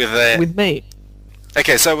with me.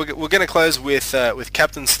 Okay, so we're going to close with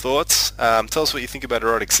Captain's thoughts. Tell us what you think about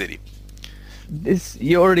Erotic City.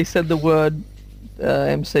 You already said the word,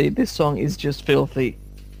 MC. This song is just filthy.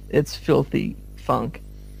 It's filthy funk.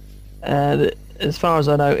 And as far as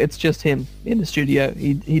I know, it's just him in the studio.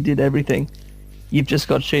 He did everything. You've just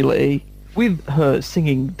got Sheila E. with her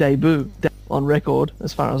singing debut on record,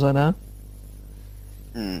 as far as I know.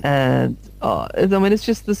 And I mean, it's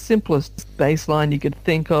just the simplest bass line you could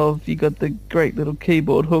think of. You got the great little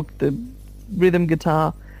keyboard hook, the rhythm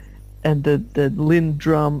guitar, and the Linn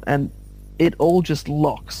drum, and it all just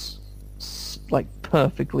locks like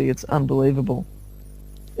perfectly. It's unbelievable.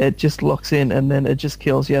 It just locks in, and then it just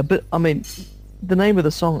kills you. But I mean, the name of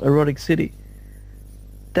the song, Erotic City,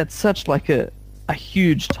 that's such like a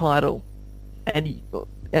huge title, and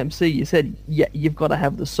MC, you said, you've got to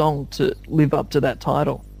have the song to live up to that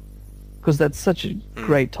title, because that's such a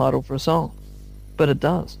great title for a song, but it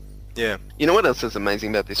does. Yeah. You know what else is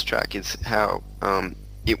amazing about this track is how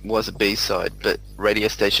it was a B-side, but radio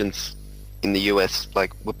stations in the US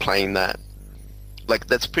were playing that. Like,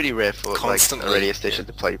 that's pretty rare for Constantly, a radio station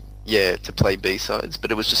to play B-sides, but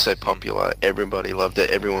it was just so popular. Everybody loved it.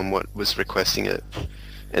 Everyone was requesting it,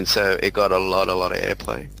 and so it got a lot of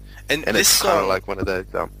airplay. And this it's kind of song, like one of those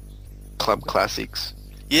club classics.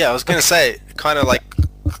 Yeah, I was going to say, kind of like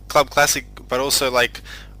club classic, but also like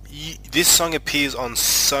this song appears on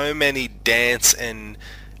so many dance and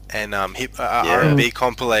R&B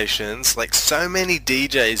compilations. Like, so many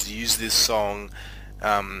DJs use this song.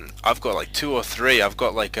 I've got like 2 or 3. I've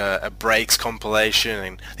got like a Breaks compilation,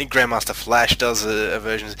 and I think Grandmaster Flash does a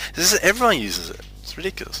version. Everyone uses it. It's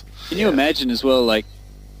ridiculous. Can you imagine as well, like,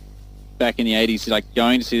 back in the 80s, like,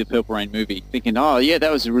 going to see the Purple Rain movie, thinking, oh, yeah,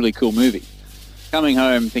 that was a really cool movie. Coming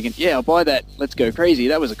home thinking, yeah, I'll buy that, Let's Go Crazy,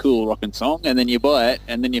 that was a cool rockin' song, and then you buy it,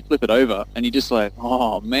 and then you flip it over, and you're just like,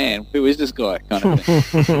 oh, man, who is this guy, kind of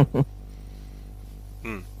thing.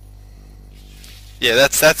 Yeah,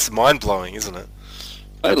 that's mind-blowing, isn't it?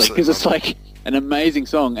 Totally, because it's like an amazing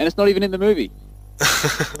song, and it's not even in the movie.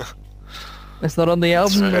 It's not on the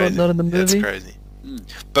album, not in the movie. That's crazy.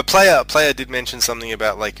 But Player did mention something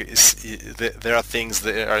about, like, there are things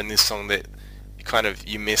that are in this song that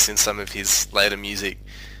you miss in some of his later music,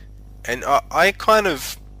 and I kind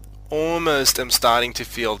of almost am starting to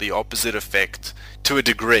feel the opposite effect to a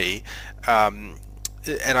degree, and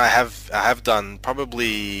I have done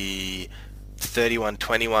probably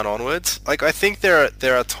 3121 onwards. Like, I think there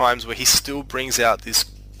are times where he still brings out this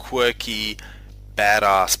quirky,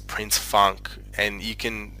 badass Prince funk, and you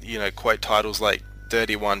can quote titles like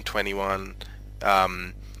 3121,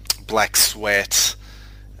 Black Sweat.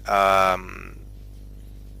 I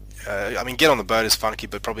mean, Get on the Boat is funky,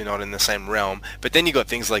 but probably not in the same realm. But then you got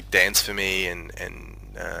things like Dance for Me and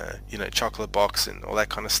Chocolate Box and all that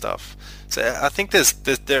kind of stuff. So I think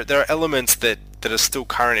there are elements that are still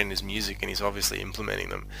current in his music, and he's obviously implementing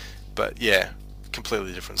them. But yeah,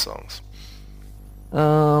 completely different songs.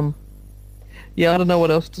 Yeah, I don't know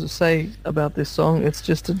what else to say about this song. It's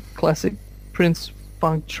just a classic Prince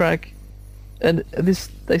funk track, and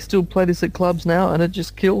they still play this at clubs now, and it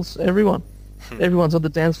just kills everyone. Everyone's on the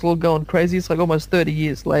dance floor going crazy. It's like almost 30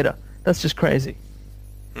 years later. That's just crazy.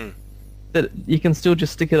 That you can still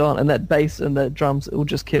just stick it on, and that bass and that drums, it will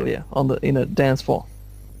just kill you in a dance floor.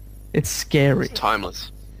 It's scary. It's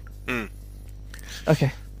timeless.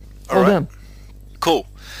 Okay. All right. Cool.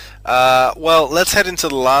 Well, let's head into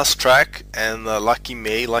the last track, and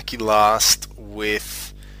lucky last,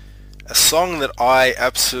 with a song that I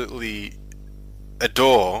absolutely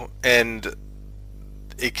adore, and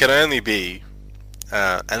it can only be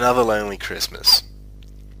Another Lonely Christmas.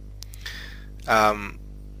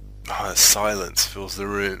 Silence fills the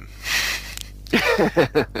room.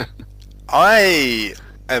 I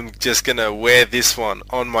am just going to wear this one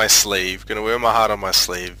on my sleeve, going to wear my heart on my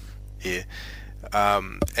sleeve here,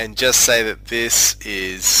 and just say that this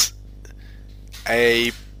is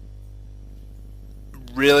a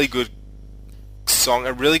really good song,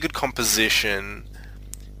 a really good composition.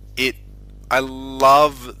 I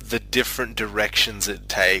love the different directions it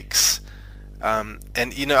takes, and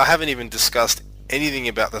I haven't even discussed anything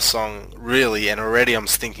about the song really, and already I'm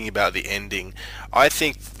thinking about the ending. I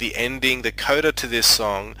think the ending, the coda to this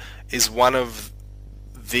song, is one of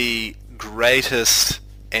the greatest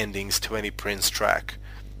endings to any Prince track,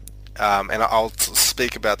 and I'll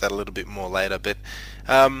speak about that a little bit more later. But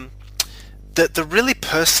the really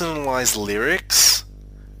personalized lyrics,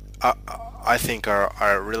 I think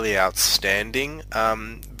are really outstanding.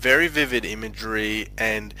 Very vivid imagery,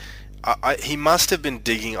 and he must have been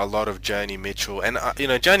digging a lot of Joni Mitchell, and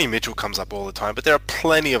Joni Mitchell comes up all the time, but there are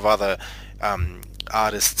plenty of other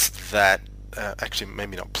artists that actually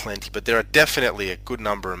maybe not plenty, but there are definitely a good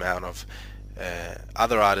amount of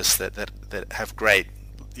other artists that have great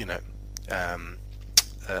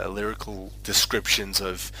lyrical descriptions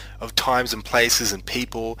of times and places and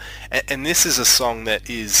people, and this is a song that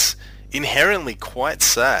is inherently quite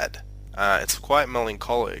sad. It's quite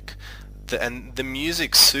melancholic, and the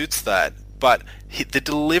music suits that, but the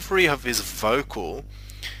delivery of his vocal,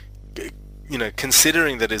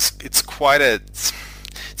 considering that it's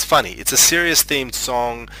funny. It's a serious themed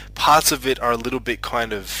song. Parts of it are a little bit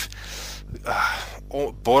kind of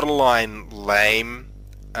borderline lame,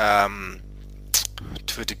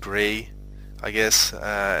 to a degree, I guess,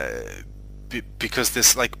 because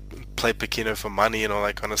there's like play Pekino for money and all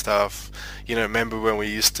that kind of stuff. Remember when we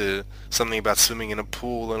used to something about swimming in a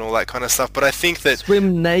pool and all that kind of stuff. But I think that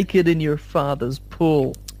swim naked in your father's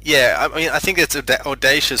pool. Yeah, I mean, I think it's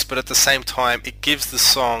audacious, but at the same time, it gives the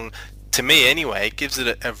song, to me anyway, it gives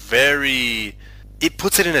it it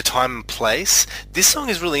puts it in a time and place. This song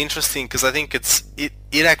is really interesting because I think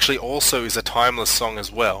it actually also is a timeless song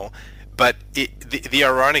as well. But the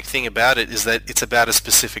ironic thing about it is that it's about a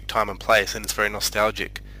specific time and place, and it's very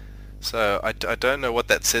nostalgic. So I don't know what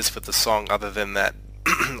that says for the song, other than that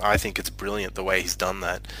I think it's brilliant the way he's done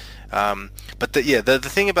that. But the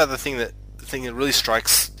thing about the thing that really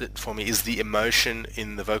strikes it for me is the emotion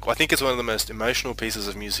in the vocal. I think it's one of the most emotional pieces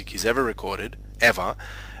of music he's ever recorded, ever.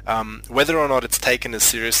 Whether or not it's taken as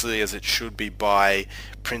seriously as it should be by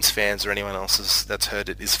Prince fans or anyone else that's heard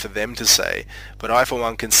it is for them to say. But I, for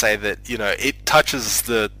one, can say that, it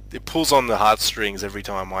it pulls on the heartstrings every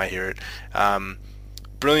time I hear it.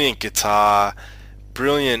 Brilliant guitar,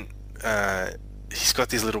 brilliant, he's got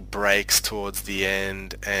these little breaks towards the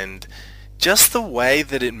end, and just the way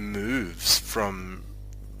that it moves from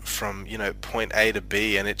point A to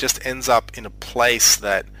B, and it just ends up in a place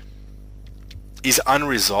that is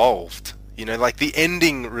unresolved. Like the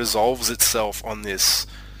ending resolves itself on this.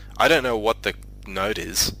 I don't know what the note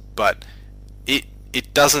is, but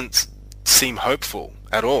it doesn't seem hopeful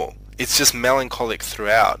at all. It's just melancholic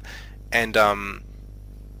throughout, and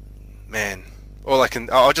man,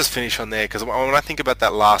 I'll just finish on there, because when I think about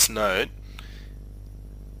that last note,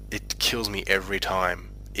 it kills me every time.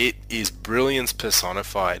 It is brilliance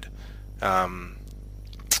personified.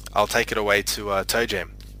 I'll take it away to Toe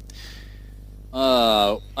Jam.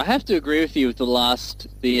 I have to agree with you with the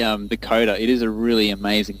coda. It is a really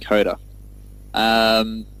amazing coda.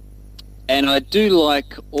 And I do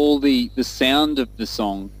like all the sound of the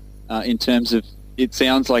song, in terms of, it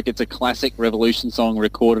sounds like it's a classic Revolution song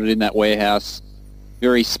recorded in that warehouse.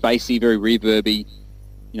 Very spacey, very reverby.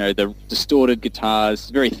 The distorted guitars,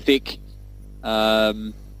 very thick.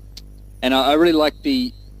 And I really like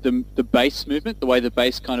the bass movement, the way the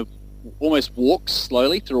bass kind of almost walks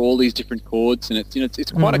slowly through all these different chords, and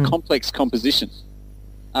it's quite a complex composition.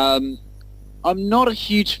 I'm not a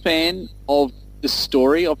huge fan of the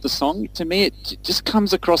story of the song. To me, it just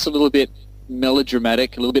comes across a little bit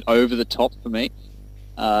melodramatic, a little bit over the top for me,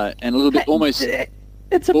 and a little bit almost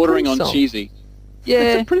bordering on cheesy. Yeah,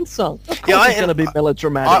 it's a Prince song. Of course it's going to be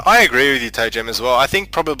melodramatic. I agree with you, Toe Jam, as well. I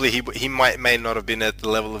think probably he may not have been at the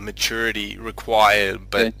level of maturity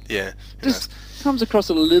required, but yeah. Just comes across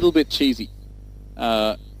a little bit cheesy,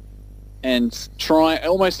 and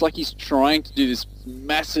almost like he's trying to do this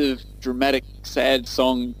massive, dramatic, sad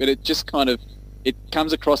song, but it just it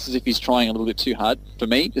comes across as if he's trying a little bit too hard. For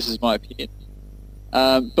me, this is my opinion.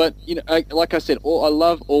 But like I said, I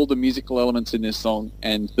love all the musical elements in this song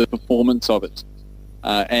and the performance of it.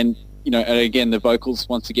 And again, the vocals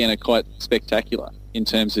once again are quite spectacular in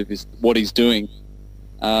terms of what he's doing.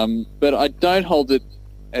 But I don't hold it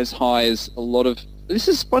as high as a lot of. This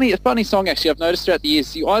is a funny song actually. I've noticed throughout the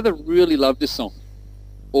years, you either really love this song,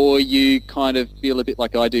 or you kind of feel a bit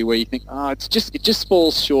like I do, where you think, it just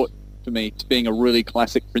falls short for me to being a really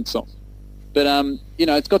classic Prince song. But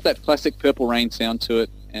it's got that classic Purple Rain sound to it,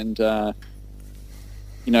 and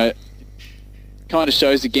kind of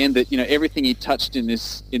shows again that everything he touched in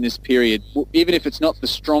this period, even if it's not the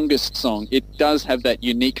strongest song, it does have that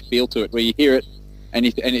unique feel to it, where you hear it and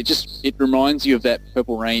it reminds you of that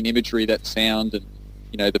Purple Rain imagery, that sound, and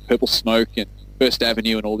the purple smoke and First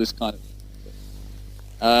Avenue and all this kind of.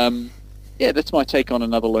 Yeah, that's my take on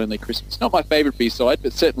Another Lonely Christmas. Not my favourite B-side,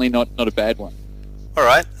 but certainly not a bad one. All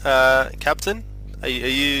right, Captain, are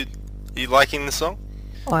you liking the song?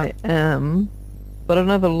 I am, but I don't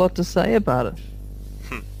have a lot to say about it.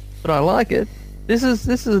 But I like it. This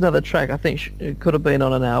is another track I think it could have been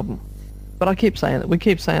on an album. But I keep saying that. We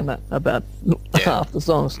keep saying that about half the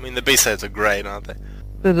songs. I mean, the B-sides are great, aren't they?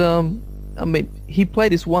 But he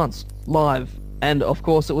played this once live, and of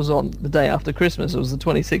course it was on the day after Christmas. It was the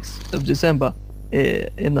 26th of December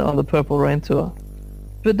on the Purple Rain tour.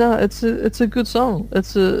 But no, it's a good song.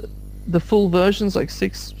 The full version's like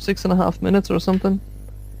 6.5 minutes or something,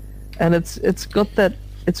 and it's got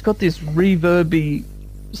this reverby.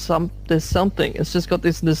 There's something. It's just got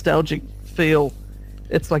this nostalgic feel.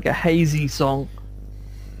 It's like a hazy song.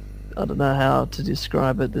 I don't know how to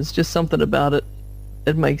describe it. There's just something about it.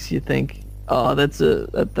 It makes you think, oh, that's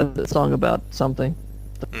a song about something.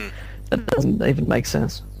 That doesn't even make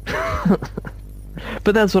sense.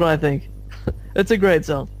 But that's what I think. It's a great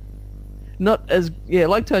song. Not as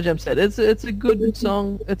like Toe Jam said, it's a good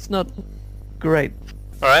song. It's not great.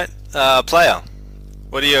 All right, player.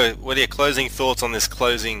 What are your closing thoughts on this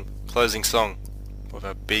closing song of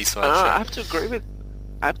a B-side? I have to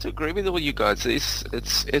agree with all you guys.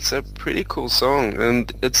 It's a pretty cool song,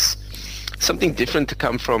 and it's something different to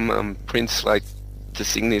come from Prince, like to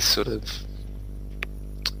sing this sort of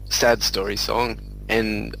sad story song,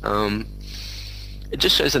 and it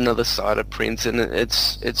just shows another side of Prince, and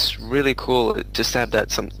it's really cool just to have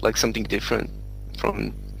that something different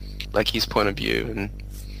from like his point of view. And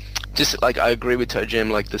just like I agree with Toe Jam,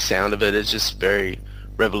 like the sound of it is just very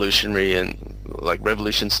revolutionary and like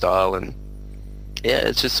revolution style, and yeah,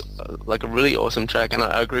 it's just like a really awesome track. And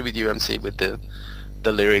I agree with you, MC, with the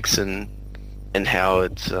lyrics and how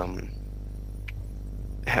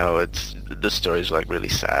how the story's like really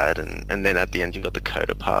sad, and then at the end you got the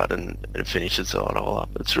coda part, and it finishes it all up.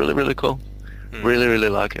 It's really, really cool. Really, really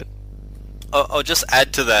like it. I'll just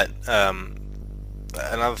add to that.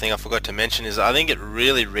 Another thing I forgot to mention is I think it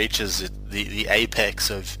really reaches the apex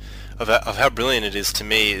of how brilliant it is to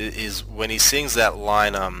me is when he sings that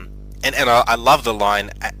line. And I love the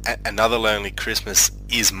line, "Another lonely Christmas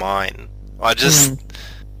is mine."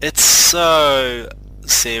 It's so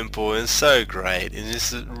simple and so great. It's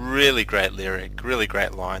just a really great lyric, really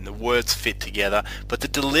great line. The words fit together, but the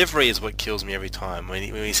delivery is what kills me every time when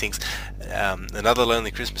he sings, "Another lonely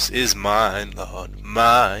Christmas is mine, Lord,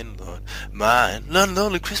 mine, Lord, mine. Another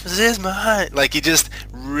lonely Christmas is mine." Like, he just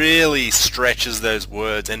really stretches those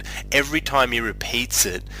words, and every time he repeats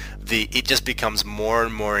it, it just becomes more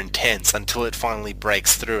and more intense until it finally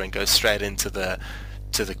breaks through and goes straight into the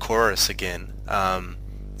chorus again.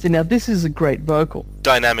 See, now this is a great vocal.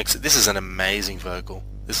 Dynamics. This is an amazing vocal.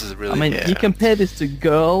 This is really. I mean, you compare this to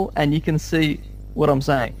 "Girl," and you can see what I'm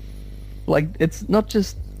saying. Like, it's not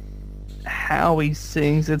just how he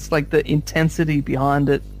sings; it's like the intensity behind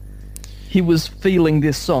it. He was feeling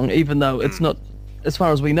this song, even though it's not. As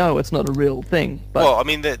far as we know, it's not a real thing. But well, I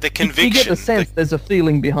mean, the conviction. You get the sense there's a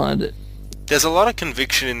feeling behind it. There's a lot of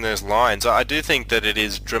conviction in those lines. I do think that it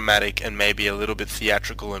is dramatic and maybe a little bit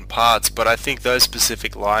theatrical in parts, but I think those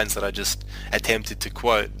specific lines that I just attempted to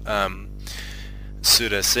quote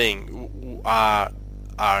Sudha Singh are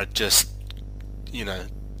just, you know,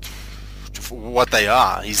 what they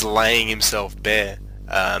are. He's laying himself bare.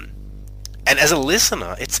 And as a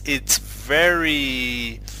listener, it's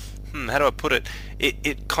very... how do I put it?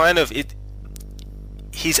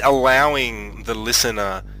 He's allowing the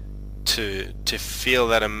listener to feel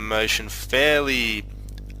that emotion fairly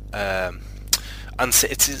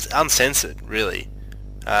it's uncensored, really.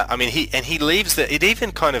 I mean, he leaves it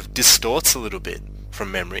even kind of distorts a little bit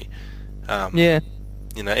from memory. Yeah.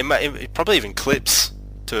 You know, it probably even clips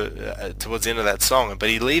towards the end of that song, but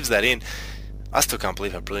he leaves that in. I still can't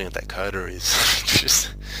believe how brilliant that coda is.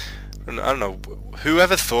 Just, I don't know,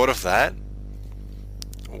 whoever thought of that?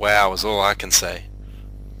 Wow, is all I can say.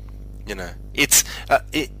 You know,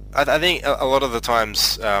 I think a lot of the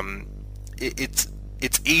times it's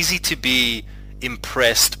easy to be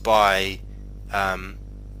impressed by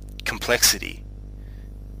complexity,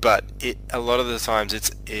 but a lot of the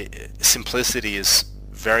times simplicity is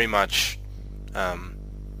very much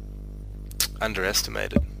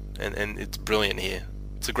underestimated, and it's brilliant here.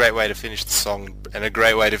 It's a great way to finish the song and a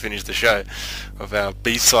great way to finish the show of our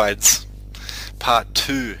B-Sides Part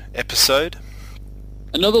 2 episode.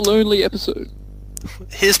 Another lonely episode.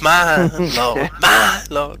 Here's mine, Lord, my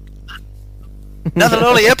Lord. Another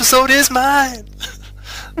lonely episode is mine.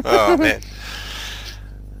 Oh, man.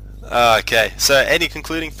 Okay, so any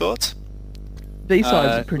concluding thoughts?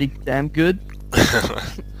 B-sides are pretty damn good.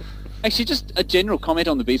 Actually, just a general comment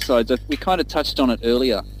on the B-sides. We kind of touched on it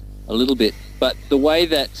earlier a little bit, but the way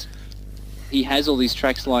that he has all these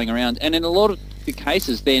tracks lying around, and in a lot of the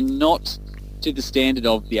cases, they're not to the standard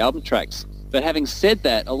of the album tracks. But having said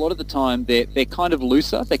that, a lot of the time they're kind of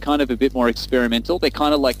looser. They're kind of a bit more experimental. They're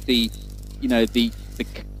kind of like the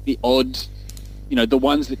odd, the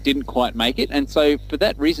ones that didn't quite make it. And so for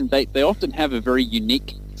that reason, they often have a very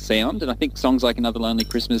unique sound. And I think songs like Another Lonely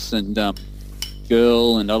Christmas and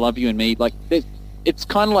Girl and I Love You and Me, like it's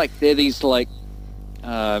kind of like they're these kind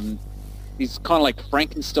of like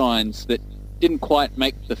Frankensteins that didn't quite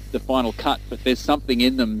make the final cut, but there's something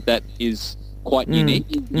in them that is quite unique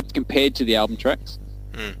compared to the album tracks.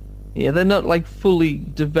 Yeah, they're not like fully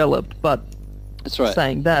developed, but that's right.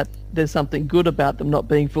 Saying that, there's something good about them not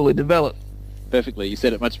being fully developed. Perfectly, you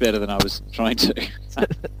said it much better than I was trying to.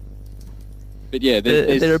 But yeah,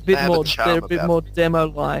 they're a bit more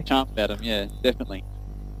demo-like. Charm about them, yeah, definitely.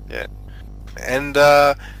 Yeah, and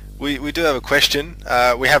we do have a question.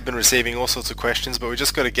 We have been receiving all sorts of questions, but we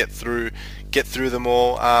just got to get through them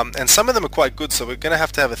all. And some of them are quite good, so we're going to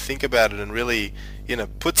have a think about it and really,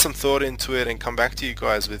 put some thought into it and come back to you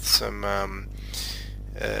guys with some,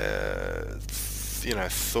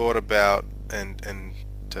 thought about and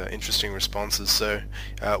interesting responses. So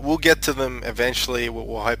we'll get to them eventually.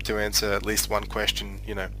 We'll hope to answer at least one question,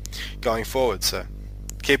 going forward. So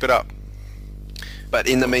keep it up. But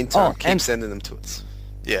in the meantime, keep sending them to us.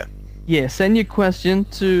 Yeah. Yeah, send your question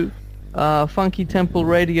to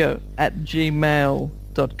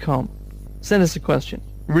funkytempleradio@gmail.com. Send us a question,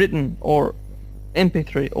 written or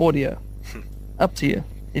MP3 audio. Up to you.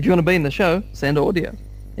 If you want to be in the show, send audio.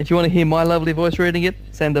 If you want to hear my lovely voice reading it,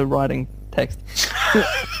 send a writing text.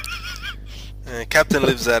 Captain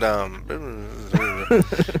lives at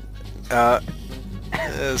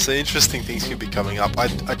So interesting things could be coming up.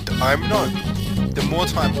 I'm not. The more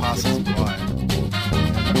time passes by.